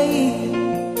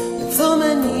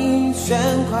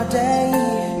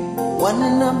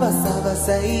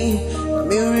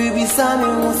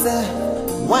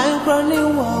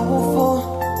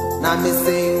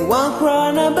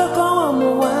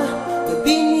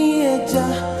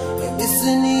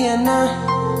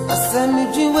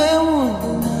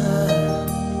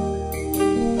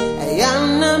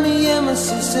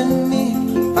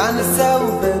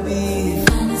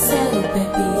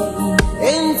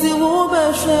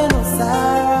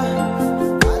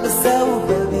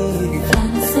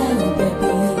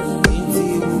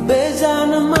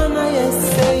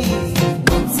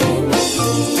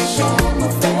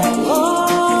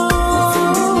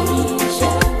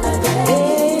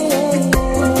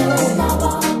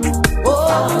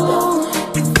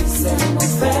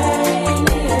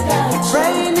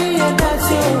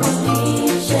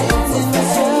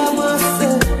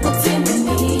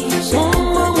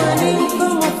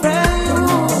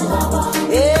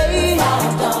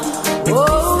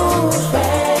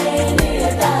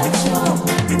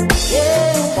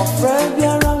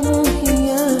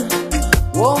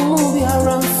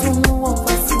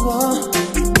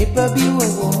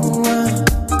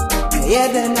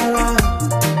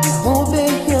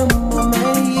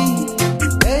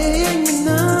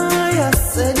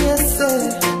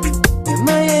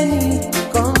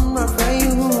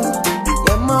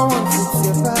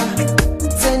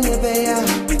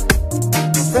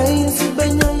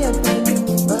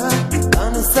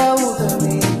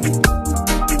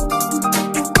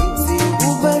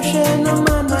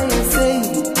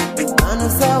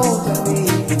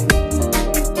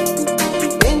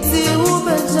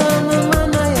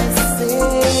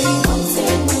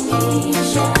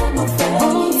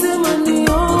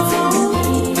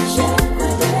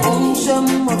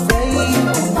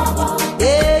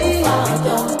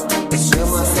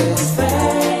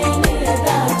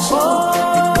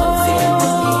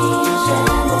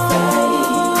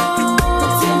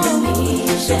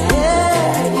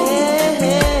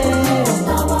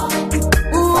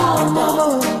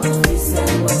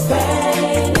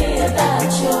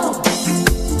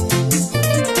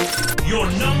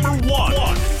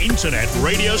 Internet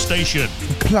radio station.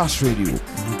 Plus Radio.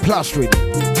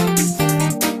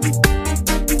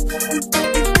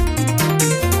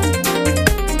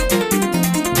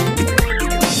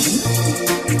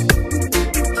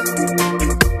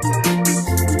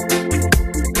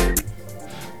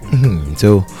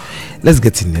 So let's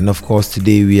get in. And of course,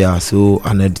 today we are so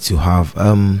honored to have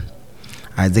our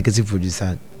executive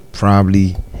producer.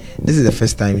 Probably this is the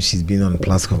first time she's been on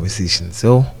Plus Conversation.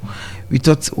 So we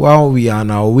thought while we are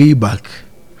on our way back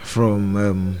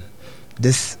from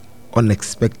this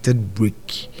unexpected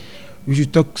break, we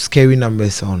should talk scary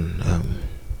numbers on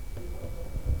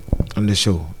the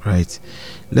show, right?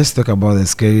 Let's talk about the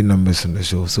scary numbers on the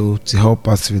show. So to help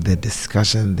us with the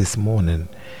discussion this morning,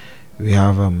 we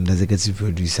have the executive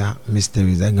producer, Mr.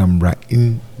 Riza Gambra,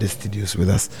 in the studios with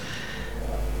us.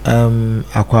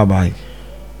 Akwabai.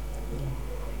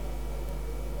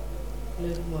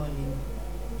 Good morning.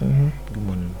 Good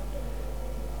morning.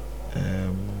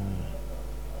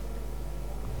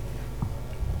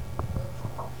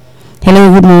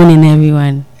 Hello, good morning,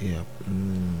 everyone. Yeah.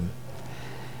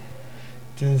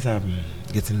 Things are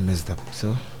getting messed up.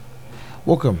 So,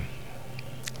 welcome.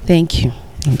 Thank you.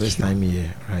 First time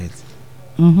here, right?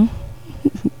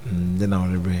 Then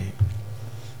on the brain.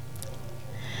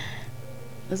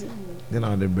 Then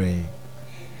on the brain.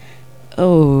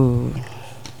 Oh,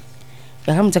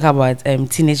 we're going to talk about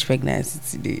teenage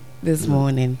pregnancy today, this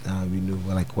morning. We know,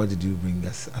 like, what did you bring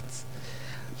us at?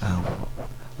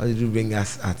 What did you bring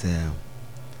us at?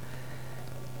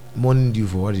 Morning dew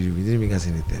for what did you? We didn't bring us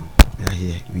anything. We are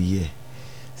here. We here.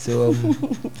 So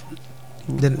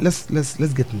then let's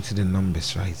get into the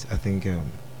numbers, right? I think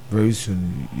very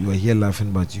soon you are here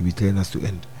laughing, but you'll be telling us to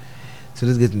end. So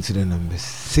let's get into the numbers.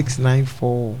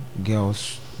 694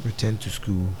 girls return to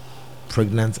school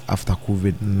pregnant after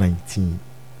COVID-19.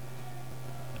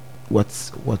 What's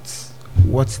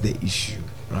the issue,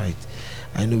 right?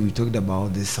 I know we talked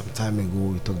about this some time ago.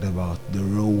 We talked about the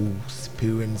roles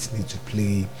parents need to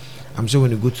play. I'm sure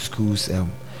when you go to schools,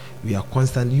 we are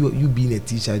constantly, you being a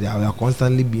teacher, we are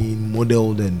constantly being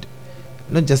modeled, and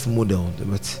not just modeled,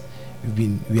 but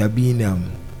we are being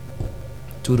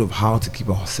told of how to keep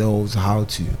ourselves, how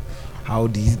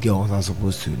these girls are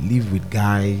supposed to live with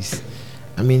guys.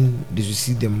 I mean, they should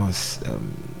see them as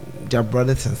their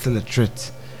brothers and still a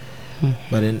threat.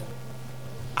 But then,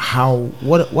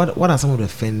 what are some of the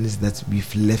things that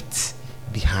we've left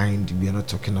behind? We are not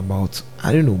talking about.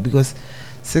 I don't know, because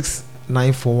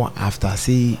 694 after,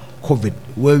 say, COVID,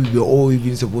 where we were all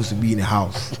even supposed to be in a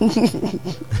house. I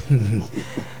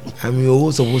mean, we were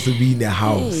all supposed to be in a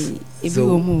house. Hey,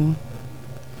 so,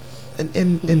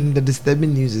 and the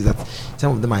disturbing news is that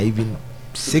some of them are even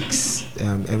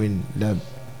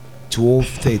 12,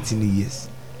 13 years.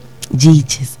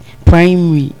 Jesus,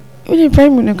 primary.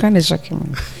 Primary, no kind of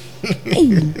shocking.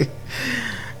 Yeah.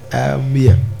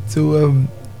 So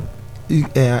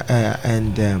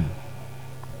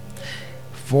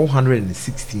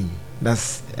 416.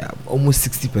 That's almost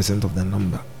 60% of the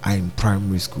number are in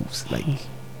primary schools. Like,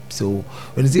 so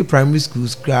when you say primary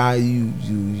schools, you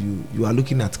are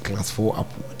looking at class 4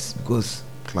 upwards, because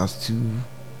class 2.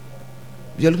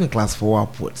 You're looking at class 4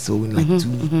 upwards. So in like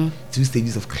two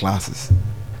stages of classes.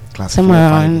 Class somewhere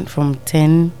 4, around from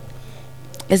 10.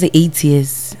 Let's say 8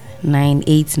 years,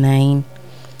 8, 9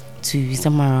 to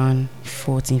somewhere around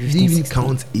 14, 15. Do you even 16.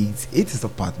 count 8? 8 is a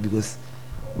part, because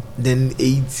then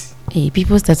 8. Hey,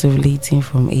 people start ovulating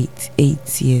from 8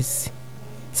 years.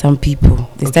 Some people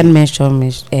they start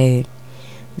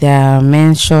their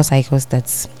menstrual cycles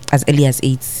that's as early as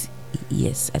 8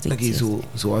 years. At 8 years.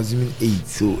 So assuming 8.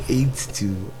 So 8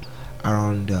 to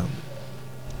around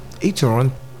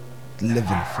 11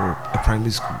 for a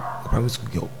primary school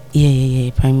girl.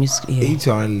 Yeah, primary school. Yeah. 8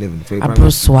 to around 11 for a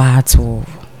primary school. 12.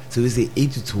 So we say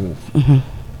 8 to 12.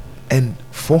 And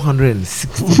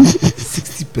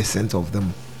 460% of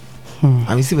them,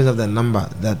 I mean, 60% of the number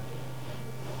that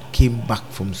came back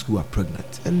from school are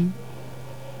pregnant. And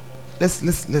let's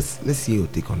see your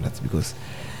take on that, because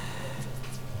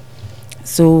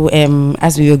so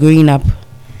as we were growing up,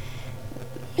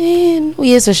 man, we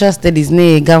hear social studies,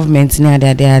 government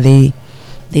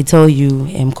they tell you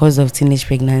cause of teenage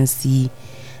pregnancy,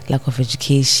 lack of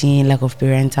education, lack of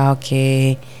parental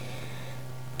care,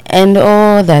 and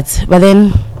all that. But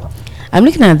then I'm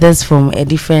looking at this from a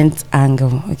different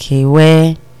angle, okay,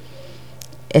 where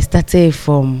it started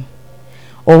from,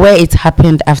 or where it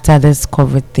happened after this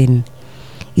COVID thing.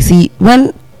 You see,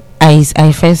 when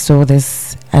I first saw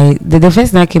this, the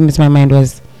first thing that came into my mind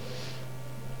was,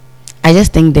 I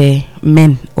just think the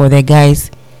men or the guys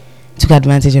took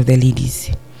advantage of the ladies.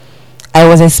 I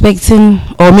was expecting,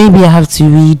 or maybe I have to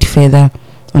read further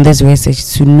on this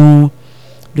research to know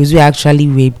those who were actually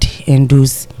raped and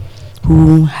those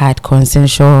who had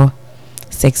consensual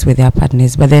sex with their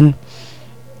partners. But then,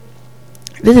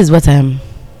 this is what I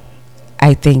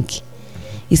think.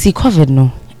 You see,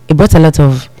 COVID, it brought a lot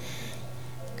of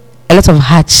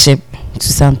hardship to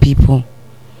some people.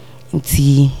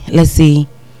 Let's say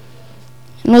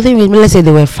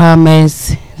they were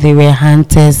farmers, they were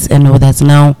hunters and all that.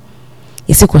 Now,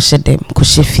 there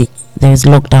is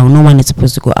lockdown, no one is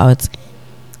supposed to go out.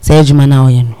 say you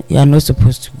are not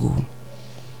supposed to go.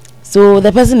 So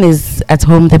the person is at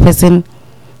home, the person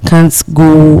can't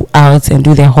go out and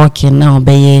do the hawking now,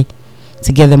 to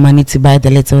get the money to buy the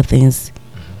little things.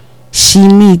 She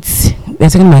needs, we're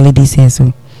talking about ladies here,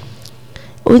 so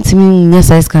so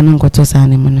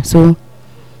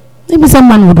maybe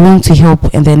someone would want to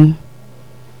help, and then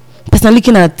personally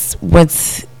looking at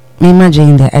what me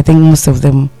imagine that I think most of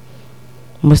them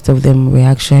were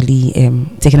actually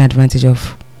taken advantage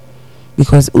of,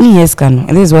 because and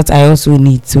this is what I also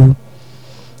need to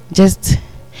just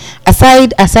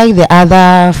aside the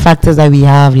other factors that we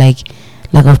have, like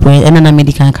lack of point and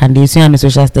medical candidates and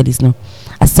social studies, no,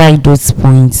 aside those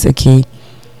points, okay,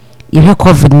 you have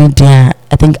COVID need there.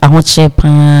 I think I want shape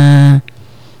and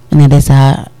there's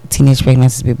a teenage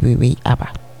pregnancy baby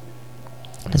abba.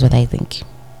 That's what I think.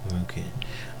 Okay,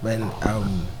 but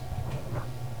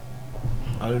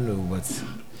I don't know, but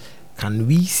can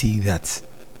we see that?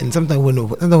 And sometimes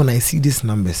when I see these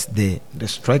numbers, the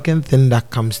striking thing that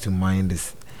comes to mind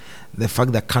is the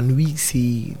fact that can we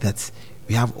see that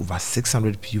we have over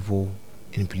 600 people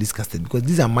in police custody, because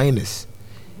these are minors.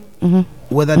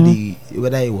 Whether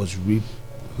it was rape,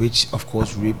 which of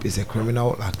course rape is a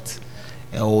criminal act,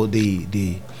 or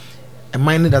a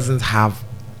minor doesn't have.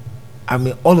 I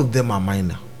mean, all of them are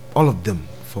minor. All of them,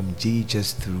 from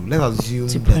JHS through. Let's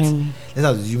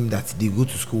assume that they go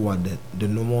to school at the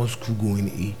normal school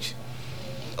going age.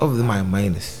 All of them are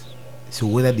minors. So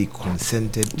whether they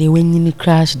consented, they when in the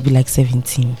crash, it'd be like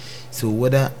 17. So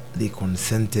whether they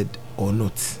consented or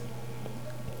not,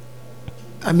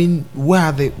 I mean, where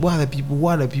are the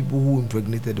people who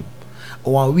impregnated them?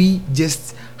 Or are we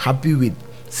just happy with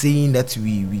saying that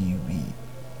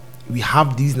we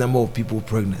have these number of people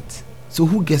pregnant? So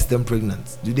who gets them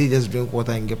pregnant? Do they just drink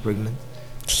water and get pregnant?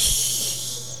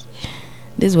 This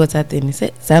is what I think.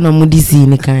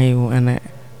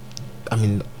 I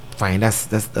mean, fine,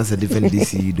 that's a different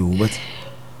DC you do, but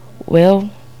well,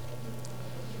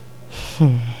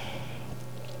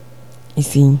 you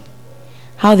see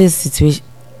how this situation,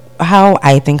 how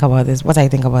I think about this, what I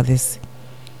think about this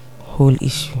whole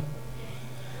issue.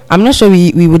 I'm not sure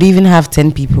we would even have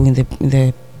 10 people in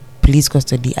the police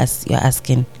custody, as you're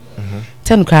asking.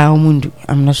 10 crowd,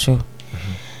 I'm not sure,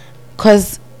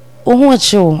 because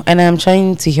and I'm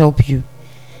trying to help you,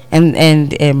 and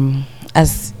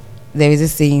as there is a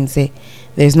saying, say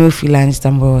there's no freelance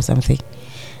number or something.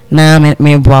 Now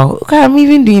I'm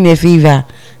even doing a favor.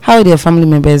 How do family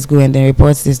members go and then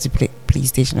report this to police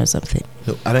station or something?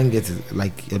 No, I don't get it.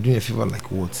 Like, you're doing a favor,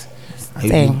 like what? Are you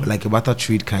doing like a barter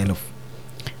trade kind of?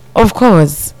 Of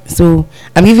course. So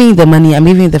I'm giving you the money. I'm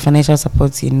giving you the financial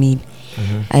support you need.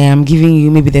 I am giving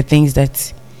you maybe the things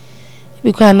that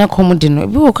we cannot accommodate.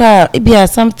 It be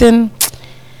something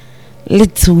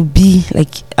little be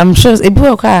like, I'm sure it be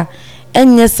okay,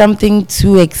 and yes, something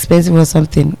too expensive or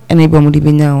something, and it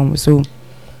so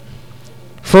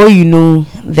for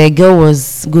the girl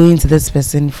was going to this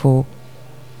person for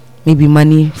maybe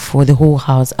money for the whole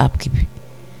house upkeep.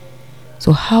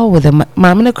 So how would the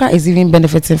Maminakra is even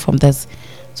benefiting from this?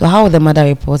 So how would the mother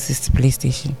report this to police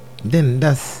station? Then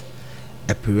that's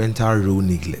a parental role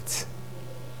neglect.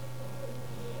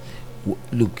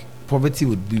 Look, poverty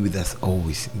would be with us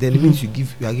always. Then it means you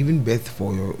are giving birth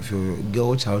for your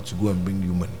girl child to go and bring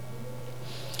you money.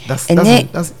 That's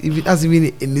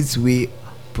even in this way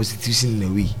prostitution in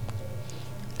a way.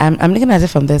 I'm looking at it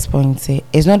from this point. Say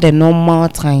it's not the normal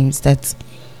times that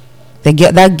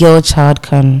that girl child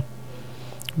can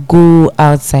go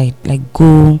outside, like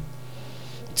go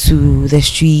to the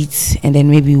streets and then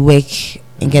maybe work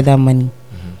and get that money.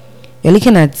 We're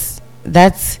looking at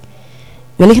that.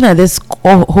 We're looking at this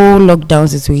whole lockdown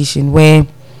situation where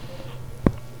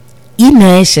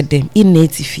I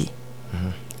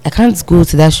can't go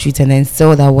to that street and then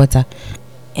sell that water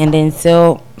and then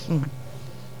sell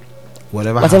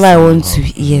whatever I want to.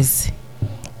 Yes,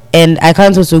 and I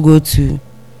can't also go to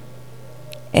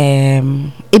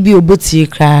Ebi Oboti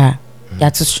Kra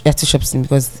Yatu shops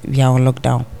because we are on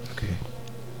lockdown. Okay.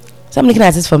 So I'm looking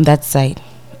at it from that side.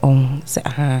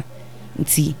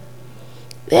 See,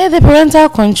 the parental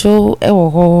control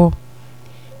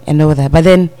and all that, but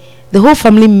then the whole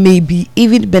family may be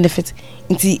even benefit.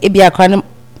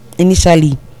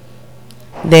 Initially,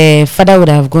 the father would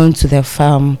have gone to the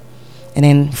farm, and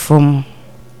then from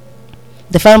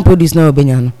the farm produce no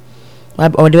benyano,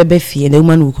 or the baby fee, and the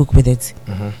woman will cook with it.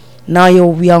 Now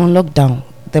we are on lockdown.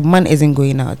 The man isn't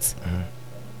going out.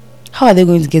 How are they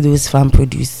going to get those farm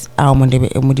produce? How would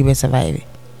they survive?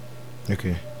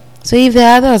 Okay. So if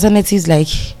there are other alternatives like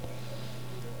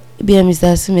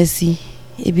Mr. Sumesi,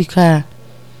 Ibika,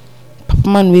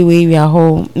 man we are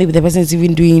home. Maybe the person is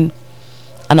even doing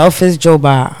an office job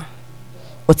or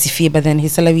TFA, but then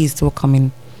his salary is still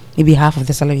coming. Maybe half of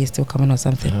the salary is still coming or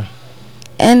something.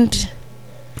 And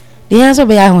the answer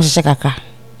be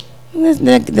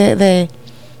the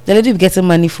lady getting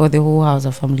money for the whole house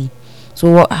or family.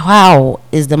 So how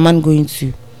is the man going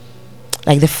to,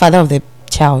 like the father of the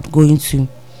child, going to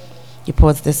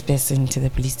report this person to the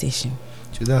police station?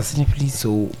 So that's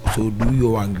so do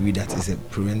you agree that it's a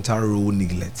parental role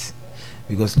neglect?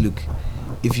 Because look,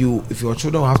 if your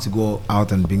children have to go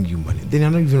out and bring you money, then you're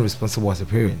not even responsible as a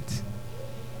parent.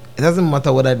 It doesn't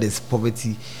matter whether there's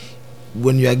poverty.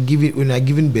 When you are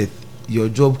giving birth, your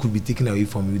job could be taken away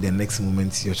from you the next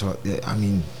moment. Your child,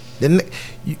 then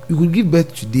you could give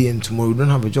birth today and tomorrow you don't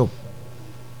have a job.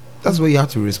 That's why you have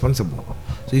to be responsible.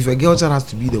 So if a girl child has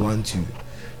to be the one to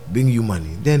bring you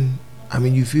money, then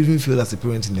you even feel as a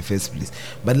parent in the first place.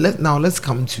 But let's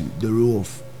come to the role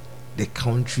of the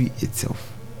country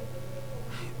itself.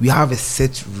 We have a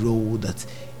set rule that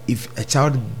if a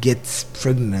child gets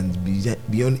pregnant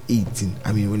beyond 18,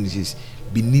 when it is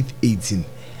beneath 18,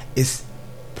 it's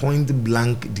point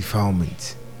blank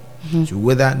defilement. So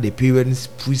whether the parents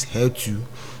push her to,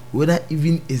 whether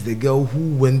even is the girl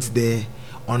who went there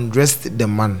undressed the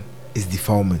man, is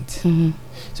defilement.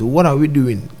 So what are we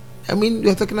doing?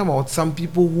 We're talking about some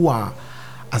people who are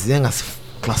as young as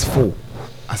class 4,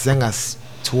 as young as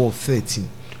 12, 13.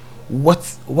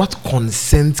 What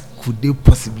consent could they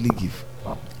possibly give?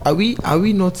 Are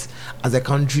we not as a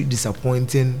country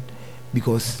disappointing?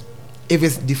 Because if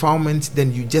it's defilement,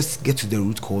 then you just get to the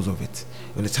root cause of it.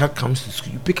 When the child comes to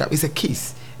school, you pick up. It's a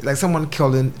case. It's like someone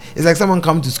killing. It's like someone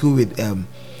come to school with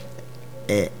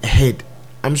a head.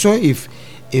 I'm sure if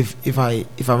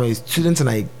I'm a student and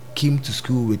I came to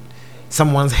school with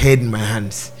someone's head in my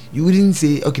hands, you wouldn't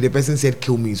say, okay, the person said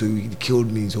kill me, so he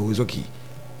killed me, so it's okay,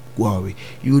 go away.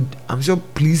 I'm sure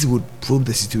police would probe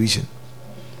the situation.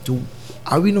 So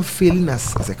are we not failing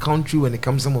as a country when it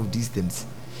comes to some of these things?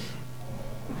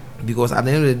 Because at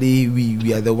the end of the day,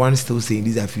 we are the ones still saying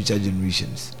these are future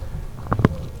generations.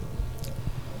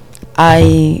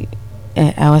 I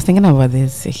was thinking about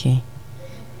this. Okay.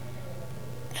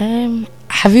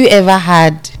 Have you ever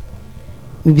had?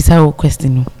 Maybe a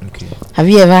question. Okay. Have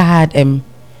you ever had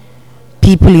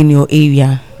people in your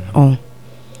area?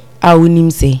 I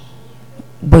wouldn't say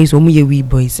boys, wee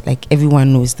boys, like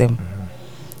everyone knows them,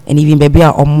 and even baby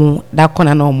that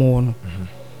corner no more.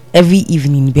 Every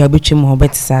evening, be able to more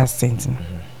better.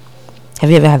 Have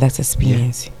you ever had that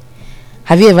experience? Yeah.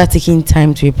 Have you ever taken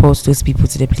time to report those people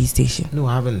to the police station? No,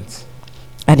 I haven't.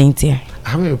 I didn't hear. I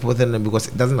haven't reported them because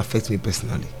it doesn't affect me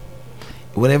personally.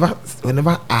 Whenever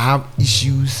I have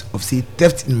issues of say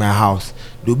theft in my house,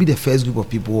 they'll be the first group of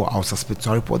people I'll suspect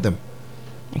to report them.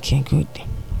 Okay, good.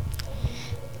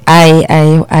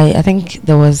 I think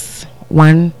there was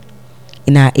one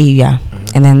in our area,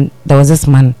 and then there was this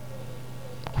man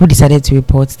who decided to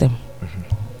report them.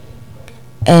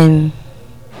 And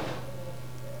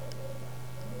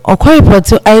report,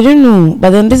 so I don't know, but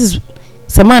then this is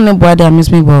someone no boy that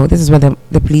me about. This is what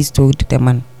the police told the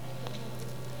man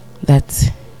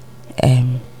that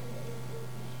I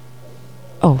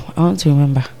want to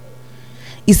remember.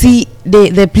 You see,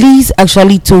 the police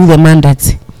actually told the man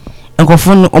that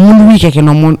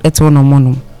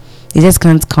they just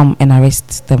can't come and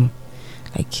arrest them.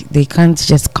 Like they can't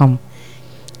just come.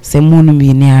 Someone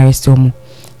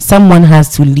has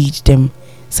to lead them.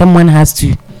 Someone has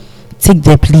to take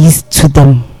the police to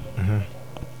them.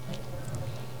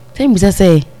 Time is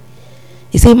say,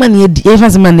 you say man,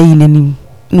 everyone's man name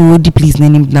no the police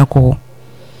name na call.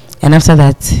 And after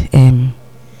that, I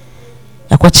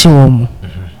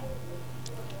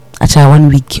actually 1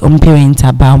 week, parents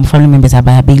about family members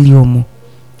about bailey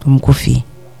coffee.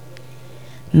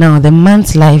 Now the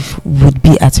man's life would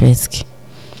be at risk.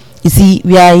 You see,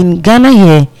 we are in Ghana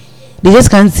here. They just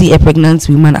can't see a pregnant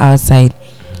woman outside,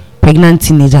 pregnant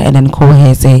teenager, and then call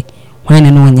her say, "Why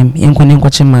no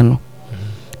man?"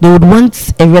 They would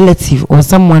want a relative or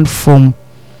someone from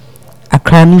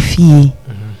Accra Nufi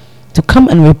to come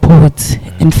and report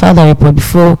and file a report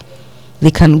before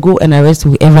they can go and arrest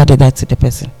whoever did that to the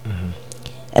person.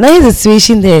 And that is a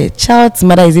situation the child's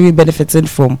mother is even benefiting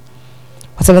from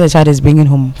whatever the child is bringing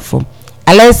home from.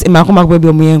 Unless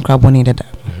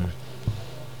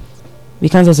we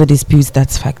can't also dispute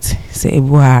that fact. Say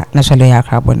naturally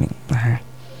carbon.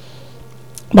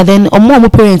 But then more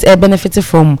parents are benefiting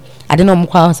from I don't know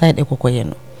outside the.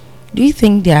 Do you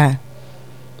think their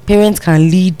parents can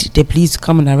lead the police to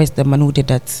come and arrest the man who did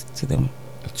that to them?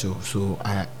 So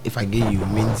if I get you,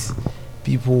 means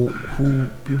people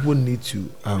need to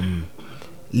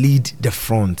lead the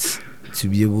front to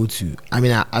be able to. I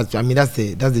mean, I mean that's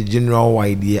the general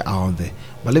idea out there.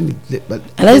 But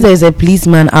unless there is a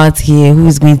policeman out here who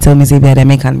is going to tell me say that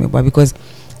I can't remember, because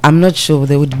I'm not sure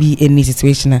there would be any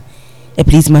situation a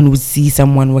policeman would see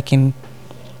someone working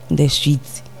in the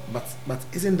streets. But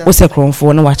isn't that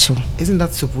Isn't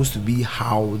that supposed to be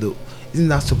how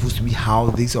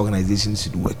these organizations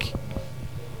should work?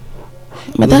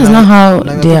 But that's not how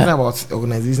they are talking about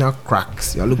organizational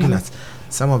cracks. You are looking at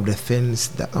some of the things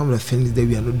that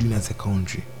we are not doing as a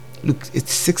country. Look,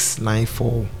 it's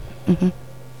 694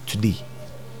 today.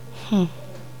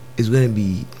 It's going to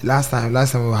be last time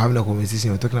we were having a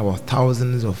conversation. We were talking about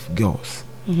thousands of girls.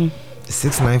 It's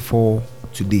 694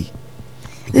 today.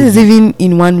 This is even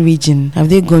in one region. Have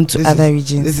they gone to other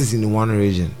regions? This is in one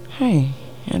region. Hey,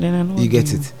 I don't know. You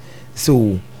get it.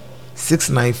 So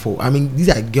 694. I mean, these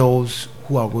are girls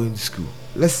who are going to school.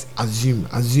 Let's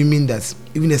assuming that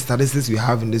even the statistics we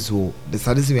have in this world, the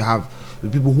statistics we have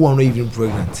with people who are not even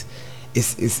pregnant,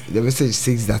 is the research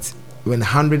says that when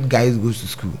 100 guys goes to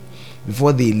school,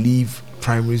 before they leave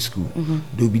primary school,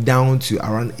 they'll be down to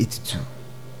around 82.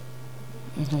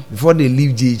 Before they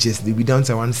leave JHS, they'll be down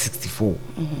to around 64.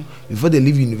 Before they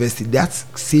leave university, that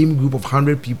same group of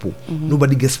 100 people,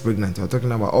 nobody gets pregnant. We're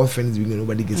talking about all friends,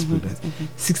 nobody gets pregnant.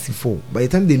 64. By the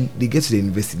time they get to the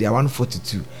university, they're around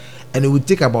 42. And it would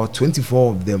take about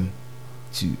 24 of them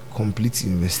to complete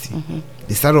university.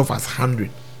 They start off as 100.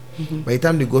 By the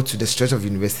time they go to the stretch of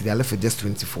university, they're left with just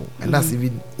 24. And that's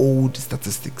even old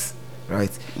statistics,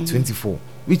 right? 24.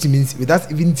 Which means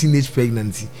without even teenage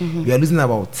pregnancy, we are losing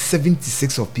about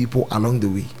 76 of people along the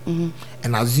way.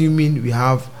 And assuming we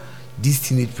have these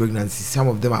teenage pregnancies, some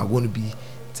of them are going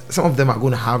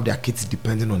to have their kids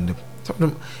depending on them. Some of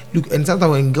them, look, and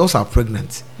sometimes when girls are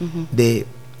pregnant, they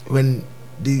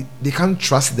can't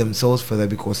trust themselves further,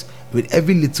 because with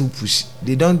every little push,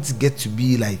 they don't get to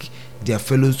be like their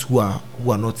fellows who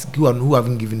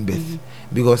haven't given birth,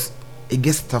 because it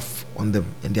gets tough on them,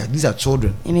 and these are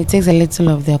children. And it takes a little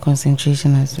of their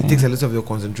concentration as well. It takes a little of your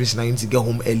concentration. Now you need to get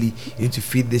home early, you need to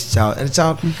feed this child, and the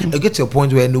child it gets to a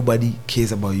point where nobody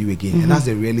cares about you again, and that's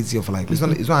the reality of life. It's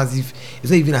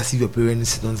not even as if your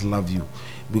parents don't love you,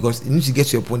 because you need to get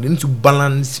to a point. They need to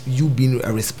balance you being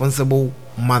a responsible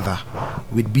mother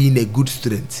with being a good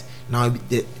student. Now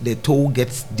the toll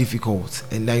gets difficult,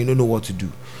 and now you don't know what to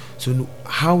do. So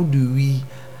how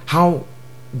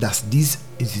does these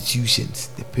institutions,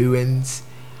 the parents,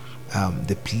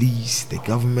 the police, the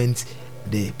government,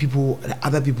 the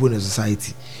other people in the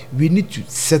society, we need to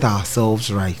set ourselves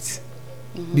right.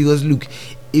 Because look,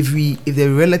 if the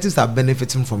relatives are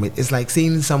benefiting from it, it's like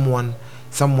saying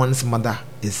someone's mother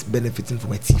is benefiting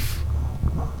from a thief.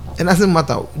 It doesn't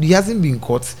matter. He hasn't been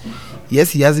caught.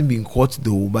 Yes, he hasn't been caught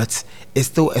though, but it's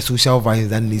still a social violence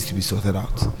that needs to be sorted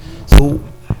out. So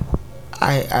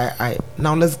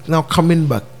now coming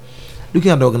back,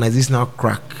 looking at the organizational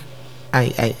crack,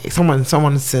 someone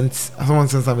sent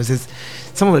something, says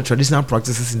some of the traditional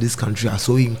practices in this country are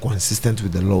so inconsistent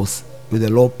with the laws, with the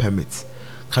law permits.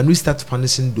 Can we start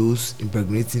punishing those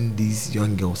impregnating these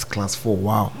young girls? Class 4,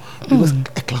 wow. Because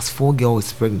a class 4 girl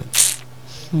is pregnant.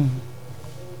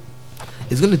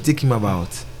 It's going to take him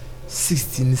about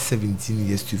 16, 17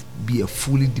 years to be a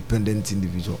fully dependent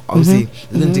individual. I would say it's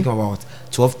going to take him about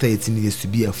 12, 13 years to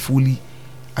be a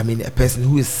person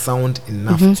who is sound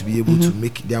enough to be able to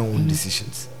make their own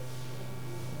decisions.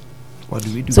 What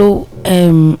do we do? So,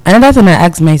 another thing I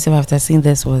asked myself after seeing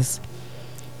this was,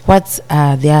 what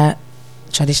are their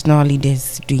traditional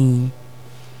leaders doing?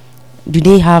 Do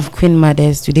they have queen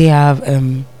mothers? Do they have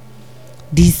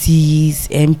DCs,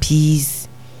 MPs,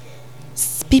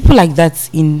 people like that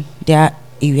in their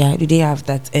area? Do they have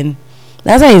that? And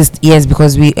the answer is yes,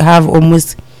 because we have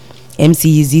almost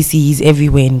MCs, DCs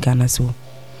everywhere in Ghana. So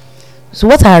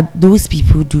what are those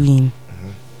people doing?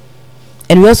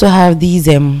 And we also have these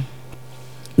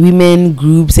women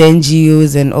groups,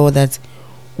 NGOs and all that.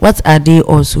 What are they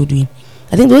also doing?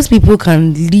 I think those people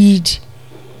can lead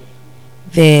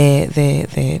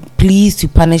the police to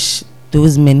punish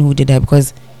those men who did that,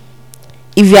 because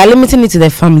if you are limiting it to the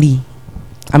family,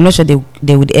 I'm not sure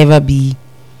there would ever be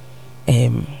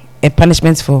a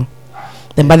punishment for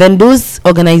them. But then those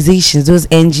organizations, those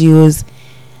NGOs,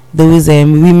 those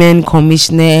women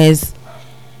commissioners,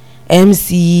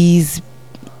 MCs,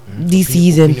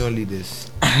 DCs, opinion leaders,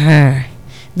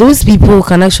 those people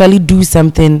can actually do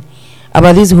something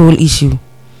about this whole issue.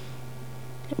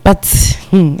 But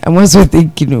I'm also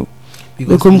thinking,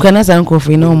 because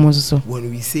when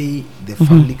we say the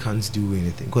family can't do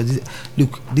anything, because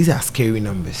these are scary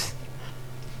numbers.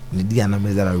 These are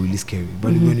numbers that are really scary.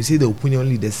 But when you say the opinion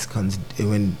leaders can't,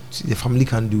 when the family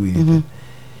can't do anything,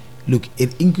 look,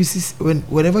 it increases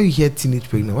whenever you hear teenage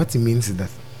pregnant. What it means is that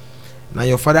now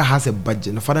your father has a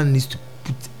budget. The father needs to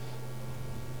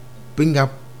bring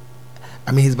up.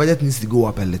 I mean, his budget needs to go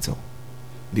up a little,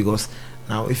 because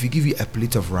now if you give you a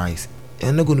plate of rice,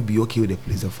 you're not going to be okay with a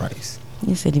plate of rice.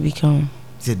 You said it become.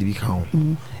 Said the count,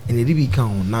 and the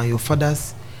count. Now your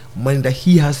father's money that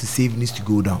he has to save needs to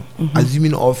go down.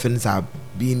 Assuming all things are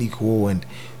being equal, and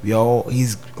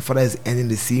his father is earning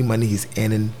the same money he's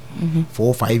earning 4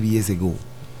 or 5 years ago,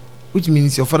 which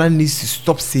means your father needs to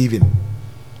stop saving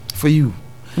for you.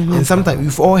 And sometimes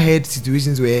we've all had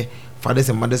situations where fathers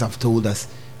and mothers have told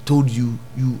you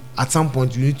at some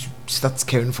point you need to start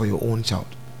caring for your own child.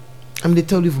 I mean, they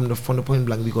tell you from the point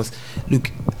blank, because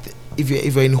look, if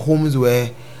you're in homes where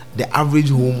the average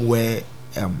home where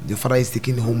your father is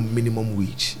taking home minimum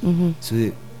wage,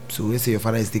 so let's say your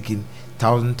father is taking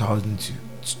 1,000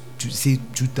 to say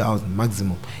 2,000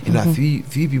 maximum, and there are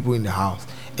three people in the house,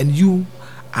 and you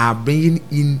are bringing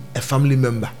in a family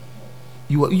member.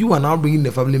 You are now bringing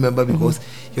the family member, because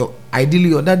ideally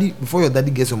your daddy, before your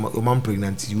daddy gets your mom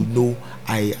pregnant, you know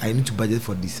I need to budget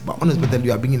for this, but unexpectedly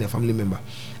you are bringing a family member,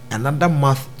 another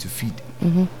mouth to feed.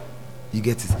 You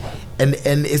get it, and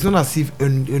it's not as if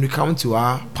when we come to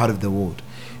our part of the world,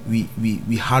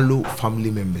 we hallow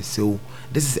family members. So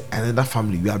this is another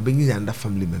family. We are bringing another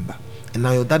family member, and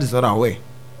now your dad is not aware.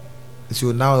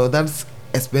 So now your dad's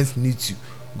expense needs to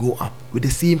go up with the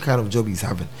same kind of job he's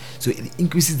having. So it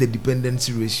increases the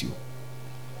dependency ratio,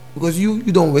 because you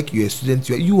don't work, you're a student,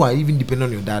 you are even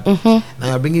dependent on your dad. Now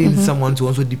you're bringing in someone to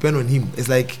also depend on him. It's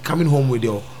like coming home with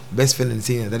your best friend and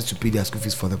saying that to pay their school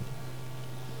fees for them.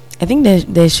 I think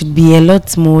there should be a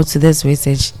lot more to this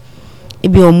research.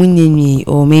 Or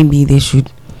maybe they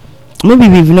should. Maybe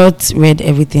we've not read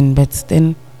everything, but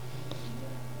then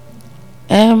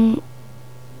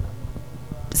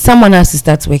someone has to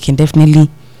start working. Definitely,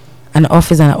 an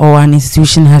office or an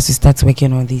institution has to start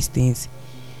working on these things.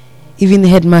 Even the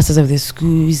headmasters of the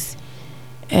schools,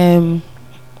 the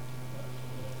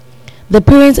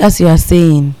parents, as you are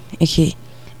saying. Okay,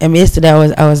 yesterday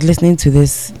I was listening to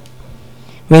this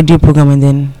radio program, and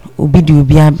then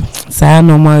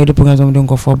normal radio programs don't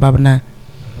go for Babna,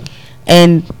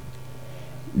 and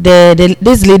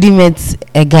this lady met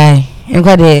a guy, and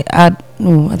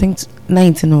I think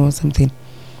 19 or something,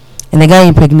 and the guy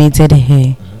impregnated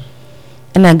her,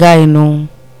 and a guy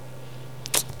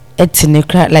it's in a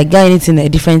like guy it's in a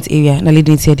different area, and the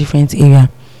lady it's a different area,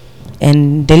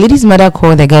 and the lady's mother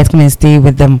called the guy to come and stay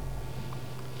with them,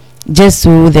 just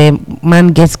so the man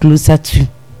gets closer to.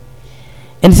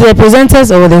 And so the presenters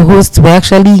or the hosts were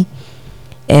actually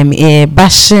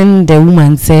bashing the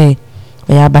woman, say,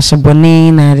 "We are bashing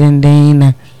bonina and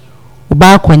then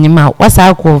uba kwanyima. What's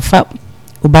our call?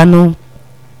 Ubano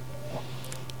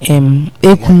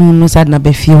ekunu no sad na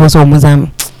befi was almost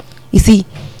You see,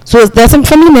 so there are some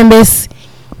family members,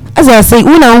 as I say,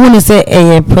 una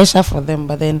say pressure for them,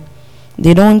 but then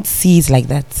they don't see it like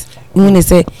that. Una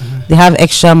say they have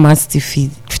extra mouths to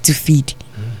feed.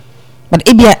 But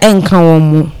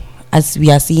as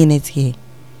we are seeing it here.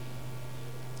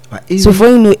 So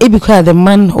for because the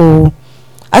man or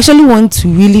actually want to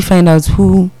really find out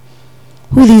who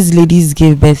these ladies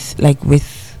gave birth, like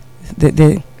with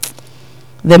the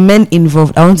men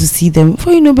involved. I want to see them.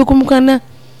 For become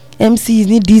MCs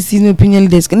need this opinion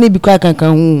leaders. Can they be quite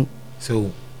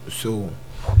So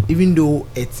even though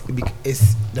it's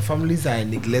the families are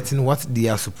neglecting what they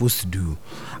are supposed to do,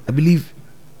 I believe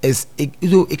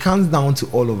it comes down to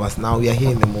all of us. Now we are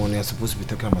here in the morning, we're supposed to be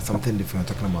talking about something different.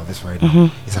 We're talking about this right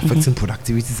now. It's affecting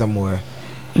productivity somewhere.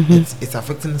 It's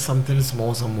affecting something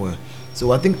small somewhere.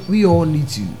 So I think we all need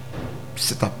to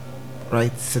sit up.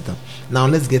 Now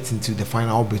let's get into the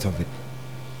final bit of it.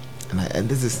 And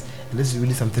this is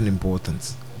really something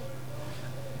important.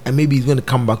 And maybe it's going to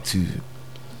come back to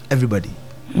everybody.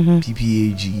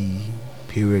 PPAG,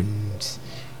 parents,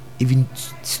 even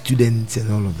students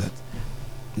and all of that.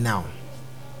 Now,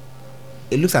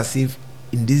 it looks as if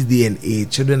in this day and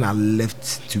age, children are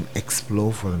left to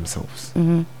explore for themselves.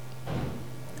 When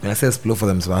I say explore for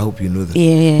themselves, I hope you know that.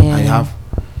 I have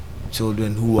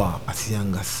children who are as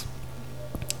young as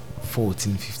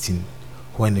 14, 15,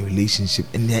 who are in a relationship,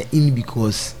 and they are in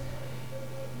because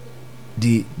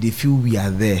they feel we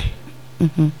are there.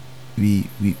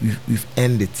 We've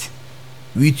earned it.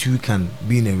 We too can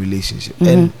be in a relationship,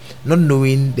 and not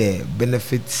knowing the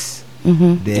benefits.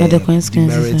 The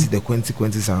merits, the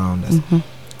consequences around us.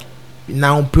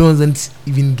 Now parents don't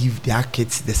even give their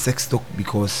kids the sex talk,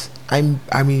 because I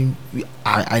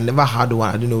never had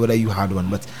one. I don't know whether you had one,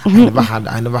 but I never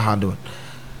had one.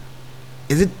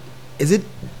 Is it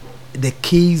the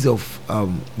case of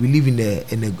we live in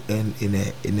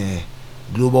a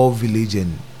global village,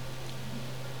 and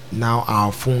now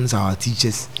our phones, our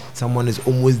teachers, someone is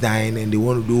almost dying and they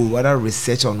want to do rather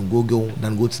research on Google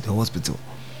than go to the hospital.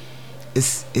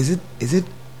 Is it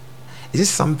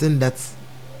something that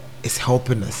is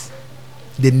helping us?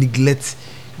 The neglect,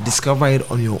 discover it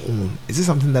on your own. Is it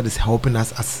something that is helping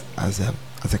us as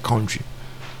a country?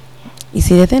 You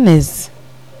see, the thing is,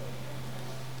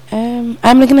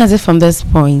 I'm looking at it from this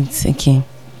point, okay,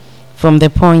 from the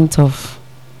point of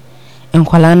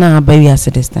Nkwalana Abawi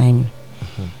at this time.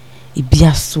 It be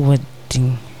a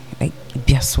swording, like it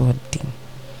be a swording.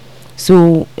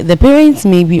 So the parents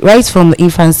maybe right from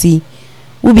infancy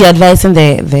will be advising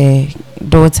the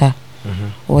daughter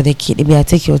or the kid, maybe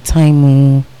take your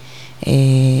time,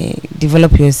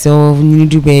 develop yourself, you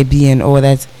do baby and all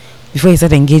that before you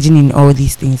start engaging in all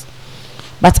these things.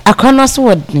 But I cannot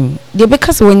swording. They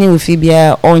because when you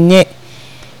feel or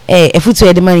if you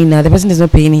the money now, the person is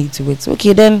not paying heed to it.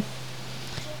 Okay, then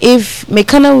if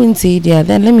Mekana won't say there,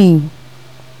 then let me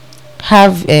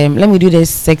do this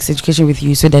sex education with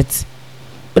you so that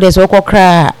there's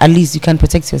at least you can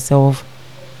protect yourself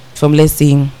from, let's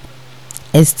say,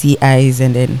 STIs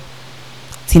and then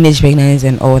teenage pregnancies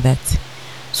and all that.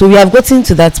 So we have gotten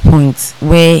to that point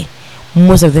where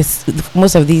most of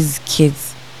these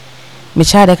kids,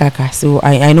 so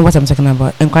I know what I'm talking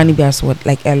about, and can be as what,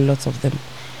 like a lot of them.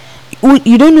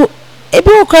 You don't know.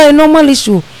 A normal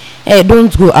issue.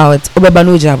 Don't go out.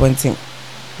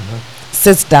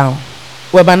 Sit down.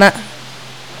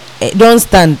 Don't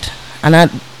stand. And I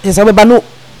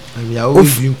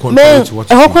always doing contrary to what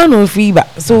you fever.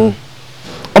 So,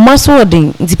 almost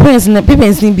swording. Depends on the people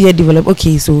need be developed.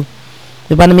 Okay, so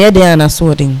the banana there and a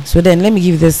swording. So then let me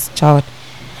give this child,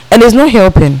 and it's not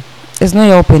helping. It's not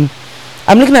helping.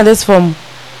 I'm looking at this from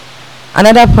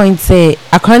another point. Say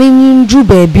I can't even do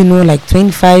baby, like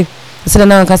 25. So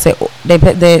now I can say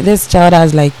this child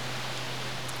has like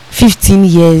 15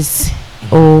 years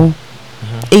or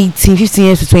 15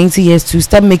 years to 20 years to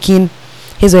start making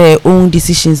his or her own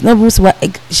decisions. Now, this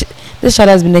child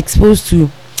has been exposed to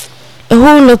a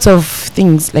whole lot of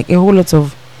things, like a whole lot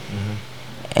of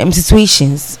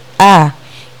situations. A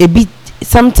bit.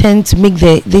 Some tend to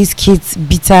make these kids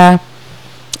bitter,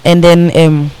 and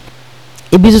then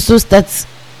a bit also starts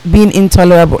being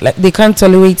intolerable. Like they can't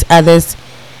tolerate others.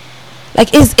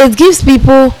 Like it gives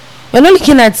people. We're not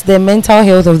looking at the mental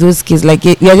health of those kids. Like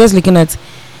we are just looking at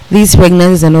these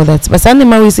pregnancies and all that. But something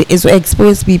we say is to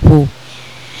expose people.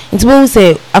 And people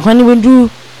say I can't even do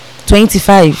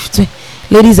 25.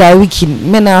 Ladies are wicked,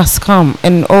 men are scum,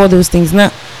 and all those things. Now,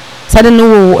 so I don't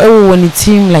know when it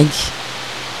seems like.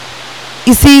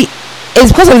 You see,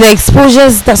 it's because of the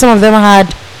exposures that some of them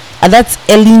had at that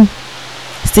early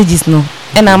stages. No,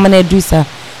 and I'm gonna do so.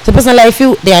 So personally, I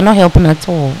feel they are not helping at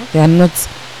all. They are not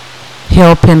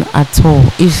helping at all.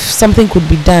 If something could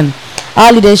be done,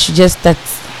 our leaders should just start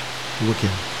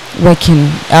working.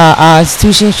 Our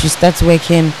institutions should start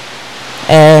working.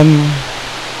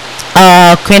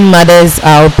 Our queen mothers,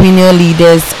 our opinion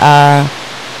leaders, our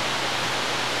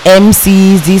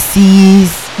MCs,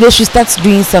 DCs, they should start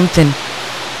doing something.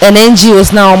 And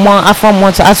NGOs now, more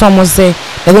say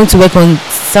they're going to work on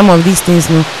some of these things.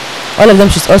 No, all of them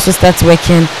should also start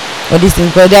working on these things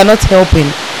because they are not helping.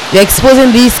 They're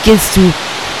exposing these kids to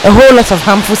a whole lot of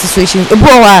harmful situations.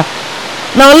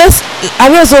 Now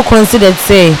have you also considered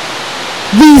say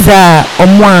these are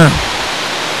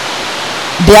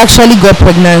they actually got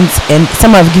pregnant and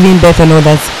some have given birth and all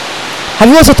that. Have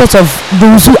you also thought of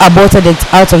those who aborted it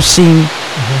out of shame?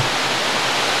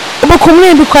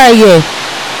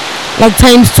 Like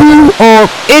times 2 or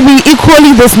maybe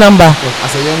equally this number.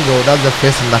 As a young girl, that's the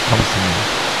first thing that comes to me.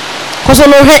 Because I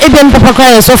know her papa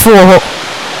cry so for her.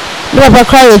 No papa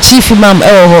cry a chief imam.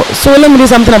 So let me do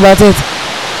something about it.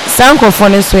 Sound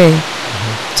confounding way.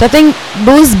 So I think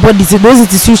those bodies, those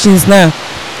institutions now,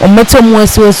 or metal more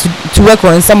so to work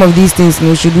on some of these things,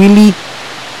 should really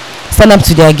stand up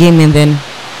to their game and then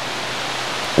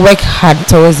work hard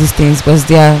towards these things because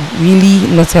they are really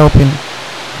not helping.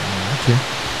 Okay.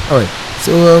 All right.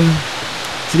 So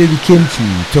today we came to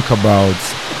talk about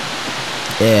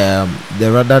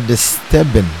the rather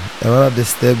disturbing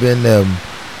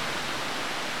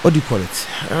what do you call it?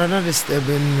 Rather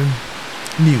disturbing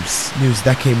news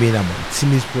that came in about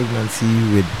teenage pregnancy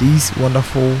with these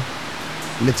wonderful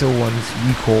little ones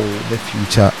we call the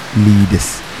future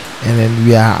leaders. And then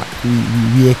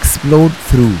we explode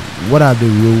through what are the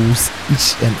rules,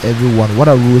 each and every one. What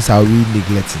are rules are we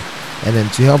neglecting? And then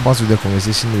to help us with the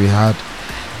conversation, we had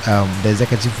the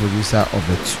executive producer of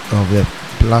the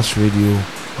Plus Radio,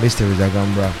 Mr.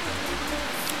 Rizagambra,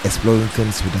 exploring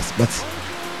things with us. But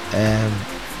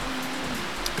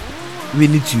we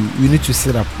need to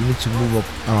set up, we need to move up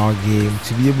our game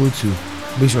to be able to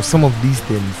make sure some of these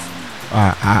things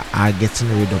are getting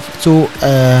rid of. So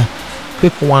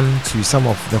quick one to some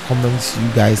of the comments you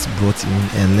guys brought in,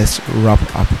 and let's wrap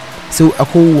up. So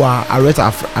Akowa,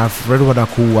 I've read what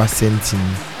Akowa sent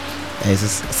in.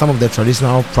 Some of the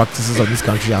traditional practices of this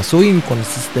country are so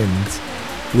inconsistent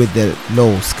with the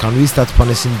laws. Can we start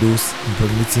punishing those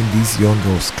implementing these young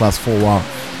girls? Class 4. Wow.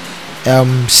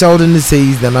 Sheldon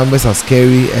says the numbers are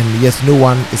scary, and yes, no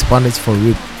one is punished for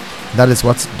rape. That is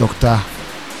what Dr.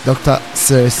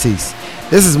 Sir says.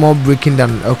 This is more breaking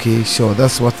than okay, sure.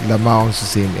 That's what Lamar also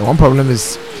saying. And one problem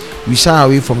is we shy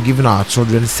away from giving our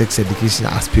children sex education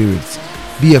as parents.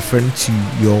 Be a friend to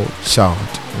your child.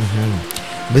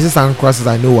 Mrs. Ankra says,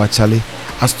 I know actually.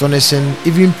 Astonishing.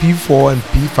 Even P4 and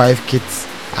P5 kids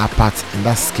are part, and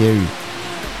that's scary.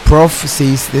 Prof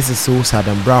says this is so sad,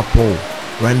 and bra Paul.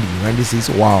 Randy says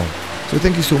wow. So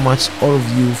thank you so much all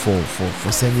of you for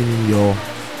sending in your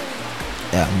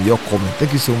comment.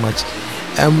 Thank you so much.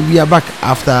 We are back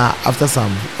after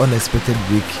some unexpected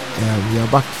break. We are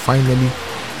back finally,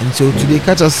 and so today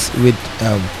catch us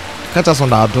on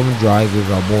the Adom Drive with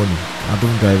Raboni.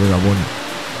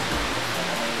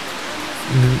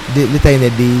 Later in the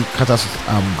day, catch us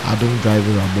Adom Drive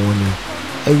with Raboni,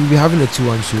 and we'll be having a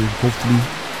 2-1 show. Hopefully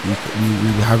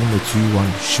we'll be having a 2-1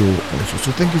 show also.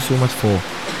 So thank you so much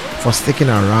for sticking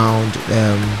around.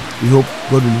 We hope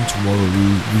God willing tomorrow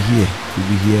we'll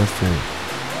be here for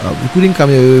we couldn't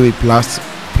come away with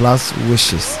plus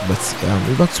wishes, but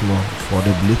we're back tomorrow for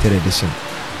the belated edition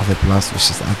of the plus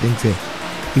wishes. I think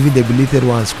even the belated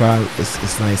ones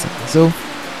is nicer. So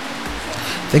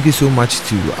thank you so much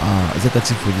to our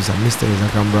executive producer Mr.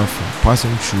 Zakambra for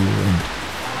passing through, and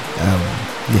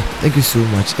thank you so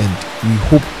much, and we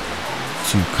hope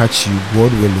to catch you,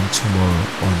 God willing, tomorrow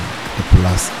on the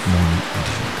Plus Morning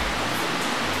Edition.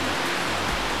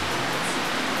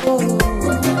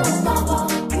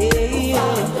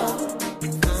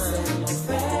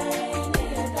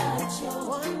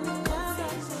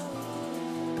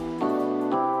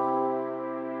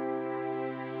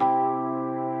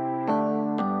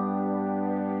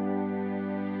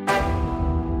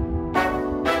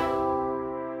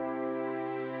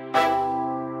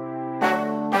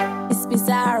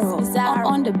 Bizarro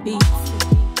on the beat.